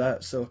things like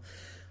that. So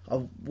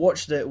I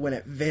watched it when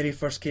it very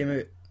first came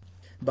out.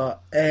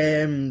 But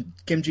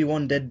Kim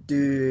Ji-won did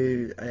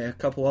do a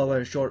couple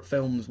other short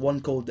films, one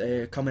called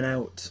Coming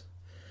Out,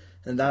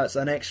 and that's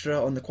an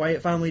extra on the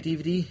Quiet Family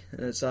DVD.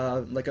 And it's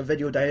like a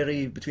video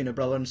diary between a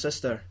brother and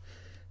sister,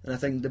 and I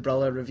think the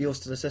brother reveals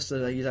to the sister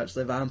that he's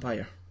actually a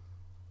vampire.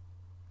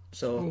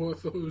 So I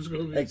thought it was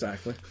going to be.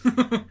 Exactly.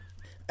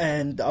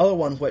 And the other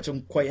one, which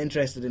I'm quite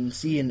interested in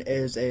seeing,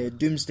 is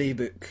Doomsday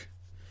Book,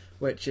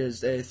 which is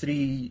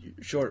 3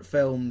 short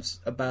films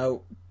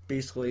about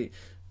basically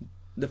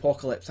the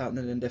apocalypse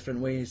happening in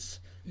different ways.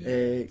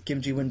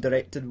 Kim Ji-woon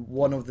directed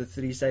one of the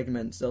 3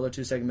 segments. The other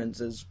 2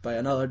 segments is by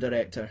another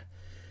director,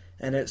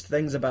 and it's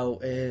things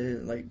about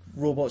like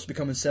robots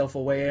becoming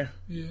self-aware,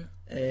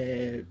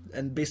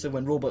 and basically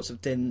when robots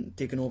have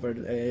taken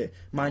over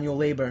manual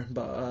labour,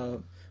 but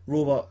a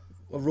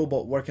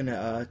robot working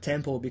at a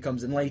temple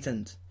becomes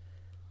enlightened,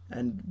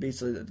 and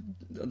basically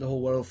the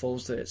whole world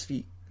falls to its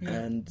feet.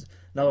 And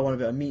another one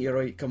about a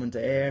meteorite coming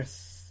to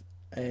Earth.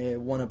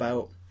 One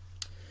about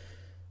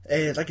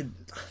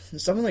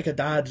something like a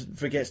dad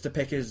forgets to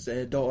pick his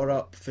daughter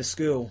up for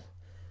school,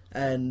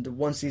 and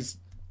once he's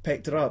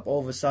picked her up,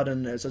 all of a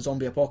sudden it's a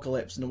zombie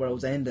apocalypse and the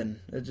world's ending.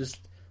 It's just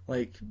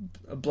like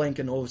a blink,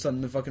 and all of a sudden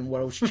the fucking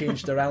world's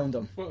changed around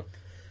him.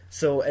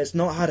 So it's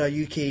not had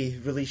a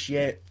UK release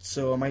yet,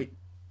 so I might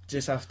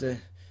just have to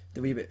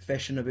do a wee bit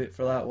fishing about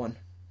for that one.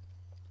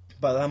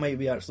 But that might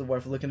be actually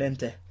worth looking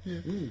into.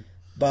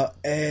 But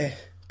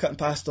cutting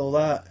past all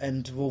that,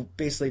 and we'll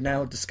basically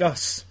now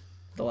discuss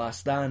The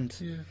Last Stand.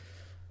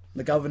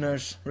 The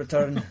Governor's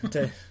return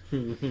to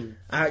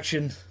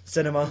action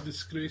cinema. The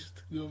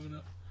disgraced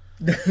governor.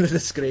 The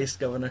disgraced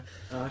governor.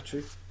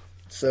 True.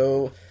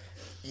 So,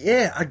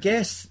 yeah, I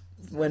guess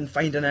when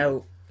finding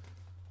out,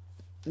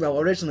 well,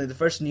 originally the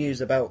first news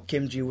about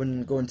Kim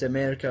Ji-woon going to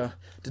America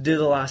to do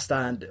The Last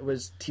Stand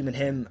was teaming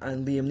him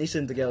and Liam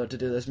Neeson together to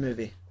do this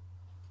movie.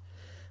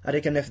 I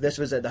reckon if this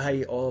was at the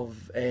height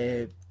of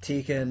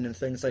Taken and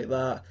things like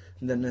that,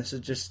 and then this is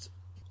just,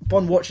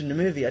 upon watching the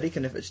movie, I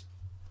reckon if it's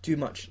too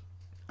much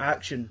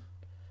action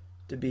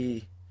to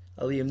be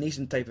a Liam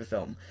Neeson type of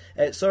film,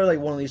 it's sort of like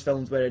one of these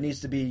films where it needs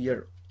to be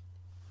your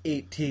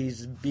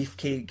 80s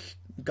beefcake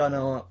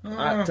gunner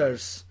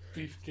actors.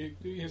 Beefcake,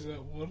 do you use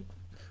that word?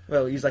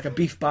 Well, he's like a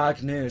beef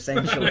bag now,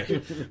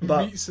 essentially.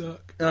 But meat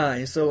sack.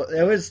 Aye, so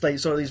there is like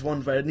sort of these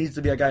ones where it needs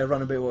to be a guy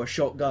running about with a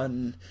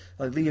shotgun.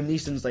 Like Liam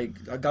Neeson's like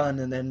a gun,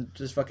 and then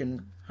just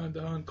fucking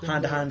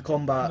hand-to-hand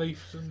combat,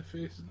 knives in the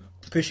face and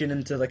that. pushing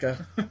into like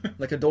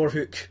a door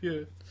hook.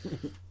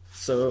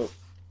 So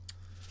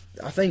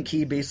I think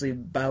he basically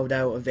bowed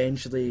out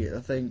eventually. I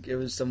think it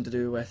was something to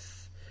do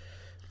with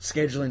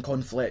scheduling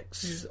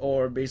conflicts,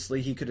 or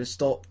basically he could have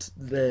stopped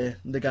the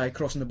guy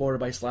crossing the border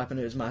by slapping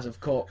out his massive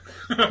cock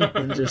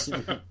and just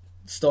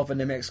stopping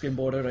the Mexican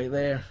border right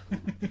there.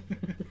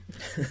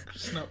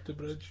 Snap the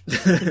bridge.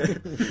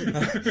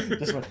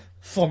 Just went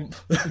thump.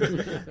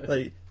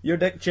 Like, your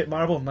dick chip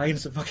marble,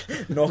 mine's a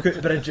fucking knock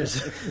out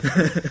bridges.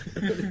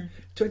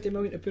 20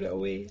 million to put it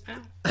away.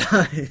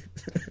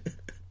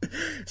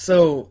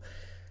 So,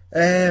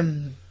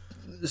 the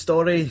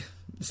story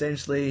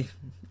essentially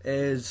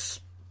is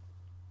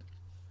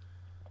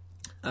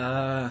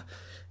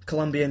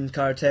Colombian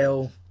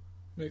cartel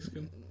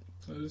Mexican,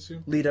 I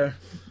assume. leader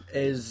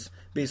is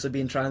basically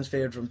being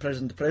transferred from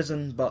prison to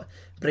prison, but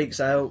breaks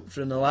out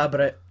through an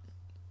elaborate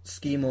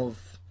scheme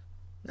of,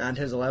 and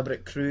his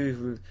elaborate crew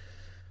who...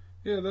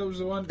 Yeah, that was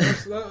the one.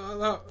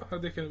 that I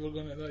think we're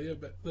going at that,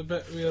 but the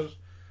bit where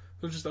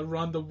there's just a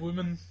random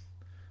woman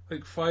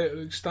like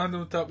stand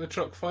on the top of the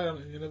truck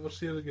firing and you never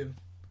see her again.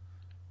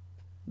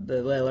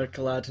 the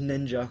leather-clad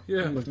ninja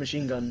Yeah. with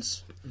machine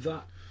guns.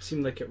 That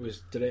seemed like it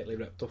was directly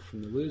ripped off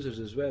from The Losers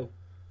as well,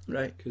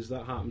 Right. because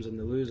that happens in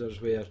The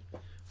Losers where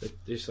they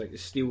just like they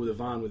steal the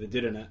van with the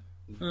dude in it,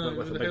 Aye,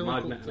 with a with big a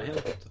magnet and a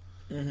helicopter.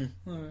 helicopter.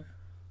 hmm Aye.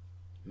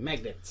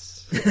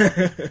 Magnets.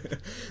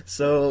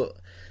 So,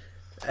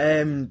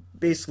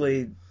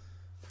 basically,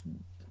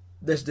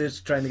 this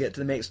dude's trying to get to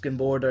the Mexican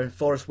border.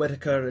 Forrest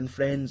Whitaker and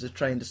friends are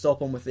trying to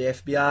stop him with the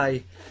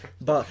FBI,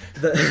 but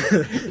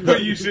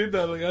When you said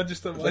that, like I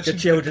just imagined like a the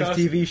children's cast-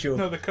 TV show.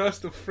 No, the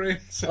cast of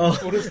Friends. Oh.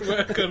 Forrest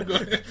Whitaker going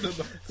into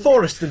the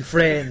Forrest and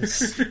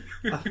Friends.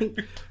 I think.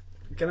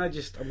 I'm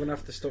gonna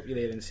have to stop you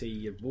there and say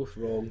you're both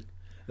wrong.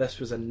 This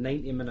was a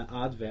 90-minute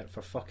advert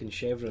for fucking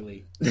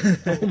Chevrolet.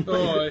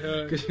 Oh,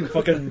 aye. 'Cause, you know,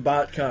 Fucking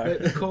bat car.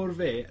 the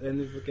Corvette,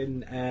 and the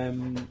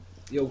fucking.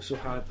 You also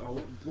had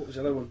what was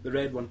the other one? The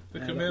red one. The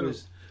That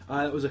Camaro.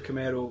 that was a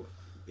Camaro.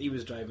 He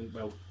was driving.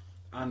 Well,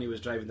 Arnie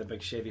was driving the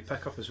big Chevy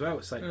pickup as well.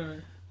 It's like Aye.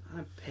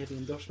 heavy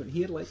endorsement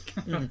here. Like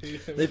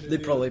They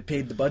probably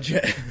paid the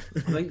budget, I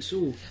think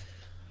so.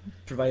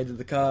 provided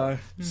the car.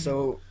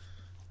 So,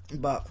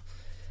 but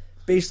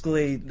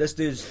basically, this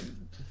dude's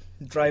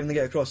driving to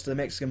get across to the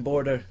Mexican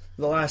border.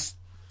 The last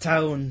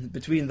town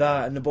between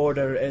that and the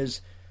border is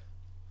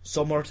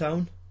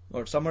Summertown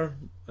or Summer.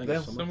 I think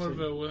Well, it's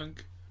Somerville, I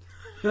think.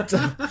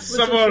 Summer.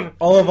 Summer.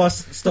 All of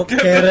us stop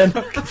caring.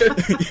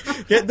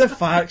 Get the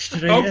facts I'll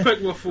straight.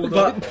 pick my phone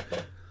But up.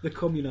 The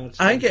communards.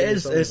 I think it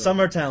is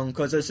Summertown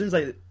because it seems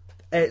like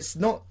it's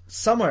not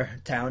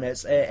Summertown.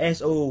 It's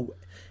SOMM.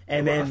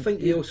 I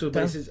think he also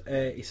town. says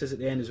he says at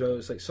the end as well.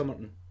 It's like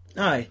Somerton.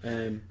 Aye,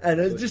 Um, and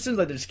it so- just seems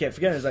like they just kept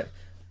forgetting. It's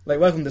like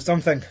welcome to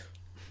something.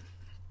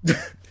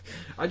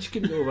 I just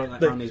couldn't get over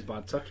like Like- Arnie's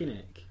bad tucky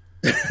neck.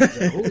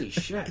 Like, holy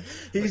shit!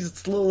 He's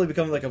slowly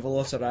becoming like a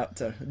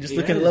velociraptor, just He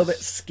looking a little is. bit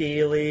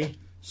scaly.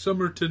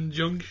 Somerton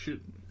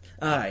Junction.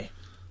 Aye.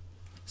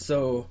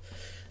 So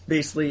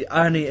basically,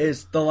 Arnie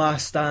is the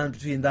last stand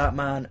between that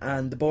man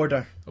and the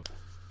border.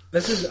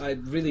 This is a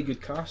really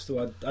good cast, though.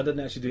 I didn't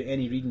actually do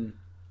any reading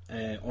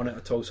on it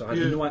at all, so I had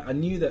Yeah. no. I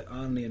knew that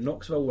Arnie and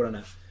Knoxville were in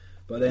it,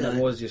 but then Aye.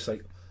 it was just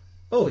like,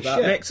 Oh, holy that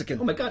shit. Mexican.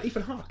 Oh my god,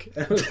 Ethan Hawke!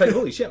 And I was like,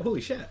 holy shit!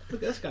 Look at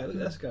this guy! Look at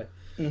this guy!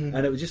 Mhm.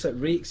 And it was just like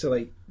rakes of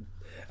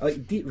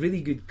like deep,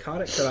 really good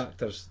character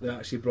actors they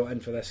actually brought in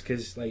for this,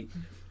 because like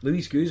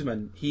Luis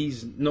Guzman,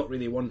 he's not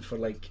really one for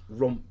like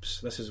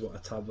romps. This is what a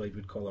tabloid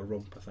would call a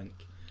romp, I think.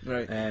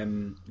 Right.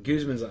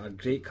 Guzman's like a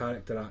great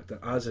character actor,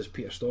 as is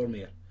Peter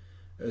Stormare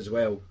as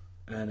well.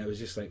 And it was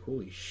just like,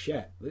 holy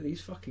shit, look,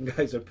 these fucking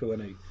guys are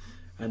pulling out.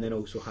 And then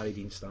also Harry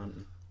Dean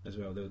Stanton as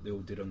well, the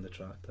old dude on the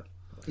tractor.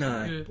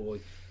 Aye. Yeah. Boy,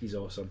 he's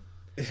awesome.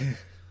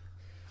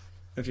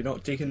 If you're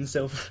not taking the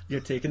silver, you're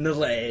taking the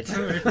lead.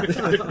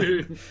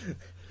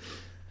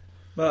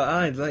 But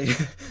aye, like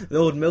the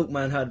old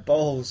milkman had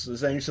balls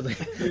essentially.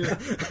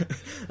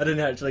 I didn't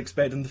actually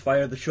expect him to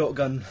fire the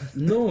shotgun.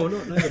 No,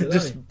 not now. did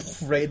Just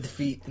I? red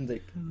feet and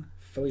like.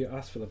 Fill your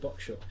ass for the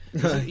buckshot.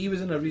 He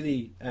was in a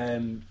really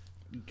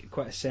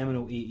quite a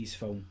seminal 80s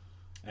film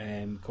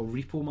called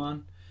Repo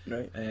Man,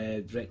 Right.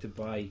 directed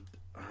by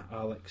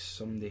Alex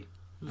somebody.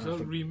 Was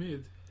that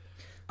remade?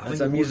 I It's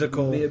think a it was-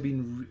 musical. may have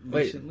been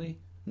Wait. recently.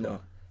 No.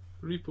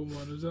 Repo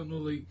Man, is that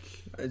not like...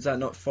 Is that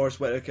not Forrest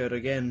Whitaker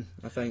again?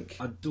 I think.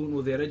 I don't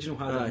know. The original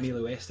had Aye.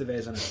 Emilio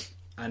Estevez in it,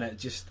 and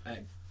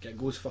it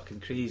goes fucking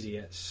crazy.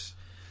 I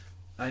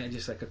think it's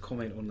just like a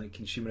comment on like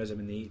consumerism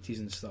in the 80s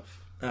and stuff,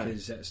 Aye.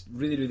 because it's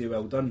really, really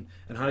well done.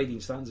 And Harry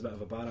Dean Stanton's a bit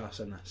of a badass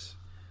in this,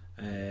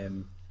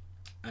 and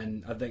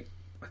I think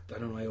I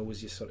don't know. I always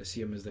just sort of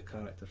see him as the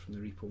character from the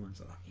Repo Man. It's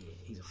like, yeah,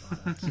 he's a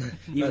badass,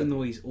 even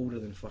though he's older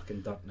than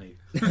fucking dirt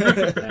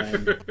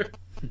now.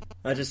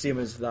 I just see him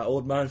as that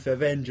old man for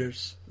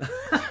Avengers.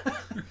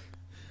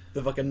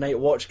 The fucking night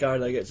watch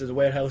guard that gets his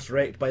warehouse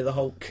wrecked by the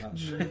Hulk.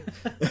 That's right.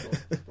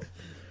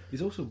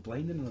 He's also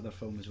blind in another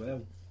film as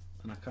well,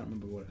 and I can't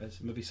remember what it is.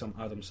 Maybe some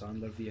Adam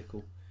Sandler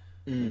vehicle,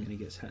 and he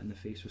gets hit in the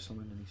face with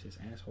something, and he says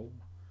 "asshole."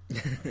 I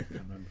can't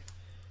remember.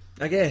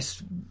 I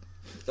guess,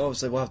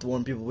 obviously, we'll have to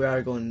warn people we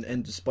are going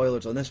into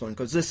spoilers on this one,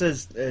 because this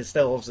is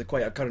still obviously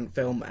quite a current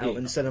film out Yeah.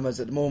 in cinemas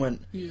at the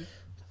moment. Yeah.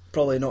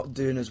 Probably not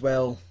doing as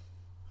well.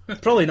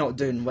 Probably not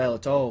doing well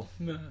at all.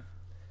 Nah.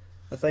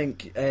 I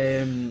think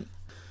it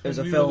was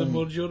a We were film. the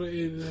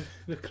majority of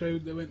the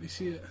crowd that went to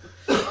see it.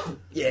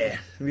 Yeah,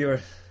 we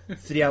were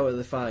 3 out of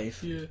the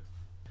 5. Yeah.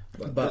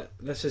 But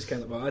this is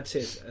kind of, well, I'd say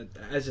it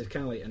is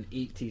kind of like an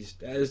 80s.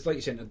 It's like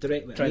you're saying, a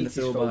direct like, Trying 80s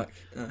to throw film back.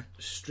 Aye.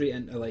 straight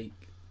into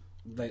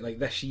like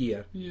this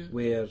year, Yeah.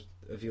 where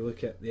if you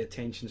look at the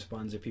attention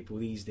spans of people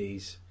these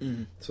days,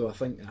 Mhm. so I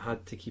think it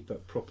had to keep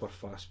it proper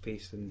fast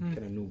paced and kind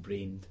of no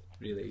brained,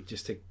 really,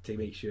 just to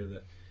make sure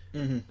that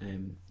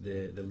Mhm.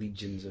 the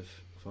legions of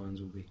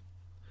fans will be,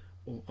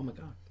 oh my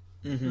god.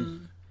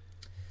 Mhm.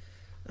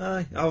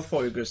 Aye, I thought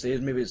you were going to say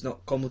maybe it's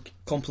not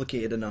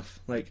complicated enough.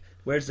 Like,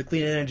 where's the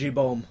clean energy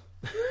bomb?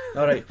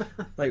 All right,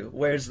 like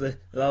where's the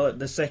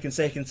second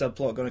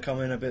subplot going to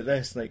come in about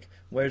this? Like,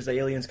 where's the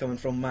aliens coming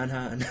from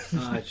Manhattan?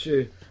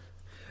 True.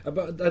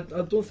 But I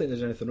don't think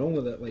there's anything wrong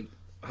with it, like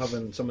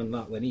having something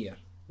that linear.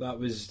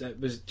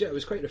 it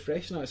was quite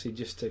refreshing actually,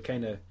 just to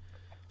kind of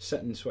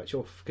sit and switch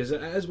off, because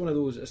it is one of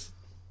those. It's,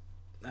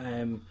 I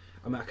mean,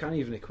 I can't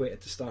even equate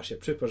it to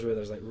Starship Troopers, where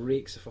there's like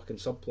rakes of fucking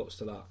subplots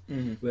to that.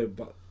 Where,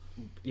 but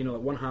you know,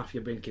 like one half of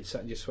your brain could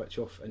sit and just switch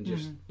off and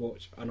just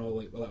watch an all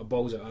like a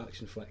balls out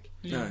action flick,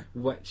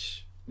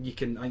 which you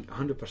can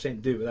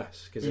 100% do with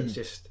this, because it's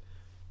just,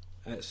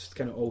 it's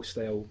kind of old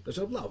style. There's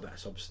a little bit of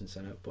substance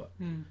in it, but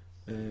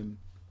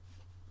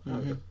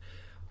I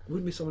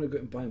wouldn't be someone who go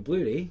out and buy a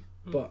Blu-ray,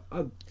 but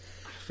I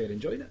fair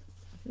enjoyed it.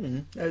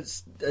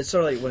 It's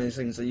sort of like one of these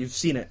things that you've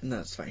seen it and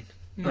that's fine.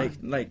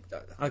 Like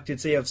I could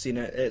say I've seen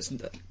it.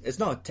 It's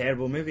not a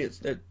terrible movie.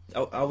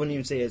 I wouldn't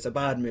even say it's a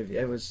bad movie.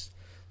 It was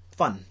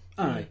fun.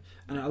 Aye,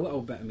 and a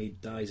little bit of me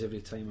dies every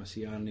time I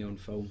see Arnie on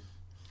film.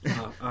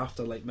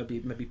 After like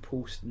maybe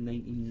post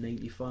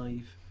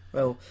 1995.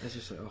 Well, it's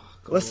just like, oh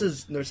god.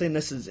 They're saying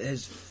this is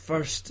his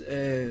first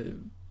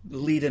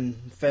leading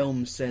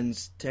film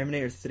since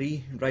Terminator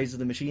 3: Rise of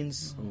the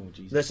Machines. Oh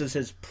Jesus. This is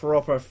his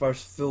proper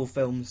first full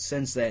film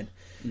since then.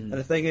 And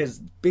the thing is,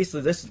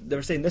 basically, they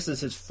were saying this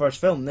is his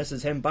first film. This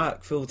is him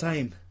back full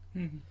time.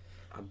 I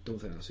don't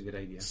think that's a good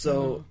idea.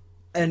 So,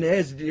 and it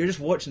is. You're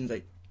just watching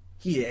like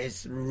he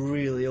is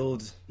really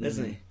old,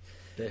 isn't he?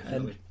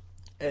 Definitely.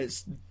 And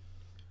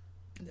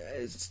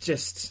it's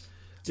just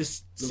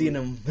seeing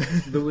him.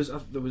 there was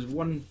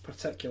one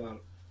particular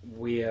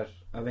where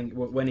I think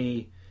when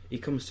he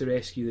comes to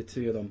rescue the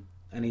two of them,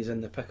 and he's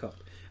in the pickup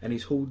and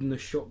he's holding the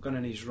shotgun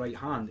in his right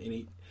hand,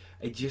 and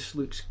it just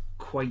looks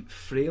quite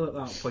frail at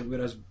that point.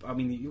 Whereas, I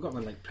mean, you've got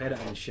one like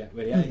Predator and shit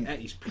where at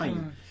his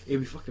prime he'll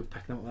be fucking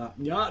picking up like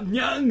that, nyang,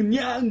 nyang,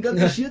 nyang,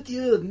 gonna shoot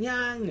you,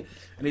 nyang,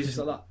 and he's just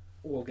like that.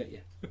 Oh, I'll get you.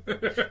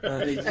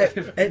 And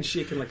he's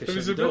shaking like a shit dog. It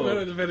was a bit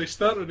at the very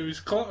start when he was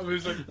caught. He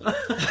was like,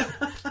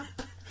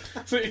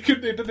 so he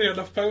didn't have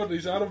enough power in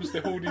his arms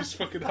to hold his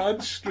fucking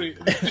hands straight,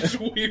 and just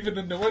waving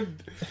in the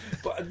wind.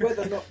 But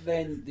whether or not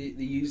then they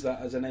use that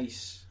as a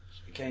nice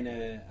kind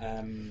of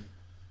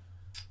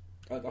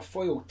a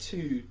foil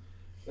to,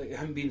 like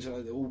him being sort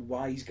of the old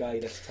wise guy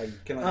this time.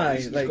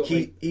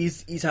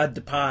 He's had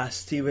the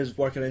past. He was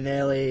working in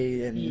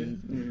LA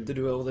and to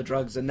do all the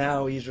drugs, and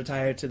now he's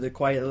retired to the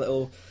quiet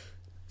little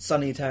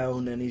sunny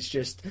town, and he's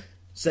just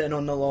sitting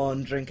on the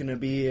lawn drinking a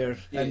beer.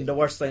 And the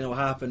worst thing that'll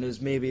happen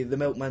is maybe the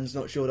milkman's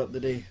not showed up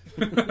today.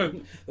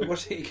 The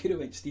worst thing, he could have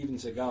went Steven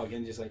Seagal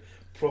again, just like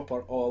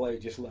proper all out,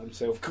 just let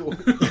himself go.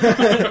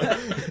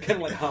 Kind of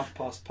like Half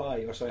Past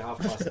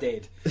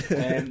Dead,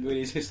 where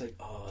he's just like,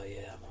 oh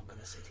yeah, I'm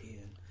gonna sit here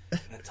and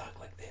I'm gonna talk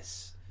like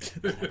this,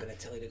 and I'm gonna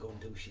tell you to go and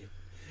do shit.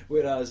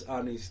 Whereas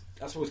Arnie's,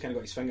 I suppose, kind of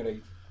got his finger out,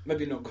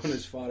 maybe not gone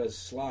as far as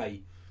Sly,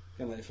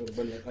 kind of like for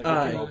the like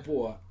Rocky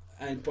Balboa.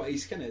 But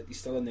he's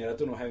still in there. I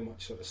don't know how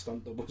much sort of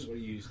stunt doubles were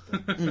used,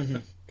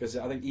 because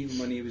I think even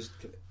when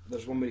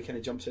there's one where he kind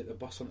of jumps out the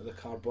bus onto the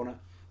car bonnet.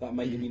 That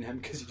might have been him,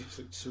 because he just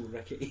looked so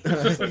rickety. He's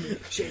just like,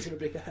 shit, he's gonna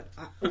break a hip.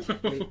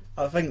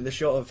 I think the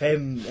shot of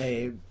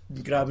him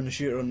grabbing the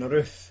shooter on the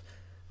roof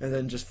and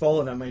then just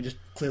falling, that might just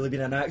clearly been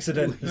an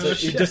accident.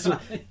 He just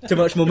too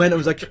much momentum.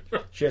 Was like,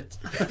 shit.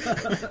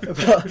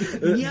 But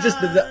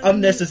just the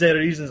unnecessary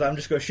reasons. I'm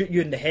just going to shoot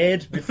you in the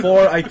head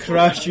before I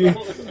crash you.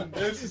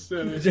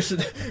 Just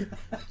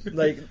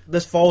like,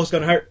 this fall is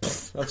going to hurt.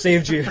 Pfft, I've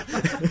saved you.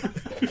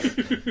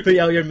 Put you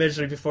out of your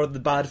misery before the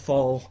bad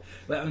fall.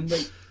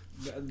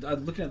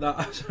 Looking at that,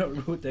 I sort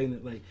of wrote down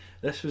that like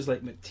this was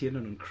like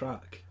McTiernan on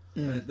crack.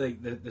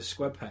 Like the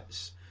squib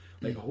hits.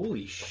 Like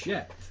holy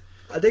shit.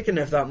 I think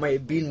if that might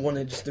have been one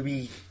of just the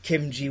wee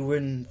Kim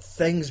Ji-woon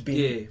things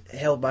being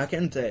held back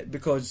into it,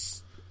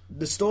 because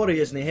the story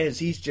isn't his,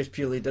 he's just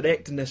purely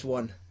directing this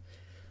one.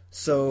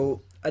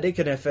 So I think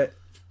if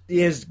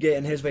he is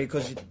getting his way,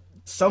 because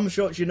some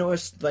shots you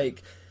notice,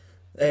 like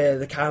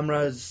the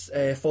cameras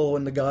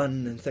following the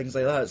gun and things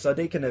like that, so I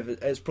think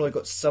it's probably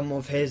got some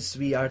of his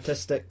wee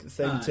artistic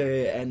thing to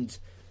it, and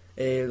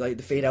like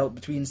the fade out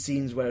between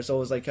scenes where it's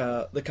always like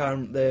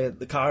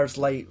the car's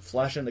light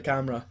flashing the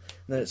camera,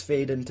 and then it's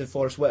fade into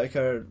Forrest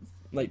Whitaker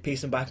like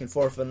pacing back and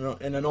forth in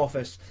an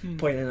office,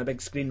 pointing at a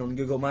big screen on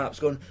Google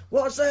Maps, going,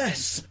 "What's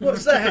this?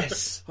 What's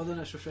this?" Oh, then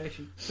that's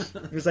refreshing.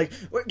 He's like,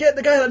 "Get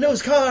the guy that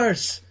knows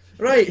cars."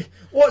 Right,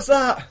 what's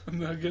that?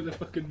 And I get the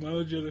fucking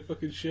manager of the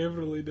fucking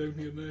Chevrolet down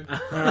here now.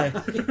 Aye.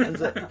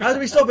 Like, how do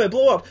we stop it?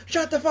 Blow up!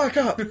 Shut the fuck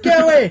up!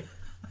 Get away!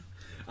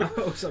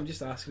 So I'm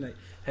just asking, like,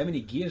 how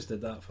many gears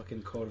did that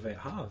fucking Corvette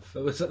have?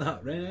 It was like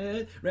that,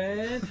 red.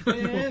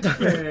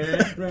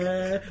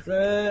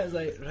 It's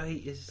like,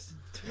 right, is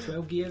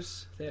 12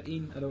 gears,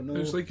 13? I don't know.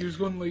 It's like he was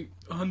going like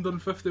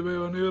 150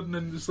 miles an hour, and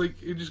then it's like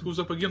he just goes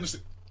up again. It's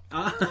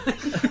like,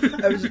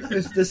 it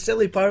was the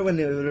silly part when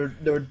they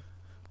were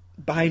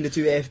behind the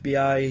two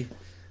FBI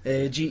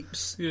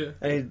jeeps,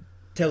 and he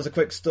tells a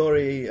quick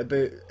story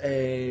about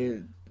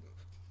a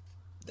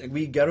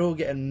wee girl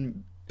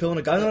pulling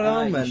a gun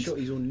on him, and he shot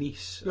his own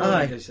niece.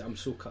 I'm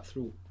so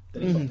cutthroat.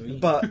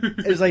 But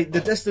it was like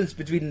the distance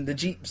between the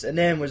jeeps and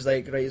them was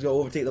like, right, he's got to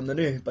overtake them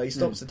now, but he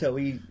stops to tell a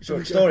wee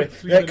short story.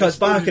 It cuts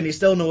back and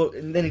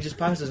and then he just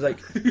passes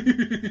like.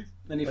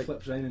 Then he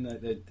flips around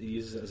and he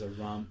uses it as a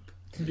ramp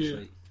It's Yeah.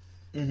 like,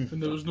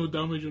 And there was no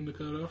damage on the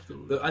car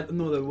afterwards.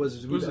 there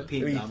was a wee Was bit of it?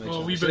 paint Wee- damage.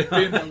 Oh, a wee actually. bit of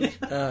paint damage.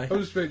 Aye. I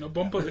was expecting a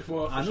bumper to fall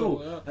off. I or know, something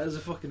like that. that was a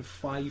fucking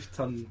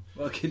 5-ton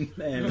fucking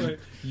Right.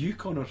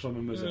 Yukon or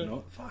something, was Yeah. it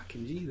not?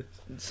 Fucking Jesus.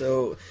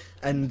 So,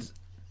 and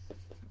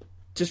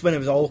just when it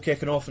was all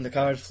kicking off and the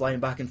cars flying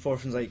back and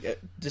forth, and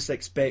like just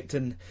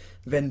expecting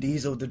Vin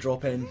Diesel to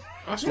drop in.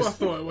 That's what I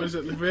thought it was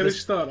at the very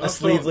start. I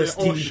sleeveless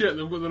thought, oh tee. shit,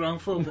 they've got the wrong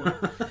film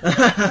on.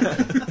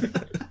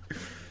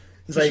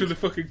 It's Just like, so the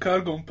fucking car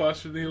going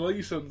past with the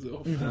lights on it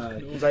off.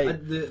 Aye. it's like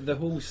And the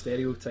whole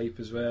stereotype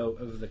as well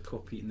of the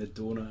cop eating the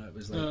donut, it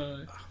was like,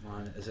 Aye. oh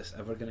man, is this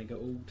ever going to get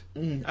old?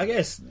 I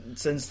guess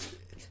since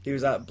he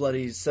was that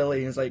bloody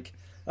silly, it's like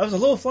that was a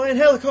low flying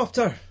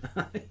helicopter.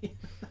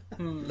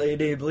 They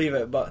didn't believe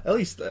it, but at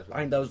least I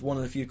think that was one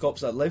of the few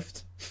cops that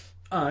lived.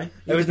 Aye.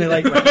 It wasn't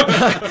like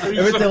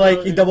it wasn't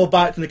like he doubled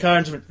back in the car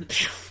and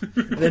just went,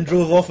 and then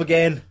drove off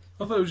again.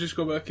 I thought it was just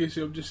going back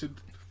Casey. I'm just said,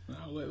 nah,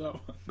 I'll let that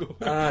one go.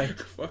 Aye.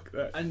 Fuck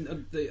that.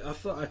 And I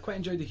thought I quite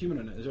enjoyed the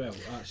humour in it as well.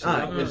 Actually, Aye,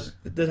 that was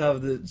it did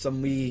have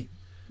some wee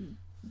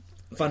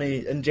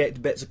funny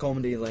injected bits of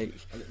comedy, like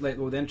like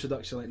the Oh,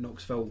 introduction, like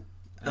Knoxville,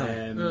 Aye.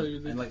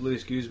 and like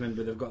Lewis Guzman,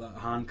 where they've got that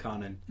hand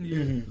cannon.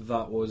 Yeah.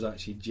 That was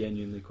actually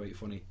genuinely quite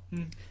funny.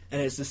 and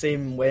it's the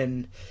same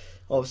when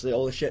obviously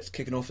all the shit's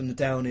kicking off in the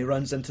town. He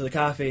runs into the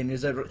cafe and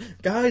he's like,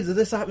 "Guys, if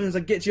this happens,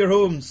 like, get to your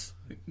homes."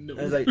 No.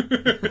 And it's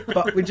like,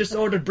 "But we just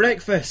ordered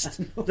breakfast."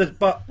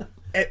 But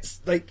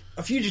it's like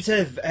a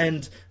fugitive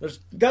and there's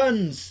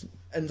guns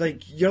and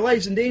like your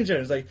life's in danger.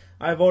 It's like,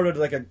 I've ordered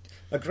like a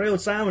grilled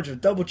sandwich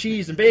with double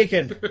cheese and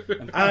bacon.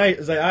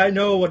 I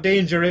know what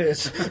danger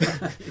is.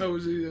 I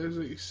was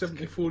like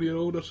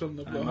 74-year-old or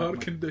something. I've got a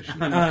heart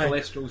condition. And Aye. the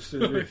cholesterol's through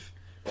the roof.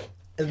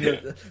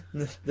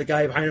 And the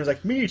guy behind him was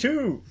like, "Me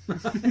too."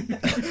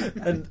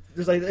 And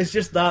it's like, it's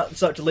just that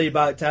such a laid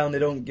back town. They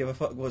don't give a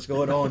fuck what's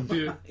going on.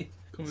 Yeah.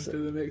 Coming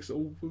to the next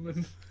old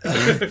woman.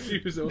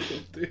 She was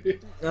awesome too.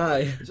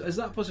 Aye, So is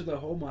that possibly a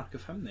hallmark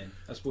of him then?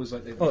 I suppose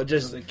like the, Oh,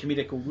 just- the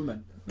comedic old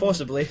woman.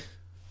 possibly. Is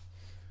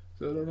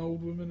there an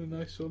old woman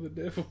and I saw the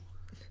devil?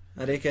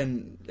 I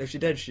reckon if she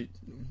did she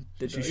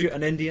shoot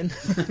an Indian?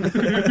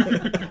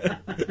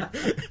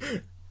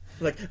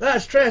 Like,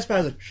 that's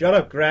trespassing. Shut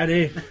up,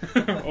 Granny.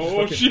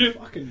 Oh shit!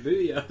 Fucking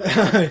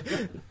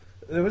booyah.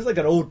 There was like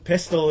an old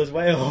pistol as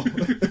well.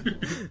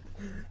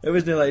 It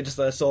wasn't like just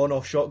a sawn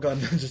off shotgun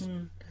and just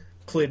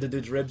cleared the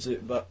dude's ribs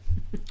out. But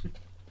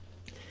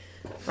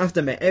I have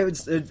to admit, it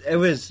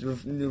was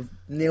we've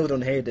nailed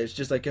on the head. It's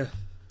just like a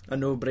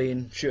no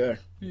brain shooter.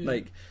 Yeah.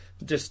 Like,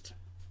 just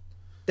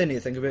didn't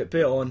even think about it.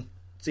 Put it on,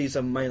 see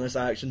some mindless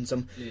action,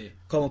 some Yeah.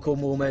 comical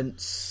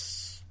moments.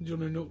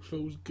 Johnny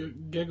Knoxville's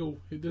giggle.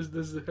 He has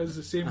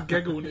the same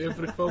giggle in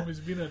every film he's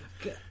been in.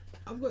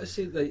 I've got to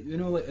say, like, you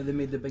know, like they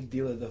made the big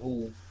deal of the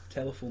whole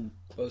telephone,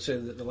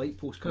 the light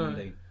post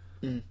coming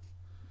Aye. down.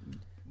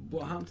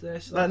 What happened to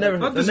this? That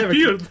never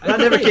disappeared. that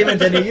never came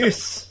into any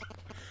use.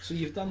 So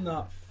you've done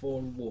that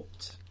for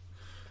what?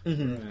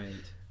 Mhm. Right.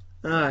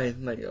 Aye,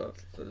 like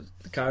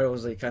the car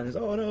was like kind of,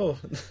 oh no,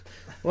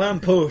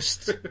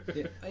 lamppost,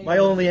 Yeah, my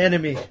only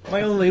enemy,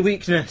 my only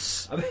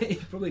weakness. I bet he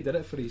probably did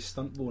it for his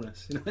stunt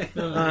bonus. You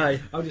know? Aye.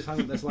 I'll just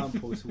hang up this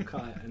lamppost, we'll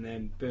cut it, and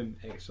then boom,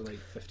 extra like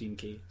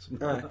 15k.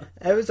 Something Aye. like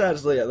that. It was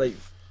actually like,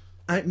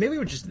 maybe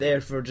we're just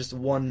there for just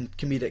one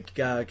comedic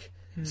gag.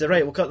 So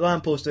right, we'll cut the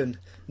lamppost in,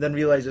 then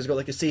realise it's got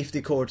like a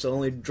safety cord, so it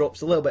only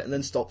drops a little bit and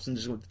then stops and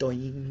just goes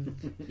doing.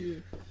 Yeah.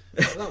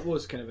 That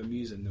was kind of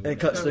amusing though. And it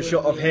cuts That the was,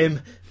 shot of yeah.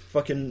 him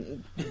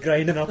fucking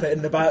grinding up it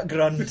in the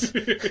background,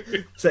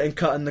 sitting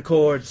cutting the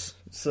cords.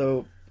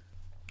 So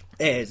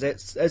it is.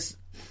 It's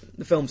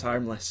the film's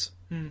harmless.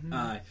 Mhm.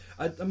 Aye.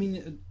 I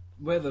mean,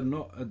 whether or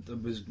not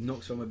it was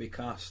Knoxville maybe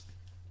cast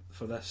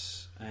for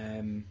this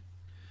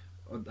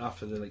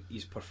after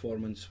his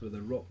performance with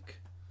The Rock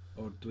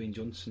or Dwayne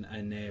Johnson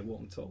in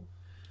Walking Tall,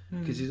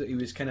 because he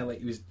was kind of like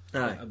he was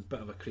Aye. a bit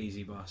of a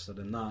crazy bastard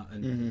in that,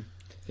 and Mhm.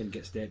 then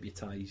gets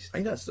deputised. I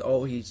think that's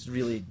all he's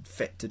really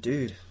fit to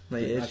do.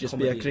 Like, Yeah, it's just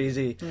be a comedy.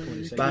 crazy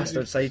Comedy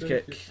bastard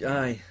sidekick. sidekick.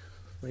 Aye,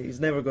 like, he's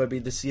never going to be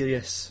the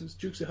serious. Since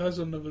Dukes of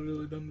Hazzard never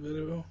really done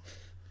very well.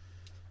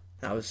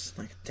 That was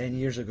like 10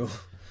 years ago,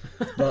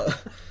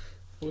 but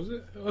Was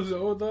it? Was it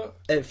all that?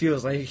 it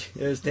feels like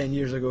it was 10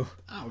 years ago.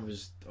 I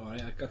was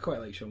alright. I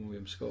quite like Sean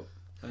William Scott,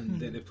 and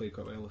they play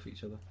quite well with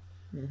each other.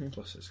 Mhm.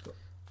 Plus, it's got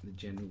the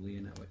General Lee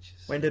in it, which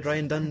is When did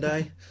Ryan Dunn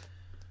die?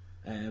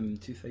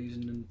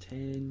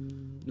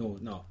 2010. No,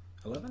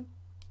 11.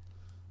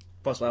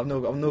 Possibly. I've not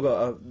got a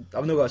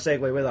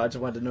segue with that. I just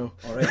wanted to know.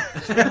 All right.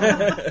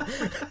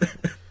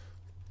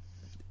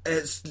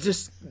 It's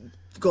just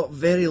got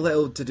very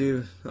little to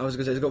do. I was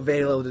going to say it's got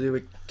very little to do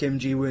with Kim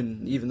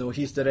Ji-woon, even though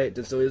he's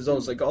directed, so it's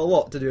also got a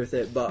lot to do with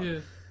it. But Yeah.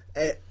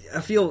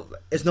 I feel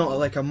it's not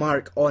like a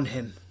mark on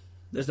him.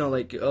 It's not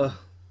like,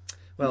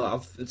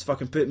 it's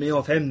fucking put me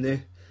off him now.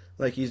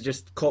 Like, he's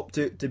just copped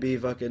out to be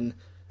fucking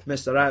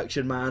Mr.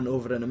 Action Man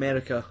over in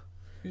America.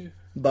 Yeah.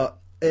 But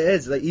it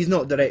is, like, he's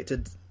not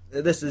directed.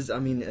 This is, I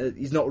mean,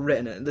 he's not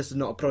written it. This is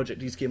not a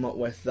project he's came up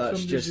with. That's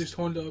Somebody's just just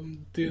Honda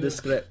him do the this.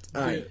 script.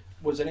 Aye. Yeah.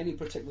 Was there any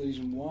particular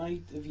reason why?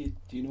 Do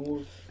you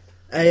know?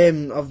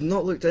 I've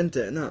not looked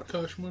into it. No,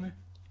 Cash money.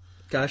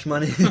 cash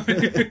money.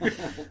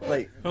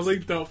 Like I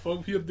like that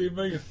film here, Dave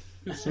Megan.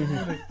 It's so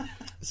funny.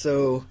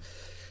 so,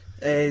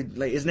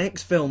 like his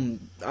next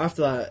film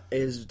after that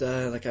is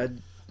like a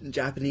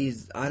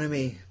Japanese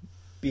anime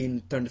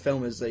being turned to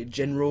film as like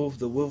Jinro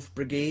the Wolf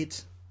Brigade.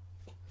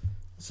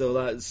 So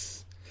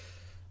that's,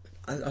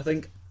 I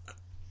think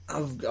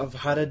I've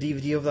had a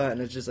DVD of that,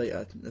 and it's just like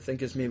I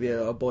think it's maybe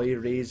a boy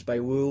raised by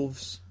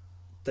wolves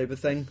type of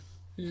thing.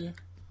 Yeah.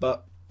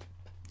 But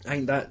I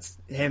think that's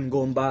him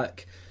going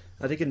back.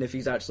 I think if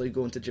he's actually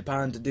going to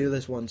Japan to do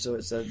this one, so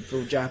it's a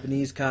full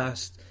Japanese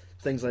cast,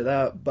 things like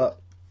that. But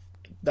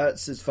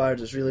that's as far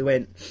as it's really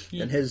went.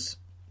 Yeah. And his,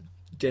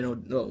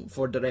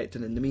 for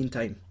directing in the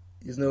meantime,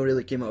 he's not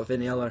really came out with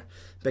any other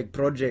big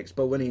projects.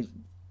 But when he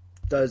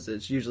does,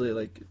 it's usually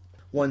like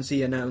once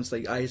he announced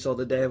like I Saw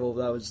the Devil,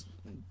 that was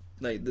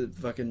like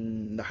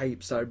the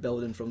hype started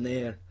building from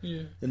there,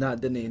 Yeah. and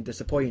that didn't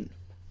disappoint.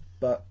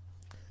 But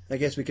I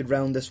guess we could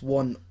round this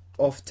one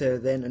off to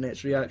the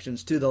internet's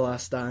reactions to The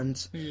Last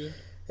Stand. Yeah.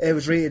 It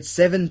was rated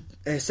 7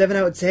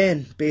 out of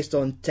 10 based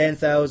on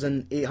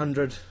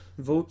 10,800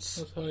 votes.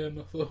 That's high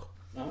enough though.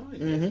 Aye,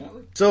 Mhm.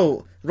 definitely.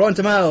 So, Rotten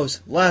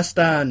Tomatoes, Last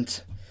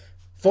Stand,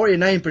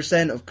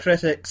 49% of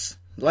critics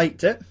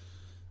liked it.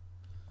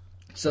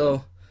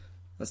 So,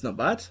 that's not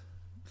bad.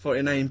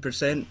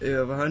 49% out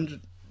of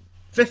 100.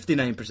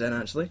 59%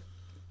 actually.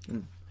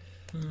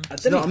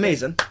 It's not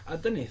amazing. I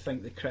didn't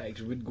think the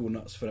critics would go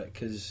nuts for it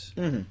because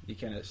Mhm. you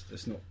kind of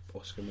it's not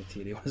Oscar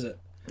material, is it?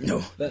 No.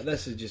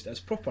 This is just it's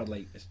proper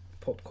like it's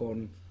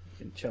popcorn. You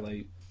can chill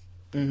out,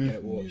 Mhm. get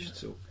it watched.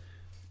 So,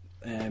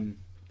 a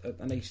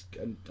nice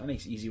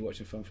easy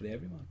watching film for the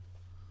everyman.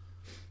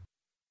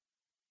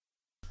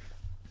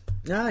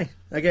 Aye,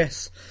 I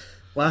guess.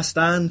 Last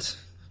Stand,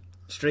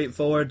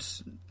 straightforward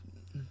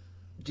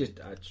Just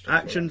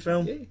action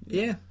film. Yeah.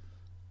 Yeah.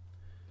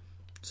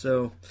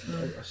 So,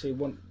 I say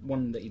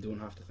one that you don't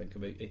have to think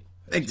about. Eh?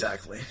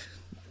 exactly.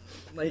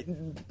 Like,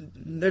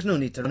 there's no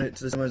need to run out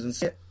to the cinemas and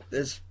see it.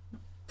 It's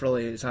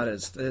had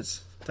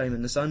its time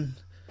in the sun.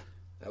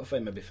 I'll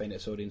maybe find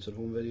its audience on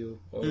home video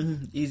or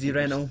Easy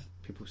rental,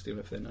 people stealing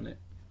off the internet.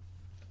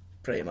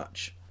 pretty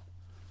much.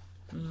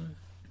 Maybe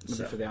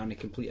So- for the Annie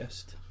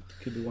completist,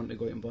 could be one to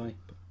go out and buy.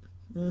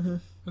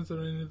 Is there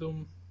any of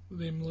them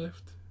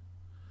left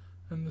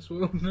in this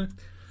world now?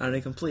 Are they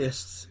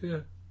completists?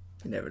 Yeah.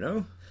 You never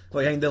know.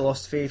 Well, I think they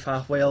lost faith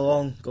halfway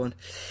along, going,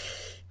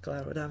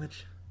 collateral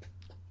damage.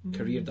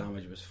 Career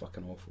Damage was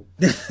fucking awful.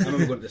 I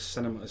remember going to the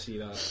cinema to see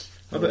that.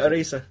 What about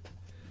Eraser?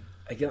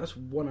 Again, that's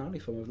one Annie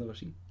film I've never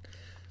seen.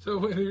 So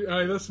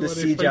aye, that's The what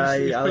he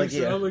CGI thinks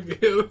the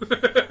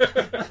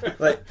alligator.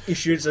 Like, he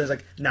shoots and it's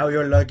like, now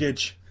your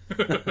luggage.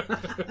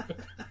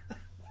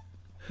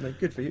 Like,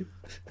 good for you.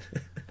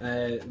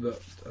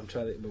 But I'm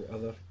trying to think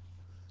about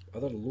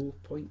other low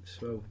points.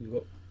 Well, you've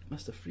got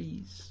Mr.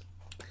 Freeze.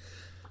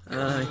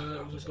 Aye.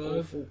 That was bad.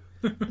 awful.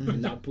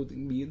 Not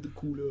putting me in the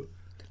cooler.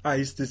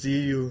 Eyes to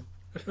see you.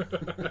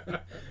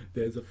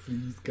 There's a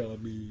freeze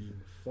coming.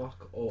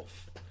 Fuck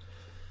off.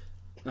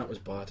 That was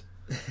bad.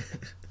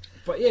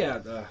 But yeah,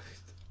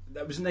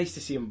 that was nice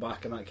to see him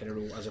back in that kind of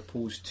role as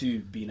opposed to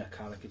being a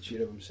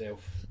caricature of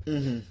himself.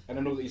 Mm-hmm. And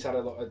I know that he's had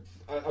a lot of...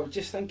 I was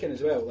just thinking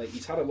as well, like,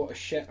 he's had a lot of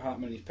shit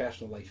happen in his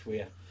personal life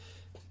where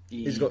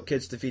He's got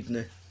kids to feed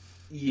now.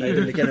 Yeah,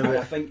 Like, the kind of and I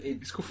way- think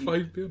He's got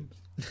 5 bairns.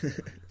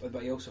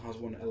 but he also has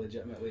one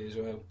illegitimately as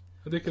well.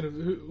 Are they kind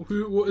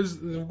of what is?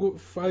 They've got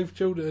 5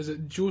 children. Is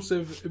it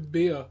Joseph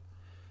Bea?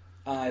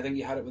 I think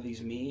he had it with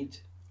his maid.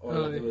 Or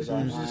Aye, there was it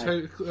was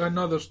his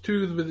no, there's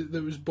 2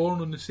 that was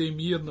born on the same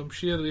year, and I'm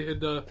sure they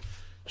had a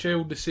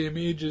child the same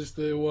age as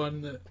the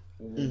one that.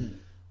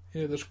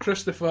 Yeah, there's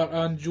Christopher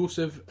and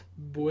Joseph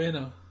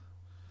Buena.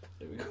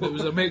 There we It go.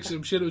 was a Mexican.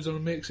 I'm sure it was a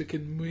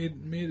Mexican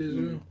maid as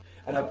well.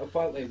 And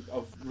apparently,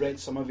 I've read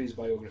some of his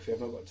biography. I've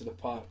not got to the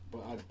part,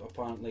 but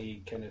apparently,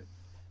 he kind of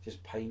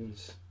just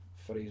pines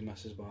for his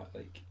missus back.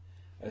 Like,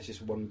 it's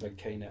just one big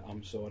kind of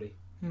 "I'm sorry"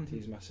 to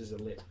his missus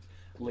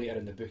later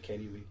in the book,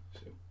 anyway.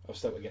 So I've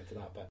still got to get to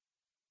that bit.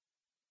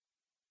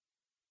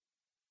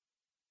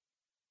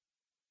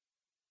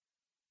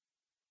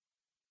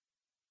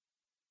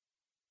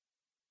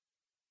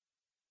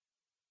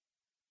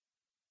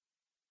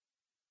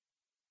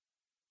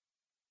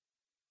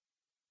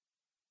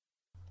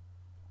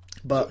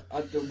 But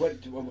I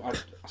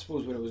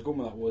suppose where I was going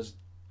with that was,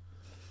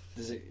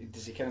 does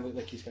he kind of look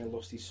like he's kind of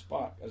lost his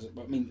spark?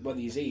 I mean, with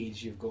his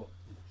age, you've got,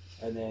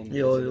 and then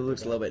he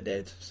looks a little bit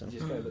dead. So. He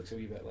just kind of looks a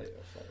wee bit like,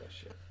 oh fuck this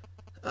shit.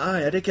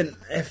 Aye, I reckon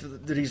if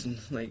the reason,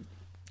 like,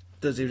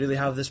 does he really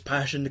have this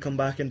passion to come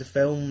back into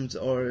films,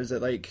 or is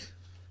it like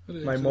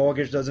my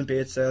mortgage doesn't pay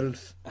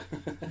itself?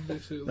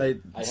 Like,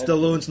 I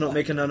Stallone's not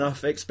making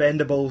enough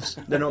Expendables.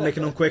 They're not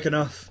making them quick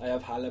enough. I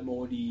have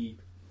Halimoni.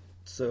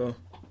 So,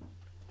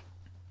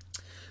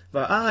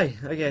 but aye,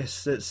 I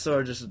guess it's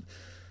sort of just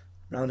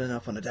rounding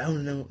up on a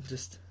down note.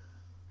 Just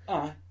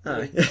Aye.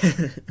 aye,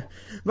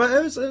 but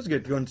it was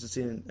good going to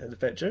see the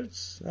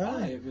pictures. Aye,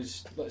 Aye, it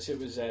was. Let's say it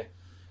was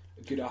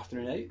a good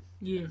afternoon out,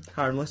 Yeah.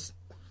 Harmless.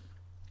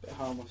 bit of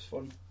harmless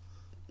fun.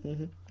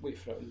 hmm Wait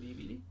for it on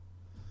DVD,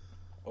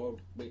 or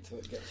wait till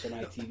it gets on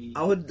ITV.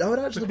 I would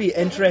actually be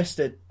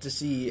interested to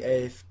see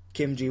if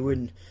Kim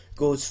Ji-woon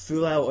goes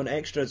full out on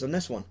extras on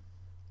this one.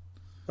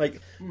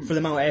 Like, for the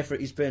amount of effort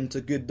he's put into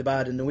Good, the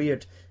Bad and the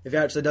Weird, if he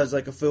actually does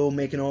like a full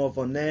making of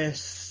on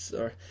this,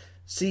 or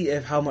see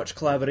if how much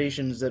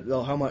collaborations that,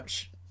 well, how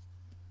much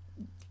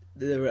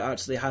they were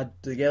actually had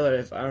together,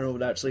 if Arnold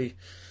would actually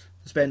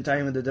spend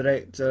time with the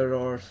director,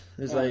 or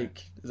is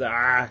like,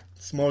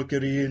 small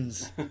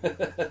Koreans.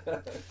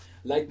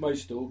 Like my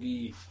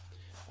stogie.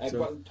 So-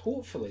 But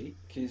hopefully,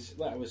 because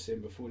like I was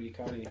saying before, you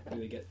can't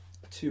really get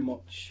too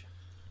much.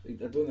 I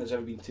don't think there's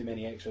ever been too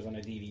many extras on a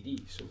DVD,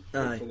 so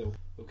Aye. hopefully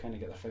they'll kind of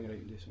get their finger out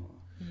and do something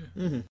like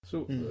that. Mm-hmm.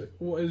 So,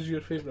 what is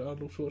your favourite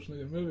Arnold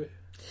Schwarzenegger movie?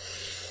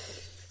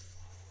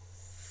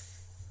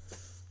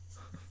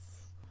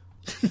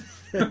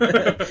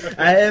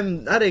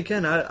 I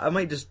reckon I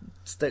might just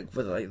stick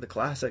with like the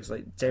classics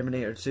like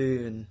Terminator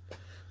 2 and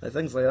like,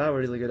 things like that were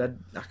really good.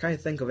 I can't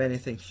think of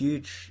anything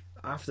huge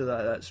after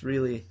that that's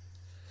really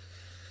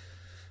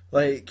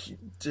like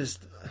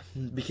just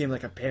became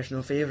like a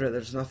personal favourite.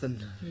 There's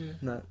nothing Yeah.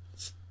 that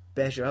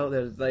special out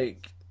there.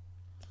 Like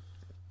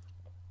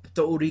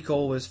Total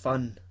Recall was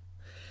fun,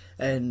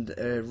 and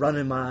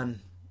Running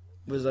Man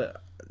was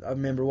I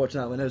remember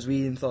watching that when I was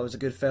wee and thought it was a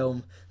good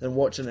film. Then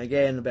watching it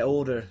again a bit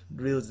older,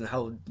 realising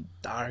how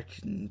dark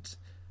and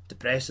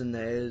depressing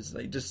it is.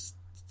 Like just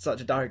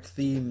such dark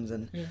themes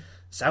and Yeah.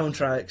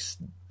 soundtracks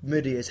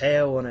moody as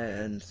hell on it,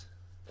 and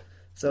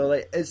so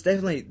like it's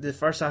definitely the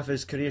first half of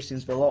his career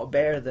seems to be a lot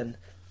better than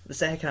the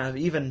second half.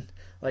 Even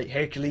like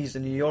Hercules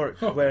in New York,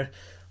 where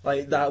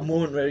like that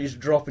moment where he's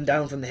dropping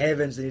down from the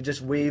heavens and he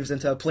just waves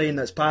into a plane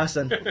that's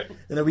passing,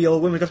 and the wee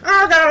old woman goes,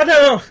 "Oh God,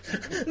 no!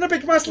 The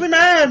big muscly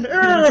man!"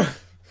 Ugh!"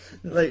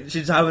 Like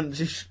she's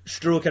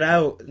stroking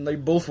out in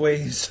like both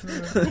ways.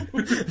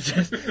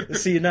 Just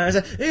seeing that,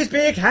 it's like, he's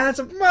big,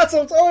 handsome,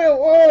 muscles,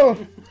 oil.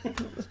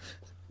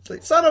 It's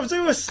like, son of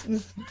Zeus.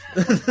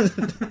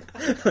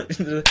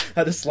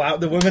 Had to slap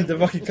the woman to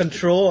fucking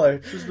control her.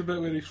 This is the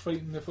bit where he's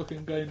fighting the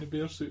fucking guy in the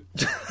bear suit.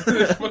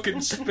 It's fucking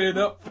sped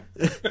up.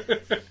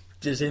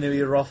 Just in a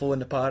wee ruffle in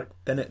the park,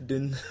 pin it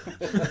down.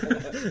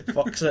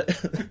 Fucks it.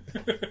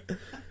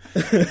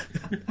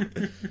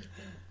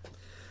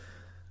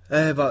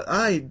 But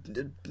I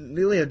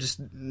just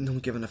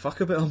not giving a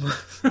fuck about him.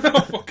 Oh,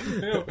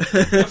 fucking hell.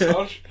 That's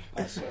harsh.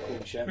 That's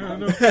cool shit, I man.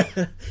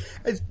 know.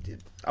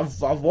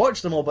 I've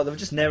watched them all, but they've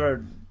just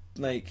never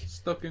like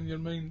Stuck in your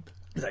mind.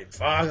 like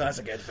fuck. That's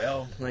a good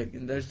film. Like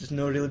there's just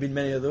not really been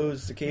many of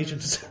those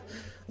occasions.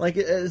 Like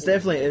it's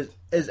definitely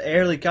his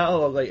early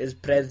catalogue, like his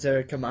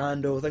Predator,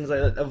 Commando, things like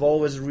that, have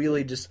always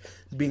really just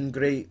been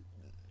great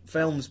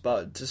films.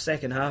 But the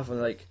second half,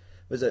 and like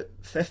was it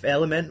Fifth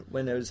Element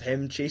when it was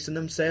him chasing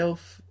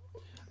himself?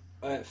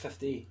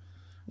 50.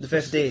 The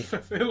Fifth Day.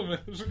 Fifth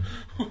Element.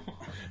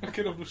 I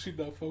could have not seen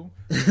that film.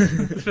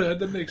 I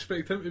didn't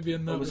expect him to be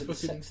in that. Or was it the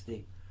fucking...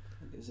 60?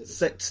 Is it the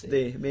Sixth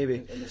Day, maybe.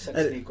 In the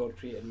 60, God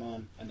created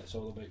man, and it's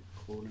all about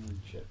cloning and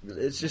shit.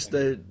 It's just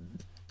the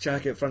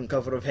jacket front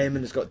cover of him,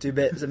 and it's got two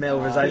bits of metal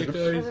over his eyes.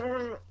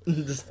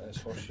 Guys. Just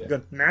It's horse shit.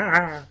 going,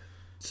 nah.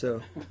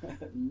 So,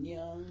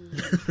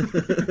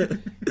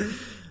 Nyang.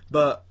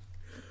 but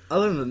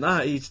other than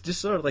that, he's just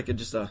sort of like a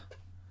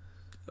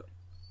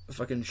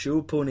fucking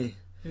show pony.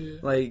 Yeah.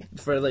 Like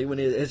for like when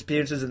his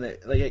appearances in the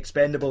like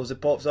Expendables, it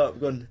pops up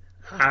going,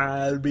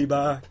 "I'll be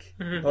back,"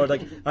 or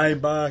like, "I'm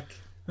back,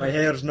 my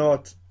hair's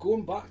not."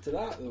 Going back to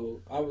that though,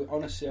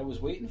 honestly I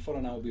was waiting for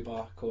an I'll be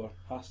back or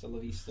Hasta La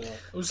Vista.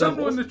 Was Some-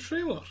 that not in the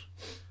trailer?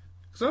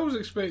 Because I was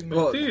expecting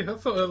Well- it too. I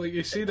thought like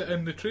he said it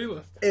in the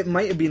trailer. It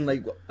might have been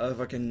like a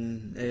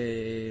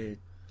fucking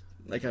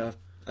like a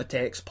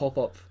text pop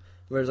up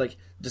where it's like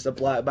just a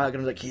black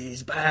background, like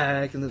he's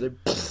back, and then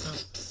like,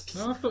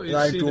 No, I thought he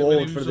I'm said too it when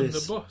old he for was on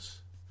this. the bus.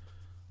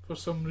 For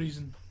some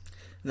reason.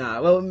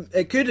 nah. Well,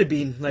 it could have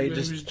been like When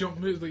just, he was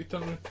jumping out, like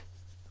turning.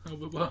 I'll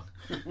be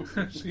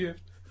back. See it.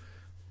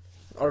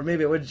 or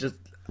maybe it would just.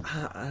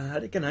 I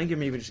reckon I'm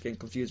maybe just getting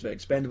confused with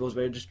Expendables,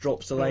 where it just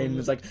drops the line and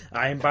it's like,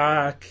 "I'm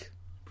back,"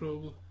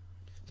 Probably.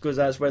 because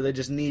that's where they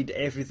just need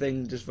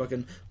everything just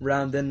fucking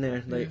rammed in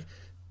there. Like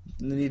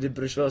they needed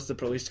Bruce Willis to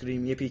probably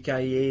scream "Yippee ki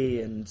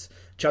yay" and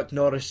Chuck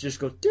Norris just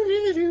go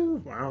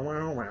 "doo-doo-doo-doo, wow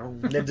wow wow"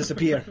 and then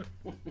disappear.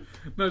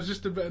 No, it's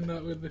just a bit in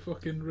that where they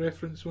fucking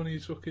reference one of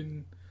his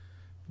fucking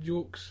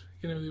jokes.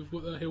 You know, they've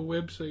got that whole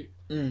website.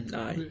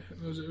 Aye,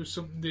 It was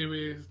something to do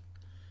with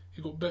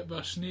he got bit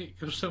by a snake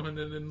or something,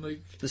 and then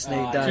like the snake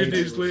Aye. 2 died.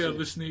 days later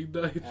the snake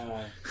died.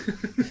 Aye.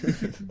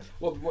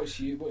 What's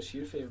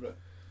your favourite,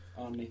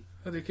 Arnie?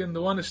 I reckon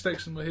the one that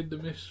sticks in my head the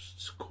most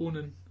is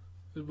Conan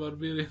the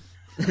Barbarian.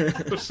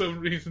 For some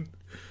reason,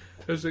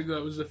 I think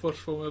that was the first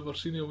film I ever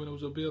seen him when I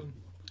was a bairn.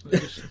 I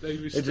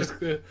was It just- stuck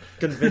there.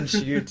 Convince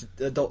you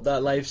to adopt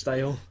that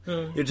lifestyle.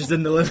 Uh, You're just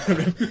in the living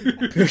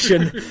room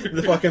pushing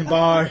the fucking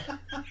bar.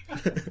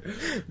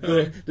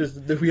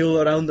 Just the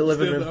wheel around the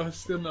living room.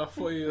 Staring at a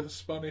footy of a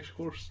Spanish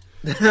horse.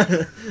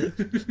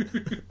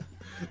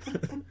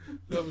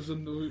 That was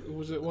in the...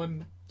 Was it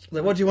one...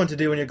 Like, what do you want to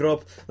do when you grow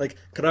up? Like,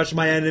 crush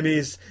my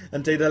enemies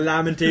and take the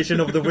lamentation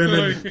of the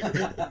women.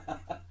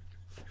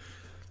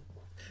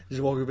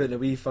 Just walk about in a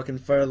wee fucking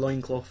fur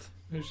loincloth.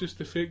 It was just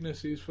the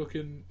fakeness. He's was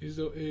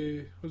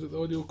it the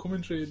audio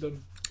commentary he'd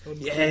done?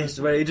 Yes,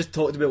 where he just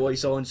talked about what he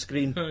saw on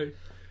screen. Aye.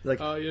 Like,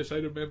 Yes, I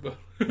remember.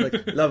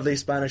 like lovely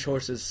Spanish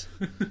horses.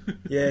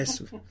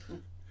 Yes.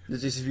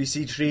 If you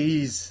see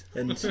trees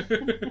and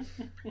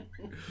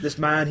this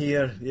man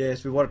here,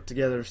 yes, we worked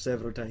together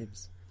several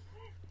times.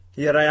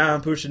 Here I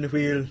am pushing the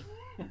wheel.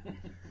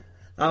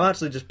 I'm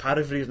actually just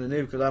paraphrasing it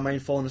now because I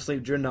mind falling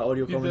asleep during that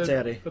audio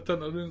commentary. I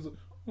turned around and was like,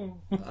 oh.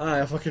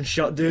 I fucking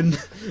shut down.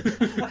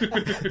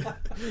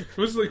 It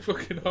was like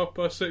fucking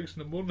 6:30 in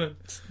the morning.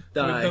 We'd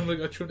done like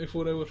a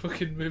 24-hour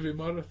fucking movie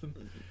marathon.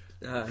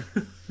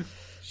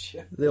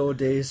 Shit. The old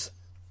days.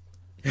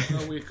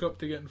 I wake up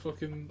to getting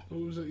fucking,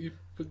 what was it, you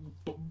put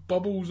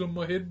bubbles on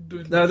my head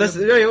doing... No, this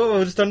right,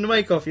 we'll just turn the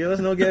mic off here.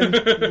 Let's not get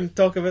him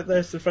talk about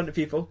this in front of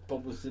people.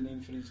 Bubbles the name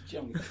for his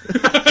junk.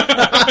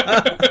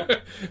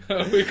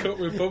 I wake up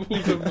with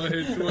bubbles on my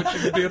head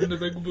watching Bear in the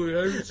Big Blue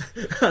House.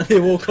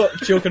 They woke up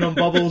choking on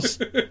bubbles.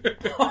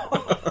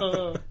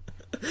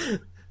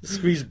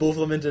 Squeezed both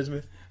of them into his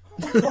mouth.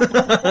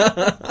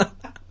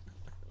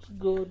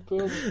 God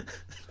damn it.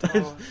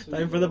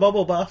 Time for the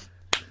bubble bath.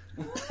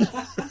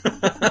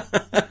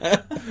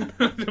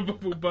 The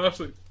bubble bath,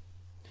 like...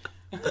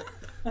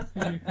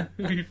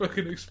 you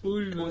fucking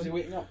explosion. Was he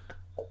waking up?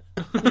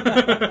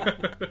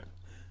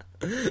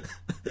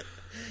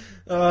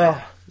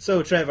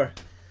 So, Trevor,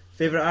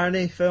 favourite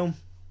Arnie film?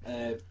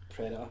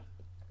 Predator.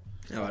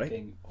 Alright.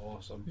 Fucking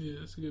awesome.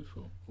 Yeah, it's a good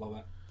film. Love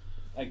it.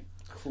 Like,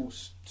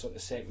 close sort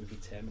of second would be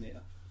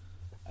Terminator.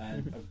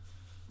 And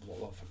a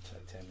lot for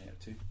Terminator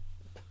 2.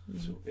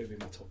 So it would be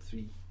my top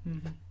 3.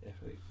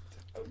 Definitely.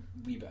 A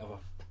wee bit of a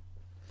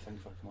thing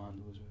for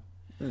Commando as well.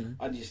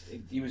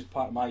 He was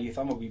part of my youth.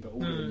 I'm a wee bit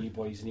older than you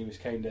boys, and he was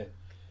kind of...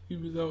 He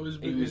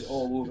was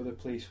all over the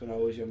place when I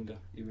was younger.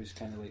 He was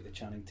kind of like the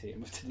Channing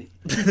Tatum of today.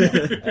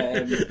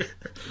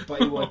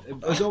 But it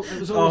was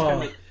always kind of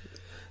like...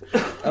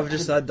 I've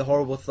just had the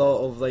horrible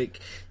thought of like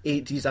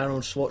 80s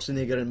Arnold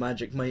Schwarzenegger and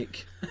Magic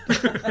Mike.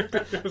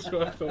 That's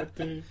what I thought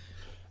too.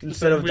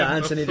 Instead of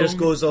dancing, he just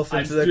goes off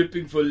into the...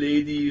 stripping for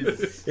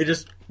ladies. He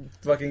just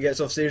fucking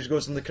gets off stage,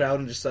 goes in the crowd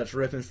and just starts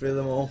ripping through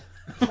them all.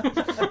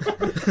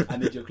 I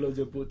made your clothes,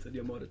 your boots and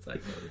your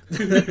motorcycle.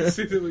 Says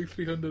it like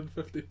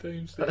 350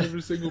 times to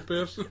every single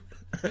person.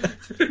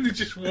 And he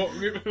just walk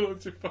out with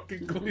loads of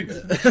fucking clothes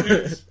and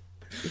shoes.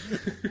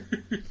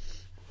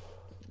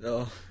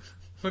 Oh.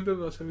 Wonder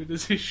that's how he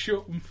does his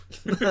shopping.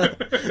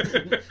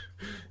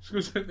 Just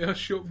goes into a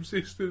shop and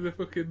says to the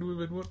fucking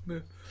women working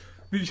there,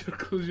 need your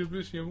clothes, your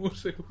boots and your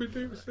motorcycle. We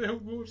don't sell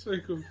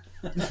motorcycles.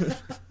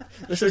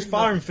 This is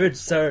farm food,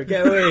 sir.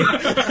 Get away.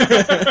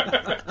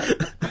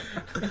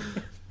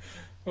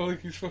 Or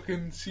like he's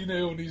fucking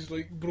senile and he's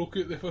like broke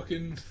out the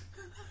fucking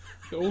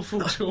the old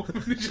folks home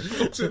and he just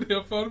walks into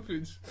their farm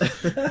foods.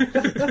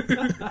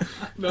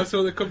 That's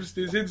all that comes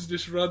to his head is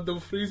just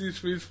random phrases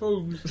for his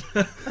phones.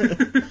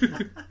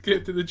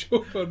 Get to the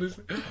chopper and he's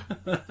like,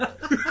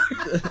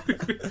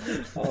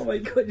 oh my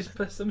god, he's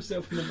pissed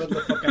himself in the middle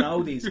of fucking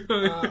Aldi's.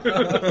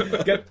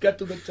 Get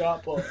to the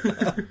chopper.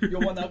 You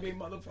wanna be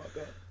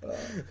motherfucker.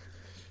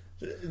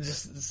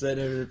 Just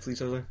sitting over the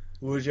police officer.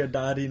 Who's your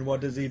daddy and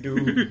what does he do?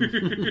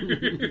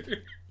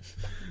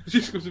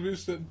 Just goes about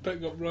sitting and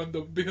pick up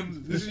random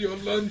beans. This is your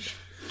lunch.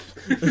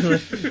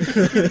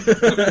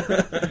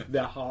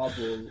 The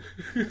harbour.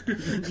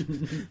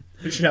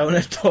 Shouting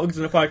at dogs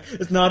in the park.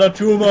 It's not a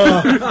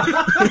tumor.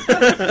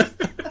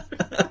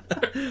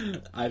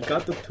 I've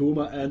got the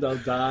tumor and I'll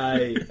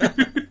die.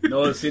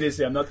 No,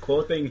 seriously, I'm not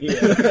quoting here.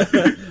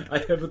 I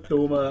have a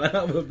tumor and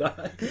I will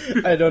die.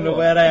 I don't know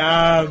where I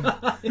am.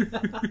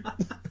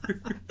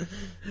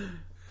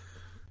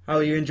 How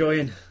are you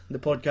enjoying the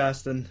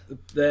podcast? And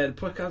the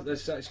podcast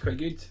is actually quite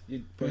good.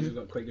 You boys have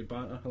got quite good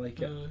banter. I like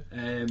it.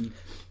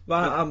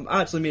 Well, I'm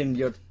actually meaning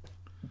you're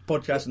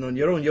podcasting on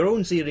your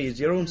own series,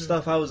 your own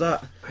stuff. How's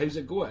that? How's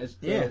it go? It's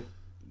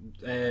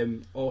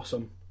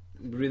awesome.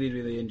 Really,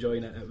 really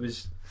enjoying it. It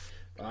was.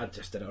 I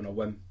just did it on a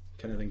whim,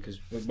 kind of thing, because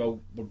we're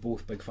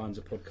both big fans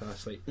of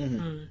podcasts. Like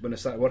when I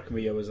started working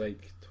with you, I was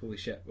like, holy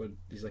shit,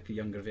 he's like a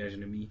younger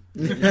version of me.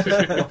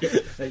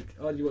 Like,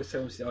 oh, did you watch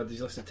Tell 'em Steve? Oh, did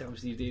you listen to Tell 'em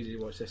Steve Davis? Did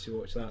you watch this? You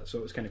watch that? So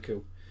it was kind of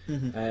cool.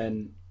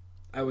 And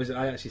I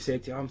actually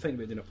said to you, I'm thinking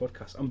about doing a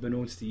podcast,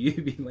 unbeknownst to you,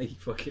 being like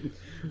fucking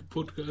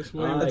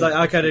podcast.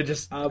 I kind of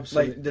just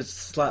absolutely like just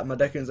slapped my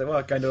dick and was like, well,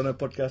 I kind of own a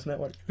podcast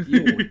network.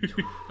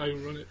 I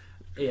run it.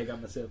 Hey, I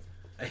got myself.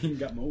 I ain't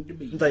got my own to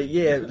be. Like,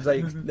 yeah, it was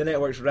like the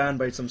network's ran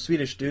by some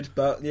Swedish dude,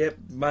 but yeah,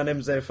 my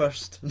name's there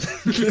first.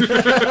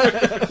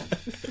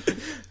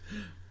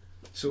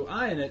 So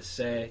and it's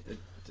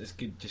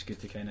good, just good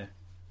to kind of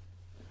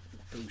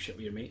bullshit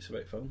with your mates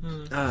about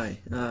films. Aye.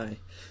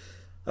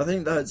 I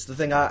think that's the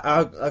thing.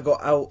 I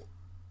got out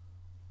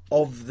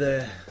of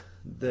the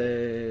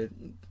the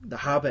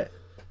Habit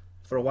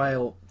for a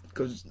while,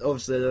 because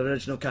obviously the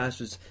original cast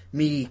was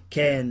me,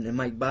 Ken, and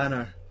Mike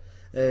Banner.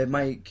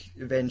 Mike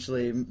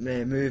eventually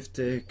moved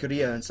to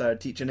Korea and started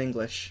teaching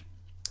English,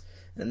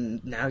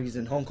 and now he's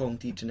in Hong Kong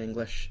teaching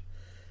English.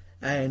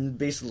 And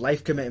basically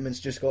life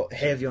commitments just got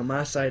heavy on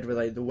my side with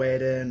like the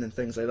wedding and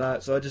things like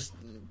that, so I just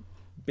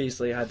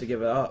basically had to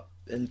give it up.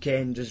 And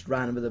Ken just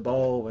ran with the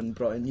ball and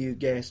brought in new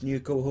guests, new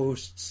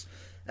co-hosts,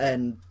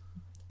 and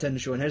turned the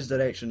show in his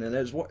direction. And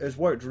it's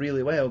worked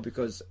really well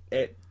because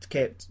it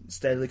kept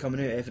steadily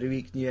coming out every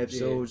week, new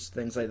episodes,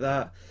 things like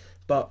that.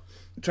 But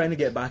trying to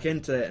get back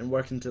into it and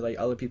working to like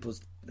other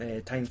people's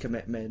time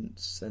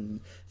commitments and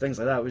things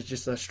like that was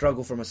just a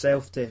struggle for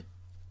myself to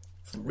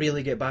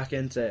really get back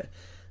into it.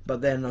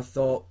 But then I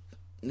thought,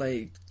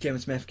 like, Kevin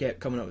Smith kept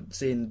coming up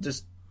saying,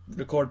 just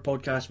record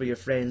podcasts with your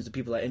friends, the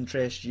people that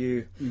interest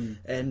you,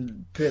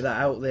 and put that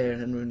out there.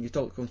 And when you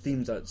talk on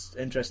themes that's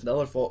interesting to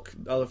other folk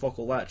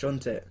will latch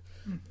onto it.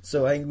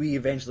 So I think we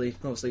eventually,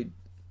 obviously,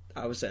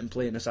 I was sitting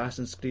playing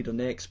Assassin's Creed on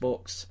the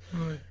Xbox.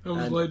 Aye. I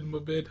was lying in my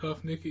bed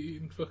half naked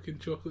eating fucking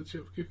chocolate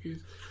chip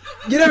cookies.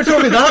 You never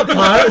told me that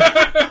part.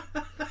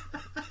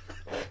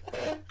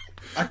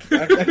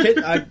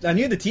 I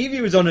knew the TV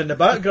was on in the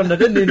background. I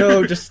didn't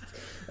know just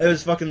it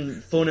was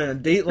fucking phone in a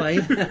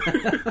dateline.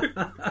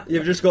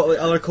 You've just got like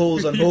other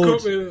calls on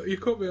hold. You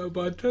caught me at a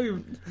bad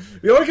time.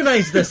 We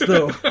organised this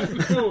though.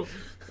 No.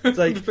 It's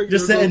like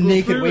just sitting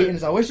naked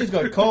waiting. I wish he's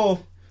got a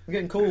call. I'm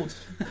getting cold.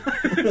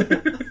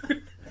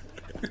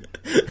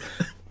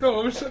 No,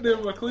 I was sitting there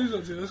with my clothes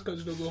on, saying this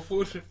guy's not going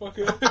for it, fuck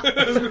it.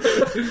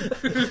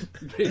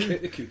 Break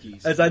out the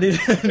cookies. As I need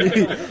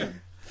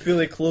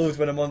fully clothed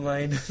when I'm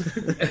online.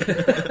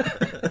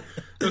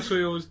 That's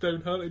why I was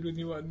downhearted when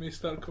you wanted me to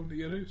start coming to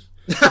your house.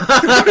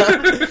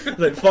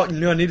 Like, fuck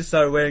no, I need to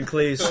start wearing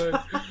clothes.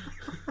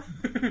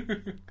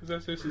 Because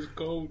this house is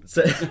cold.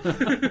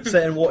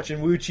 Sitting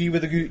watching Wu Chi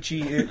with a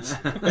Gucci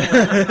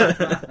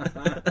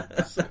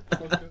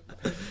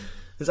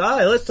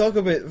Aye, let's talk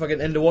about fucking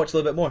Into Watch a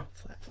little bit more.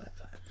 Flap.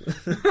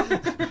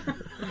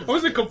 I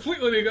wasn't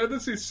completely naked, I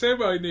didn't say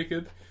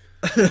semi-naked.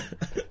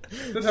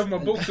 Did have my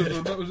boxers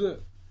on, that was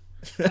it.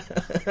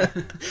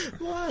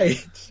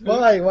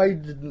 Why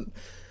didn't...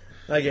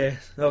 Okay.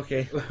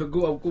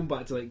 Going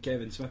back to like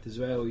Kevin Smith as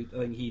well, I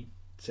think he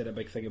said a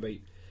big thing about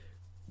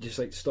just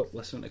like stop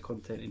listening to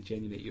content and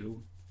generate your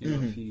own. You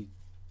know,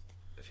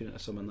 if you're into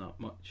something that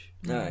much,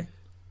 Aye.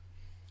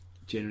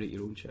 generate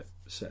your own shit,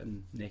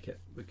 sitting naked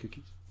with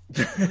cookies.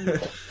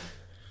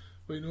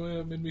 But you know,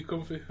 it made me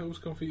comfy. I was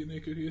comfy eating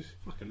naked cookies.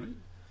 Fucking right.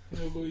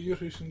 I'll go to your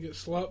house and get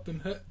slapped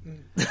and hit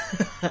and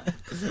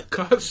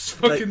cats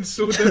fucking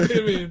sewed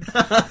into me.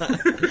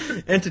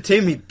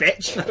 Entertain me,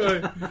 bitch.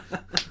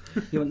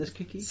 You want this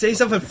cookie? Say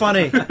something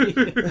funny.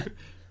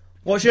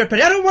 What's your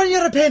opinion? I don't want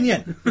your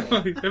opinion.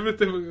 Every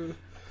time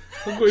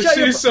I'm going to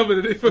say something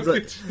and they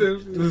fucking...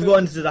 We've got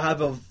into the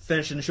habit of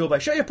finishing the show by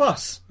shut your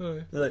puss.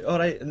 Aye. They're like,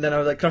 alright, and then I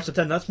was like, crush the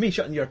tin, that's me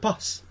shutting your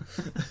puss.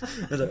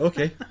 I was like,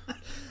 okay.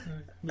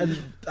 And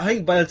I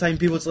think by the time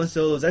people listen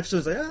to all those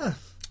episodes, like,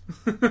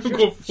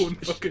 go phone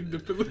fucking the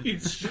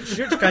police.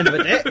 Stuart's kind of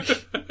a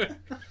dick.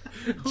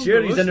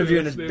 Sure, he's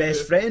interviewing his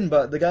best friend,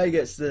 but the guy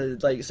gets to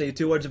like say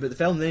 2 words about the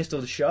film, and then he's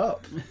told to shut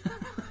up.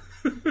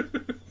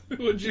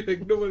 What do you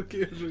think? No one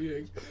cares what you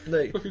think.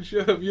 Like, fucking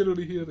shut up, you're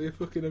only here to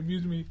fucking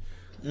amuse me.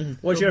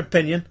 What's your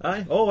opinion?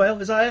 Aye. Oh well,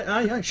 is that it?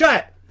 Aye. Shut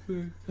it!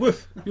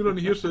 Woof! You're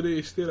only here so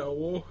they stare at a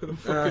wall and I'm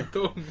fucking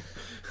talking.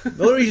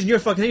 The only reason you're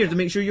fucking here is to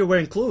make sure you're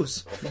wearing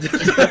clothes.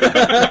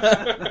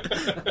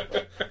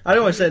 I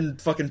don't want to sit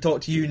and fucking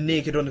talk to you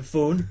naked on the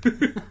phone.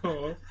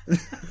 Oh.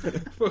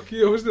 Fuck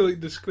you, I was like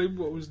describing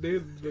what was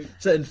there. Like,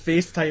 sitting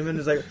FaceTiming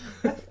is like,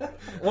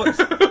 what's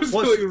I was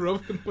like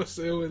rubbing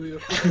myself in there.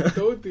 Fucking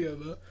don't do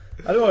that.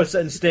 I don't want to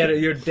sit and stare at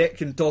your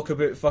dick and talk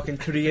about fucking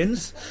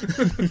Koreans.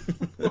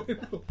 Why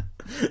not?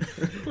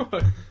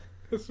 Why?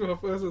 That's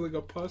like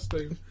a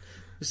pastime.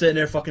 You're sitting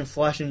there fucking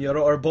flashing your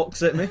otter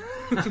box at me.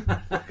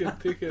 Fucking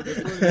take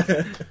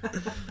it.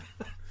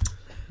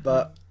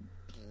 But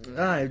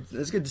aye,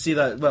 it's good to see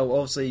that. Well,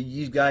 obviously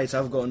you guys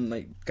have gotten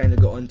like kind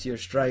of got onto your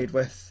stride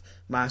with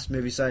Mass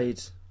Movie Side.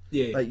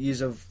 Yeah. Like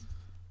you've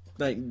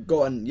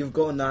gotten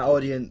that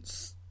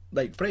audience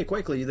like pretty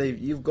quickly.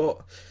 You've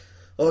got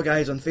a lot of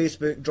guys on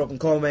Facebook dropping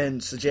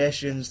comments,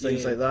 suggestions,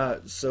 things like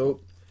that.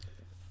 So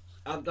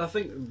I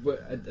think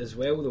as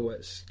well though,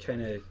 it's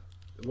kind of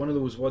one of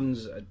those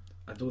ones.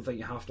 I don't think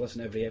you have to listen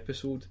to every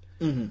episode.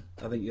 I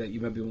think that you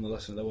maybe want to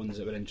listen to the ones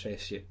that would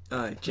interest you.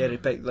 Aye, cherry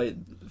pick like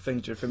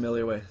things you're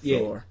familiar with,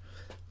 or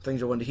things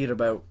you want to hear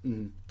about.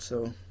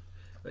 So,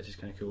 which is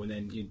kind of cool. And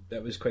then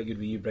that was quite good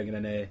with you bringing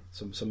in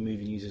some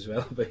movie news as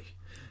well by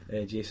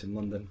Jason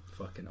London.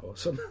 Fucking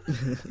awesome.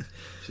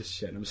 Just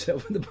shitting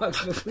himself in the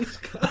back of a police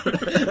car.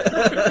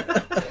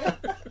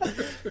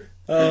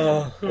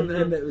 Oh. And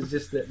then it was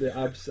just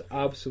the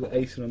absolute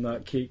icing on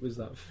that cake was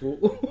that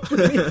photo.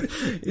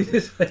 He's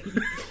just like,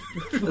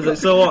 was it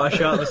so what? I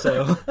shot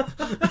myself.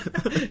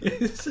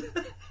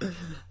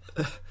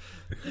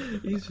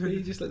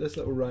 He's just like this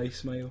little wry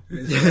smile.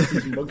 He's got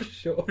his mug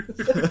shot.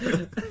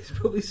 He's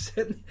probably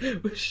sitting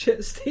with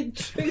shit stained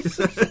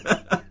trousers.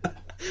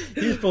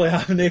 He's probably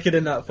half naked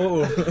in that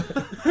photo.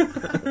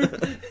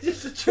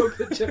 Just a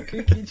chocolate chip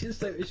cookie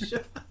just out his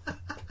shirt.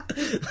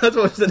 That's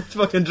what's in his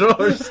fucking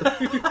drawers.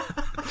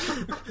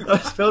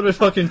 That's filled with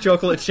fucking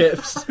chocolate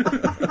chips.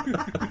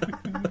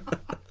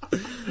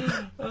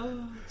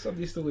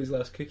 Somebody stole his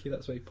last cookie,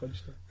 that's why he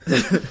punched her.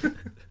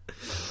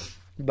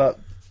 But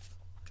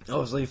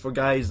obviously, for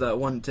guys that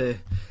want to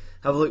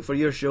have a look for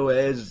your show, it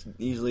is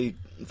easily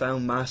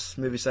found Mass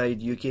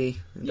Movieside UK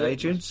and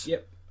iTunes.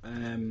 Yep.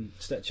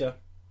 Stitcher.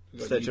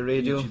 We've got Stitcher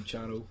Radio. YouTube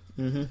channel.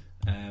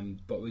 Mm-hmm.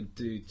 But we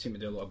do seem to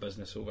do a lot of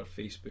business over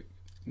Facebook.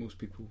 Most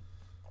people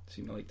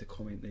seem to like to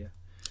comment there.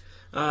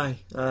 Aye.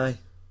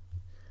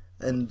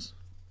 And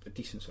A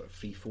decent sort of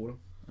free forum.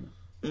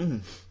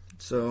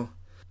 so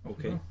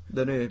Okay.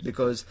 don't know,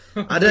 because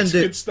I That's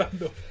didn't good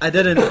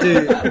standoff.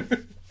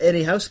 do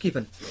any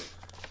housekeeping.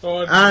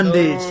 Oh,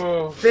 Andy's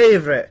no.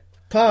 favourite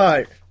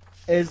part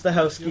is the You're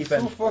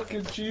housekeeping. so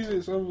fucking cheesy,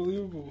 it's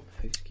unbelievable.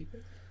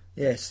 Housekeeping.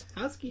 Yes,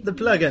 Housekeeping. the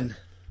plug-in.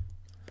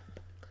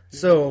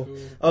 So,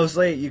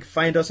 obviously, you can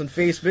find us on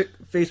Facebook,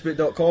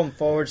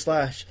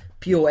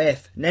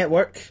 facebook.com/POF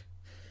Network.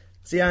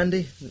 See,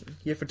 Andy,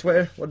 here for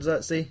Twitter. What does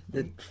that say?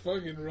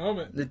 Fucking ram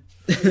it.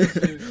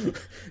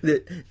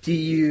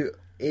 The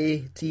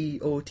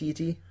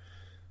TUATOTT.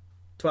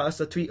 Twat us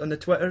a tweet on the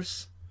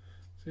Twitters.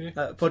 See?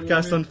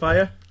 Podcast on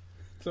Fire.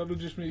 That'll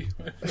just make you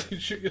fucking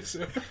shoot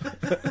yourself.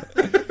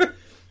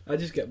 I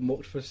just get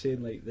mocked for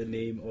saying like the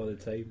name all the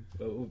time.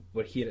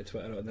 We're here at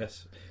Twitter on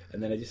this,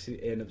 and then I just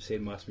end up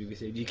saying Mass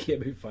Movieside UK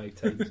about 5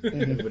 times.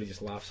 Everybody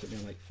just laughs at me.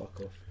 I'm like,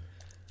 fuck off.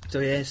 So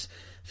yes,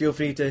 feel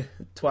free to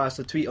twat us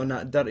a tweet on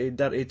that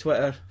dirty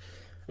Twitter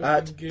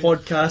at Fucking gay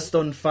Podcast shit.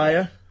 on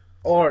Fire,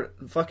 or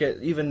fuck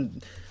it,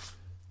 even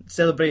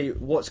celebrate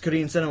What's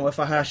Korean Cinema with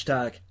a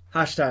hashtag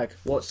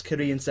What's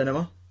Korean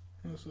Cinema.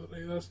 That's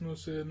alright, that's not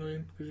so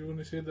annoying, because you've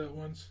only said that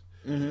once.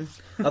 I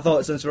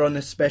thought since we're on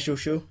this special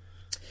show.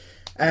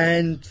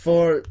 And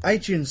for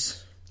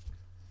iTunes,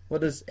 what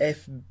does R,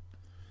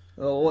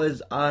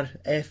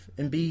 F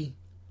and B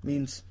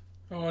means?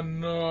 Oh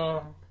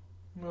no.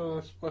 Oh,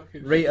 that's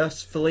fucking... Rate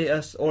us, fillet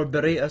us, or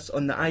berate us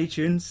on the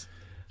iTunes.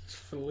 It's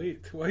fillet.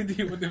 Why do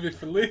you want to be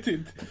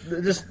filleted?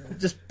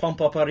 Just pump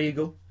up our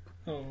ego.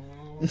 Oh.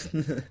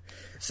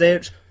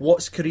 Search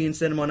What's Korean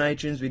Cinema on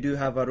iTunes. We do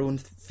have our own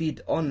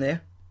feed on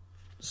there.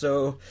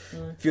 So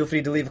feel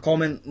free to leave a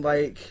comment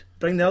like,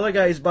 bring the other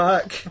guys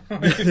back.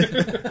 What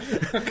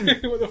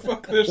the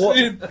fuck they're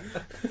saying?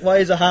 Why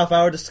is a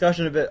half-hour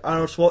discussion about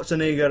Arnold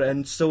Schwarzenegger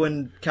and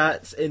sewing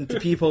cats into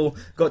people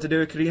got to do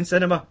with Korean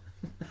cinema?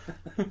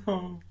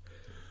 But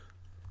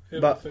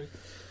Everything.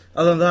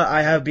 other than that,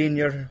 I have been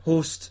your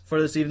host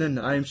for this evening.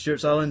 I'm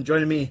Stuart Sutherland.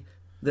 Joining me,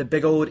 the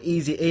big old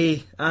Easy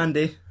A,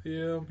 Andy.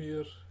 Yeah, I'm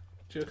here.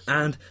 Just...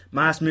 And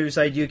Mass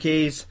Movieside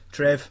UK's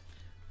Trev.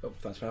 Oh,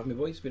 thanks for having me,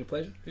 boys. It's been a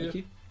pleasure. Thank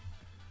you.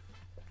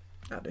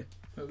 Andy.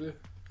 Out there.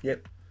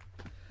 Yep.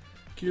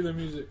 Cue the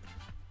music.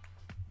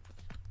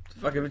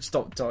 Fucking would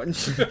stop talking.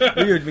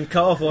 You had been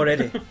cut off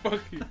already.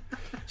 Fuck you.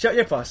 Shut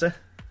your pussy.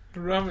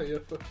 Ram it, you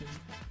fucking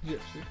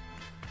gypsy.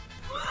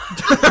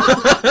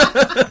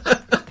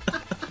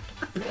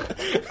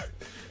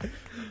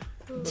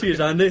 Cheers,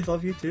 Andy.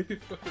 Love you too.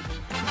 Fucking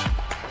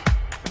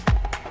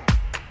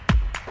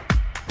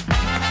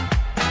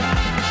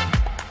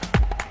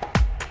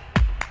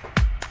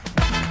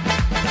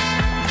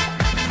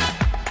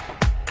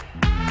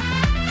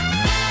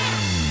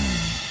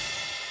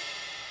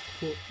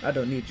I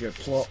don't need your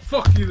plot.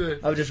 fuck you then.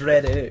 I've just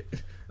read it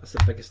out. That's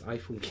the biggest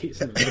iPhone case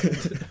in the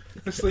world.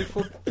 It's like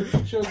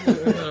fucking chugging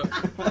it in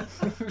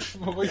that.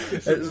 My wife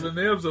gets it to the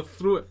nerves, I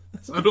throw it.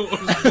 I don't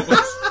understand.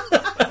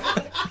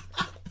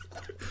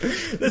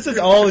 This is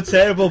all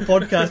terrible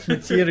podcast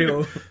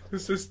material.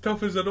 It's as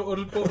tough as an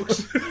orange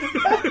box.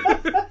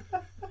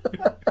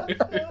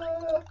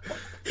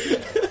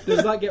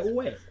 Does that get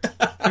wet?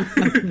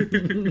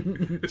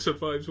 It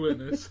survives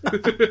witness.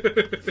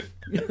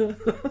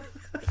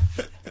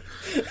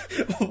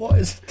 What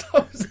is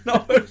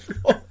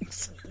 $1,000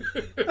 box?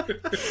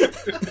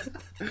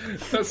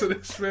 That's an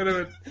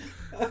experiment.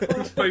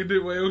 Let's find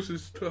out what else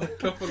is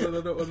tougher than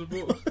an orange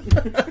box.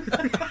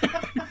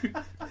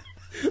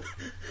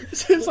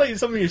 Sounds like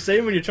something you're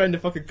saying when you're trying to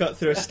fucking cut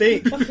through a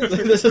steak. Like,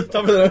 this is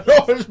tougher than an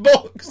orange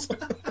box.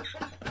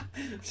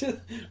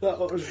 That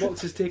orange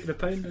box is taking a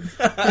pounding.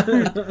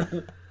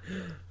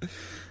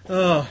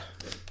 Oh.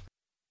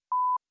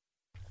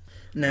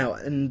 Now,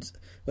 and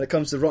when it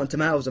comes to Rotten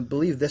Tomatoes, I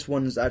believe this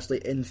one's actually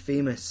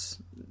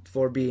infamous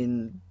for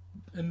being...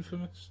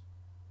 Infamous.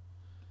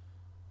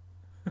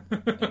 That's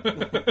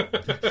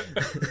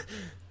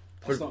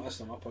not my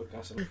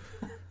podcast.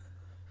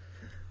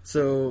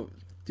 So,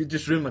 you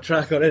just ruined my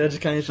track already, I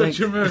just can't Shut think.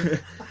 your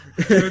mouth.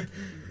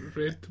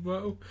 Red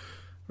tomato.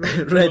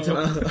 Red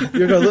tomato.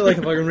 You're going to look like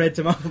a fucking red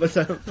tomato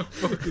myself.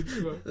 Fucking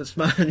tomato. That's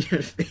smack in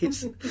your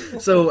face.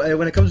 So,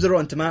 when it comes to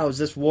Rotten Tomatoes,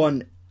 this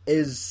one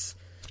is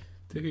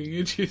Taking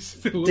ages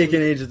to load.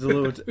 taking ages to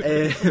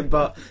load.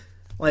 But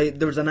like,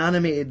 there was an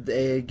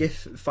animated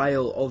GIF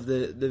file of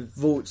the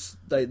votes,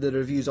 like the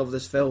reviews of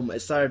this film. It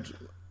started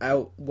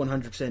out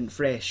 100%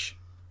 fresh,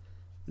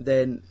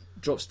 then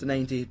drops to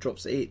 90,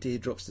 drops to 80,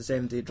 drops to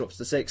 70, drops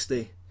to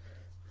 60.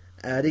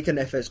 I reckon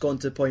if it's gone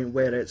to the point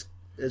where it's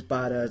as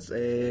bad as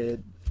A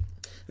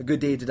Good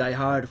Day to Die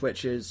Hard,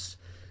 which is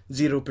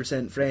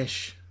 0%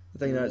 fresh, I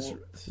think that's What?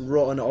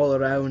 rotten all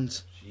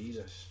around.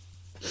 Jesus.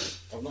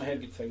 I've not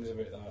heard good things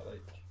about that.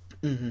 Like,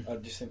 Mm-hmm. I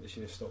just think they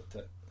should have stopped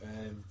at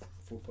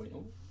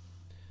 4.0.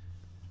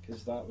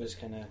 Because that was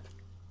kind of...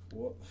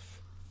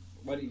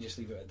 Why don't you just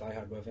leave it at Die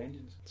Hard with a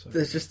Vengeance?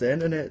 It's just the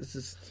internet. It's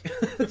just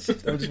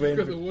I'm just waiting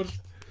Got the for. worst.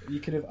 You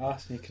could have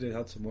asked and you could have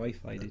had some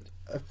Wi-Fi, dude.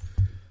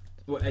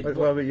 What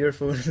about your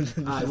phone? Just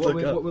what look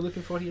we're up.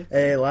 looking for here?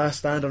 Last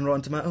Stand on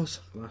Rotten Tomatoes.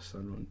 Last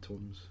time Rotten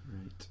Tomatoes.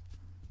 Right.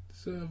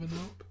 7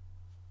 up.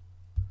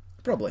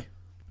 Probably.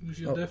 Because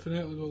you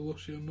definitely will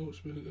lose your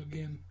notes with it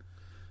again.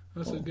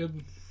 That's a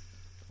given.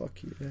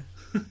 Fuck you.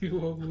 Yeah. You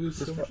will lose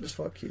something. Just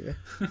fuck you.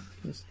 Yeah.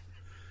 There's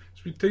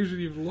been times when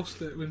you've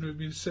lost it when we've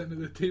been sitting at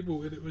the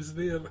table and it was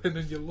there and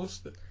then you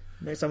lost it.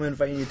 Next time I'm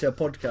inviting you to a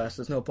podcast,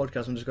 it's not a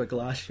podcast. I'm just going to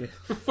glass you.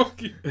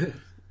 Fuck you.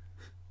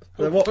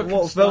 Like, what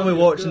film are we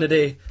watching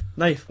today?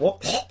 Knife.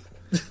 What?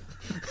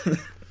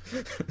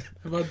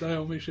 If I die,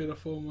 I'll make sure I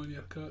fall on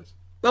your cats.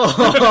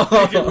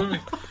 Oh, Take it with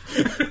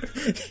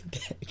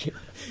me.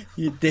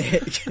 you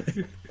dick.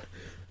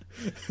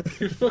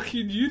 You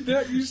fucking you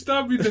dick, you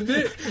stabbed me in the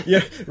neck.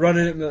 You're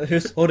running at the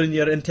house, holding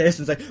your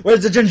intestines like,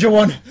 where's the ginger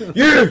one?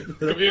 You!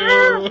 Come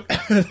here.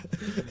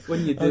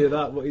 When you do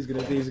that, what he's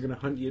going to do is he's going to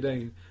hunt you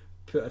down,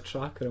 put a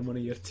tracker in one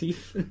of your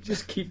teeth, and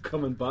just keep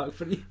coming back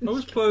for you. I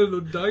was planning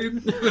on dying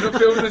when I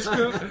filmed this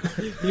cat.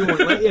 He won't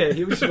let you.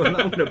 He was going,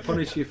 I'm going to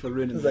punish you for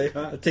ruining the Like,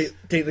 cat.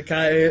 take the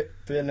cat out,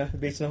 put in a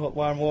basin of hot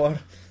warm water,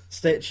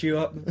 stitch you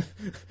up.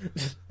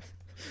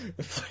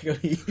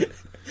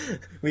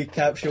 We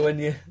capsule in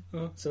you.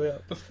 Oh. So yeah.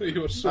 I thought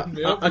you were sewing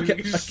me I- up. I You ca-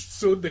 just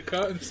sewed the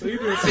cat inside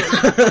or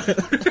something.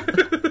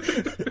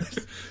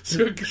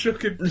 so I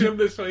can trim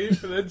this way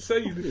from the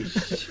inside.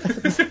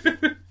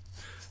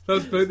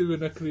 That's bound to be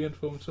in a Korean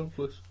film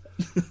someplace.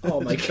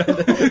 Oh my god.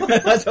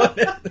 That's on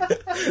it.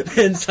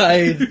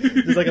 Inside,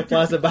 there's like a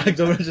plastic bag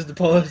over it, just the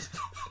paws.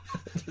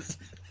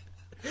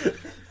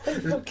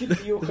 Fucking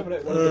you coming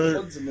out one of the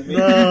pods in the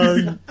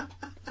main.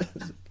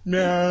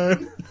 No.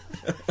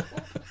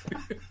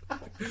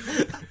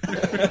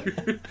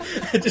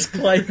 It just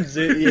climbs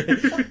out you.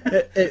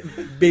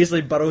 It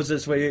basically burrows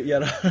its way out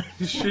your arm.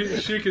 You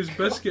shake his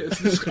biscuit. It's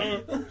just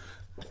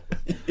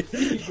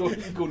You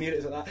go near it,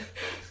 it's like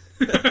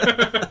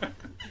that.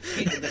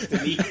 Keep this to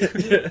me.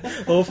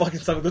 Whole fucking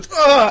stomach goes,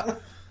 ah!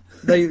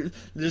 Like,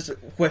 there's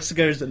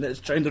whiskers and it's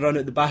trying to run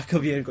out the back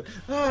of you and go,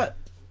 ah!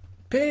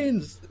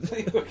 Pains!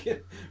 Like fucking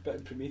bit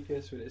of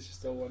Prometheus where it's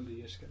just all under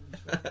your skin.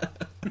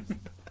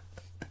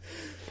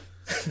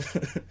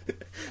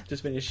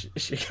 Just when you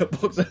shake a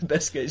box of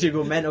biscuits, you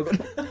go mental.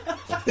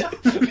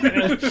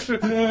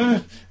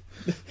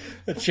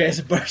 A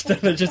chest bursting,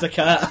 and just a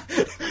cat.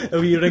 A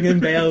wee ringing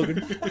bell. A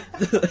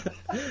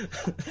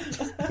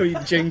wee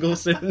jingle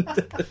sound.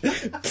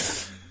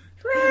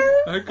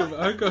 I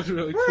got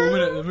really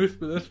foaming at the mouth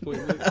by this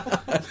point.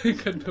 Like, I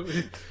think I'd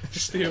probably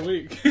stay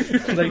awake.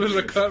 There's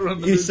a cat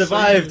running. You outside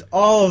survived me.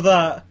 all of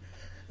that,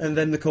 and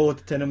then the cold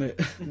to tin him out.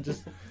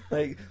 Just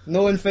like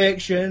no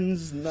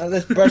infections, none of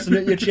this bursting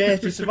out your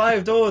chest. You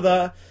survived all of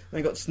that, and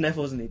he got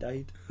sniffles and he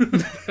died.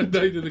 I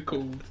died of the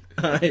cold.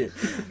 Aye.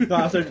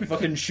 Not after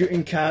fucking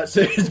shooting cats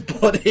out his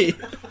body.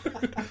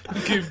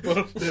 Gave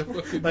birth to a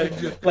fucking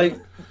ginger. like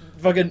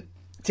fucking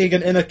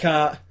taking in a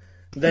cat,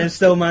 then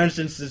still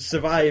managing to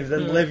survive,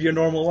 then Yeah. live your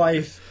normal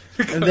life,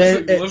 and cat's then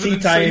like at living tea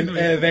time, inside me.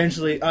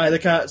 eventually, the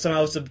cat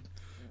somehow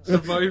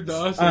Survived the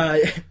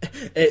acid.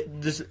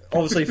 it just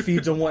obviously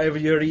feeds on whatever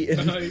you're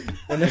eating, Aye.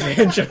 and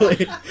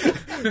eventually,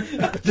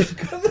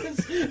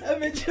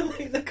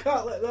 Eventually the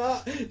cat like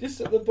that,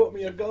 just at the bottom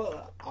of your gullet,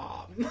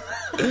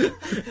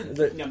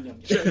 the- Yum yum.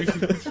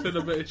 Spin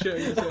a bit of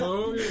shit. And say,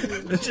 oh,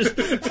 yeah. it's just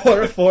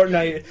for a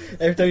fortnight.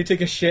 Every time you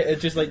take a shit,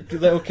 it's just like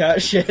little cat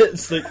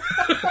shits. Like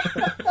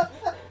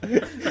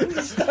You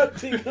start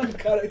taking on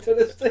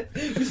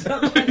characteristics, you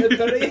start trying to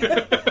dirty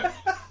it.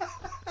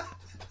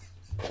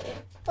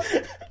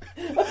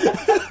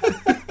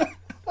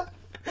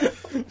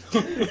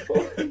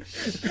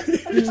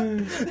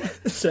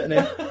 sitting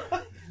there.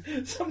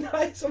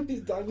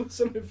 Somebody's dangled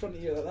something in front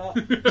of you like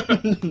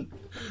that.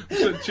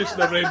 It's just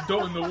a red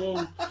dot on the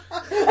wall.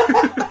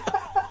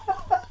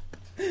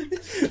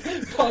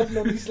 Pardon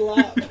on his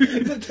lap.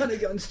 They're trying to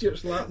get on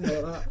Stuart's lap and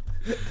like that.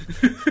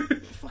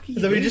 Fuck you.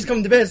 Then we just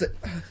come to bed. It's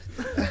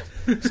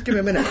like, just give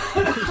me a minute.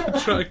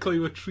 Try to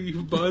climb a tree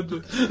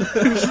badly.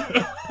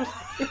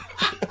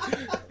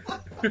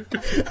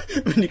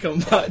 When you come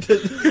back to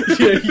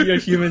your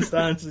human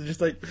stance, it's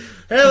just like,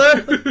 hey there,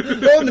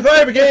 phone the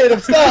fire brigade, I'm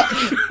stuck.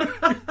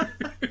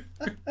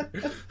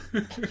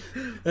 And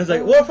it's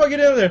like, what the fuck are you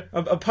doing there?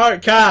 A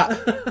park cat.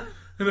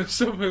 And I'm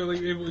somehow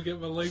like able to get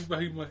my leg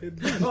behind my head.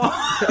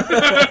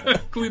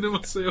 Cleaning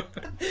myself.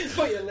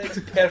 Put your legs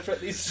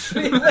perfectly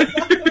straight like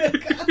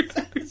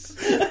that.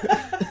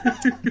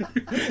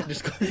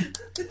 Just go.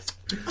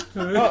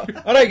 All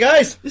right,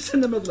 guys. Just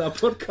in the middle of a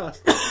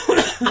podcast.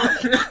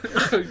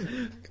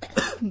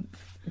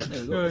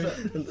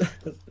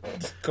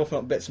 Coughing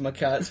up bits of my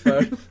cat's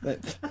fur.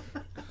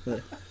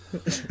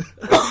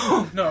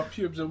 No,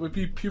 pubes. It would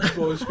be pube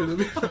balls because I'd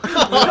be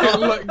fucking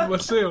licking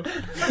myself.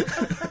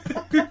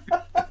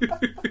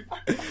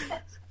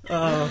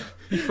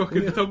 You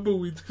fucking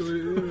tumbleweeds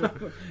coming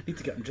out. Need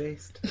to get them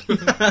dressed.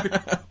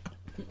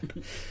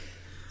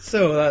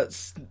 So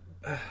that's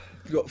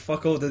got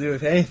fuck all to do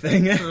with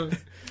anything.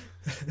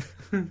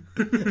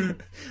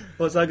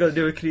 What's that got to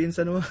do with Korean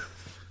cinema?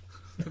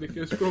 I think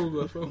it's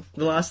probably a film.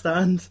 The Last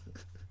Stand.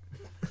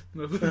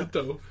 Nothing at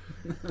all.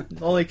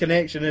 The only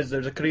connection is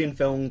there's a Korean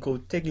film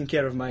called Taking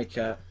Care of My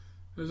Cat.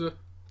 Is it?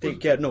 Take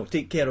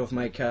Care of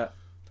My Cat.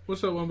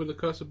 What's that one with the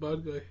cast of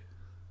bad guy?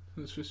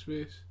 That's for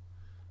space.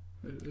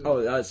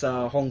 Oh, that's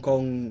a Hong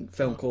Kong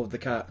film called The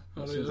Cat.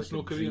 Alright, that's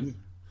no Korean.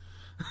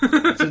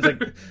 Sounds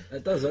like,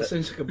 It does, that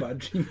sounds like a bad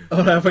dream.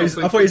 oh, I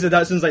thought you said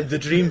that sounds like The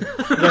Dream.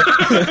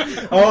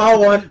 Like, all I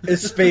want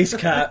is space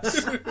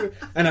cats,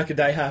 and I could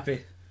die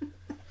happy.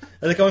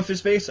 Are they coming from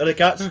space? Are they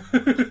cats?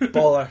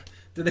 Baller.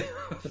 Do they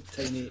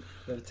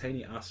have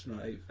tiny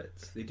astronaut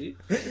outfits? They do.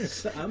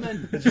 I'm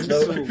in.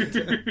 No.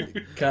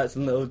 Cats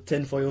in little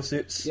tinfoil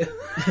suits. Yeah.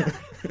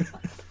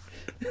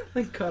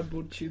 Like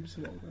cardboard tubes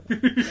and all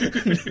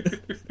that.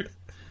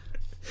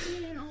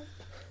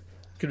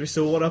 Could we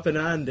sew one up in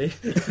Andy?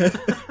 No,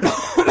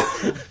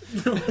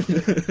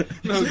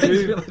 Sounds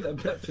really like that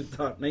bit for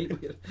Dark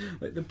Knight where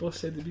like the boss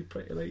said there'd be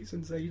pretty lights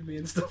inside me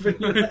and stuff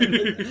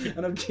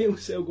and I'm jail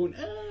cell going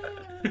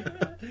and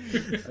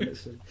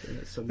it's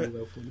some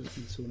mobile phone that's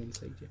been sewn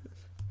inside you.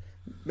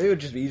 Maybe it would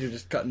just be easier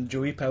just cutting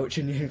Joey pouch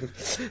in here.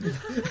 So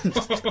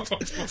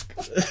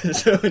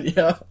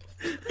yeah.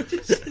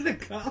 Just see the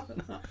cat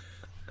and that.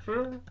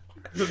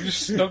 It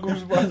just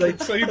snuggles back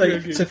inside you Like,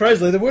 again.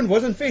 surprisingly, the wound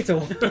wasn't fatal.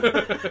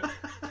 That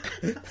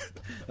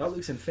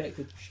looks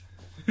infected.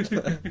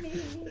 But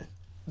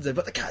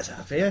the cat's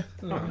happy, yeah.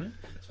 Alright,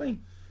 it's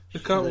fine. The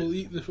cat will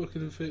eat the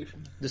fucking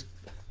infection.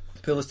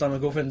 Pull the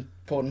stomach open,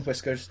 pot and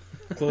whiskers,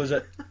 close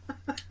it.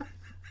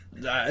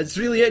 It's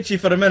really itchy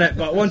for a minute,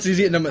 but once he's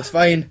eaten them, it's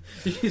fine.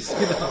 You see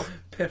that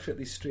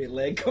perfectly straight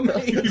leg coming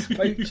out of his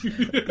pouch.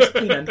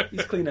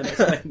 He's cleaning,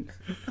 it's fine.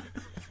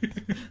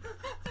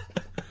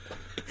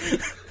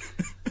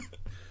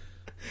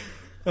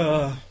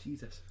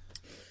 Jesus.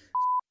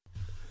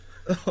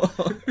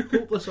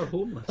 Hopeless or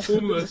homeless?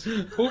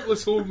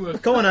 Hopeless.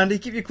 Come on, Andy,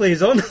 keep your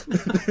clothes on.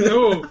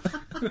 No,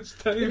 it's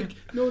time.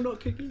 No, not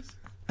cookies.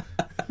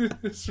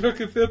 It's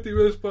fucking 30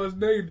 minutes past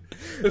 9.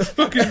 It's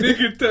fucking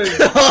naked time.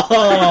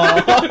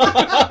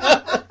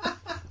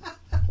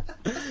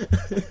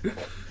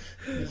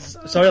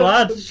 Sorry,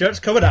 lad, shirt's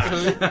covered off.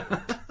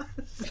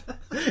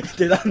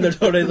 Do that and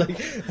there's already like a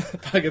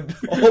bag of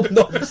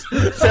hobnobs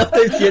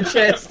sellotape to your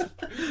chest.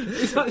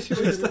 He's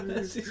actually he's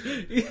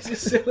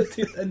just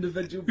sellotaped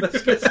individual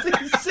biscuits to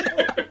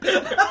himself.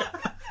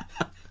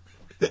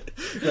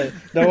 Like,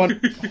 do I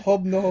want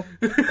hobnob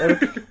or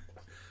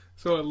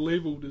So I'm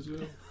labelled as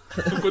well.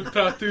 I've got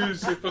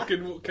tattoos say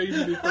fucking what kind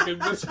of fucking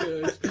biscuit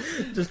it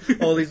is. just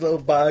all these little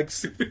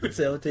bags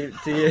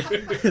sellotaped to you?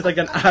 It's like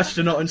an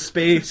astronaut in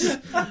space.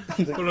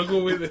 When I go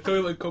away to the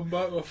toilet and come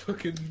back with a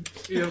fucking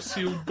air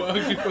sealed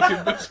bag of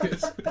fucking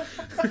biscuits.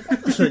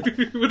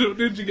 Where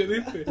did you get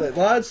them from? Like,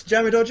 lads,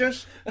 Jammy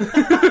Dodgers,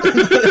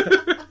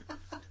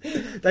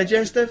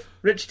 digestive,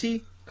 rich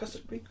tea.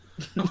 Custard cream.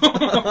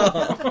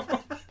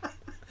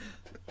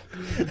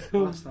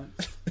 Is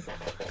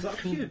that a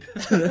cube?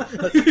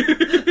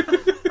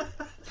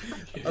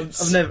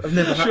 I've never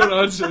had, Short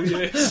answer,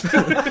 yes.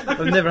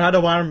 I've never had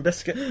a warm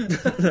biscuit.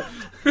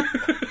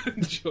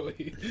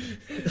 Joy.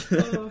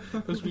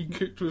 Has been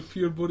cooked with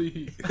pure body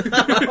heat.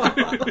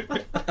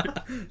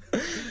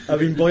 I've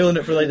been boiling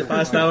it for like the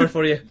past hour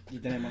for you. You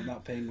didn't want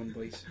that penguin,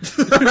 boys.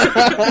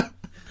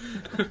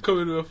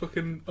 Coming with a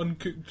fucking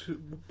uncooked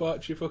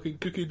batch of fucking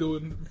cookie dough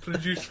and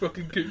produce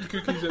fucking cooked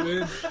cookies at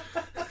the end.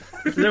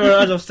 Never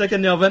as I'll stick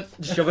in the oven,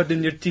 shove it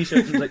in your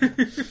t-shirt and like, and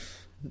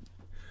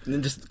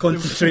then just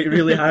concentrate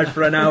really hard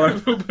for an hour.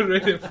 We'll be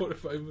ready in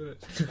 45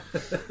 minutes.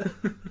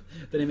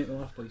 Didn't make me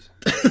laugh, boys.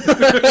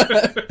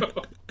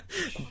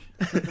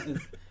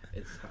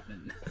 It's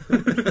happening.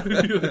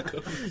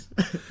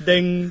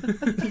 Ding.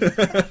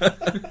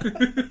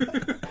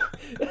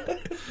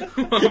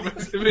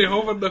 If they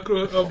hovered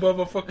above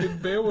a fucking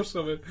bell or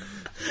something.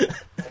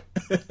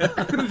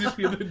 Just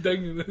hear the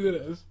ding and there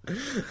it is.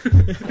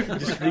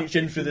 Just reach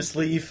in through the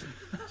sleeve.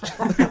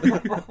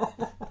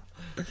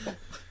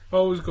 I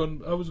was going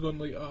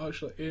like I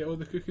actually ate all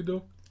the cookie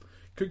dough,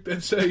 cooked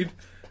inside,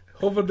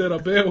 hovered there a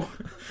bell,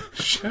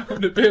 shut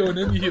on the bell and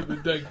then you hear the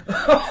ding.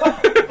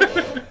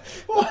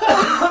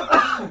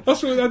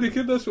 That's what Andy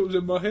Kid, that's what was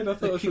in my head. I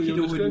thought The that's what cookie you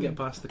dough were wouldn't describing. get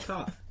past the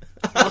cat.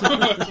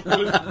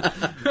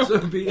 So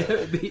it'd be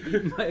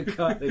eaten by a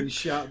cat, then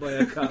shot by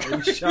a cat,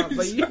 then shot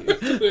by you.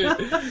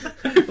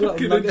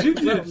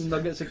 little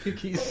nuggets of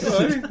cookies.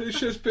 Aye, it's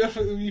just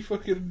perfectly wee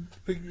fucking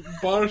like,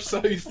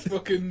 bar-sized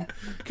fucking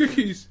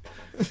cookies.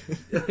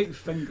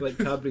 like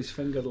Cadbury's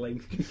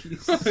finger-length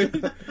cookies.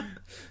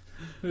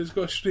 It's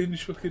got a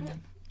strange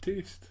fucking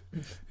taste.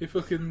 A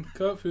fucking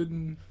cat food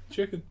and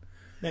chicken.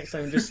 Next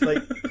time, just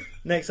spend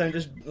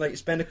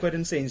 £1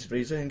 in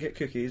Sainsbury's and get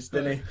cookies.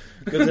 Then he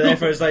goes to the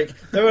effort. It's like,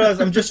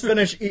 nevertheless, I'm just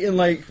finished eating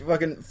like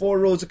fucking 4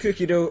 rolls of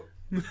cookie dough.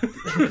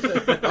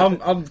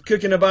 I'm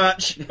cooking a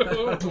batch.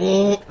 Feels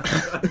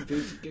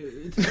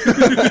good.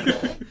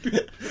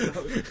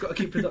 Got to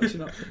keep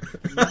production up.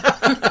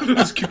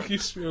 Those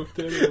cookies smell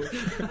terrible.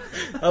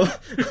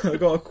 I've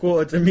got a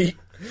quota to meet.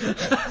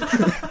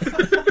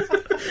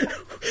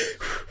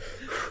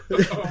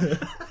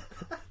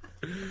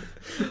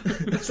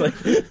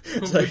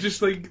 We're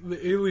just like the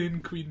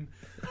alien queen.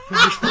 We're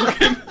just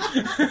fucking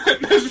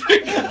this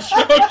big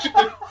construction.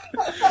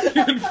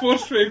 And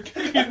force-fed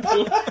cooking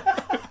dough.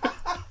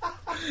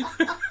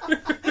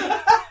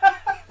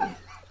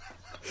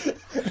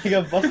 I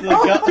got busted in the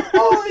gut.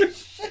 Holy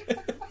shit!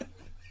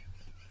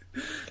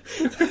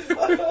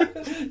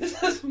 This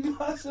has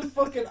massive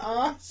fucking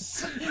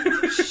ass.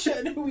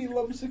 Shitting wee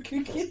lumps of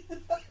cookie.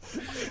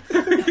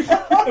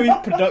 Wee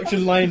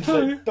production lines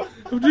like.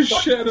 I'm just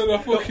shitting on a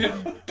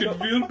fucking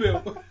conveyor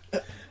belt.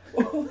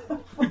 Oh,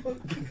 fuck.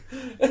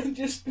 It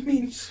just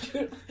means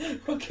Stuart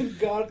fucking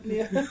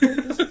Gardner. And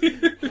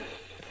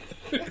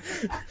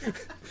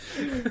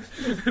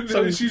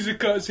then I sees a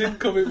cat's head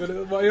coming with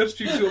it. My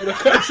airstream's over a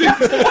cat's head.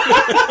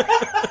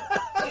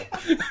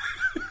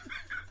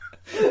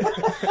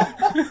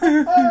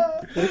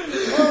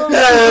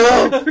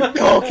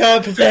 Call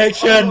cat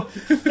protection!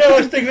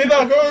 No, stick me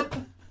back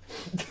on!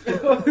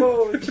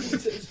 Oh,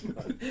 Jesus,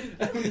 man.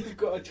 And when you've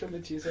got a trim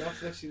and cheese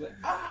after this, you're like,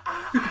 Oh,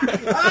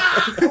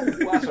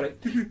 that's right.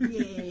 Give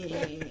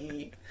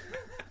me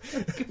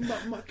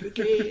my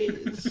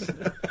cookies.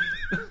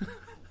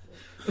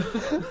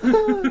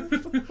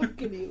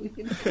 Fucking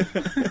alien.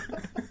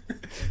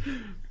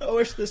 I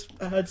wish this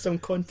had some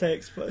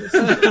context, but it's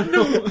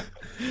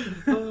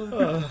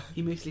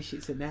He mostly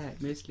shoots at that,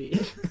 mostly.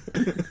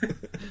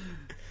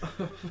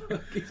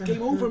 It's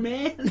game over,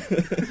 man.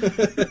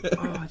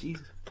 Oh,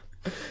 Jesus.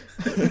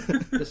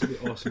 This would be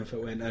awesome if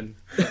it went in.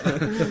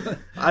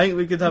 I think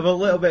we could have a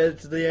little bit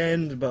to the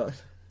end, but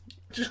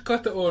Just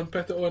cut it on,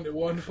 put it on to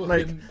one fucking...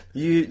 like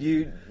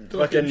you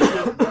fucking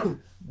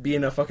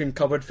being a fucking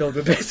cupboard filled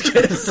with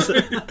biscuits.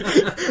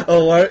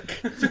 It'll work.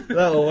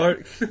 That'll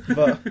work.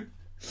 But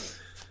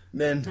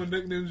then My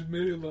nickname's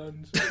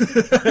Maryland. Just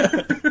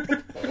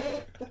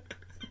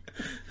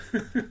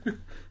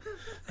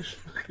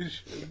fucking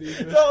shit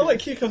in oh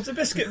look, here comes the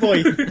biscuit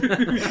boy.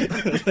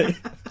 Like,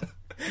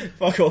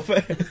 fuck off.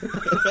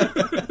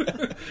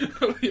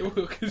 You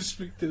can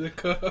speak to the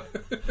cat.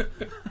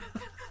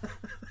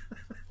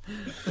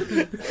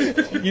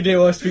 You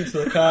didn't want to speak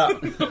to the cat.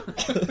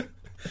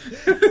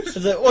 It's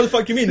like, what the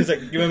fuck do you mean? It's like,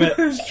 give me a minute.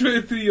 This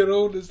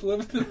 23-year-old has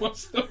lived in my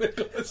stomach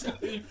all his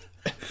life.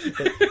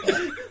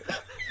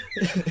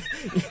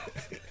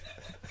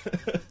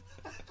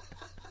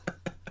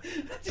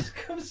 It just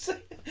comes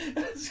in.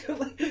 It's got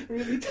like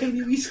really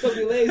tiny wee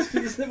stubby legs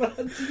because it's never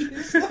had to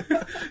use them.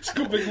 It's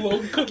got big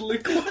long cuddly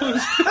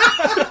claws.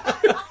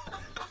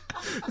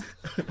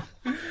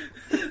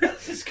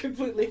 It's just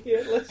completely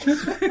hairless.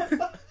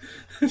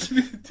 It's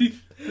the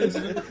teeth. It's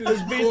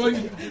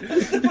boing.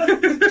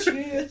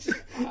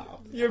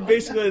 You're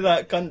basically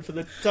that cunt for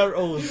the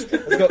turtles.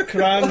 It's got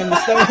Krang in the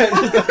stomach.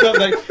 It's got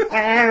like.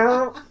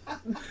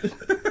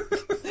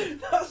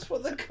 That's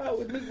what the cat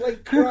would look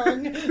like,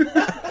 Krang.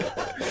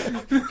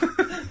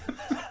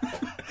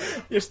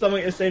 Your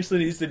stomach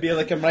essentially needs to be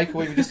like a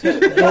microwave. You just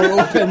hit the door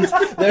opens.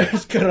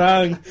 There's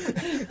Krang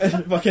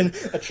and fucking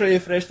a tray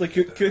of freshly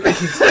cooked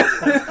cookies.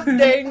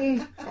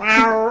 Ding!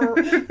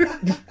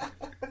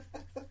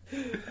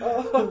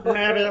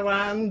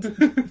 Maryland.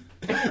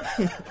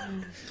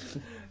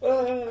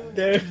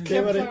 There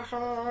were it.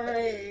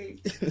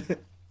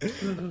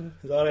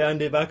 Sorry,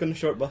 Andy, back on the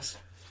short bus.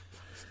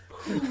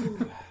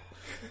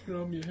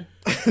 From you.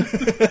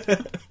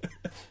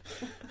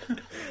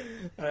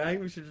 I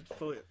think we should just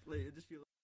pull it. Like, just feel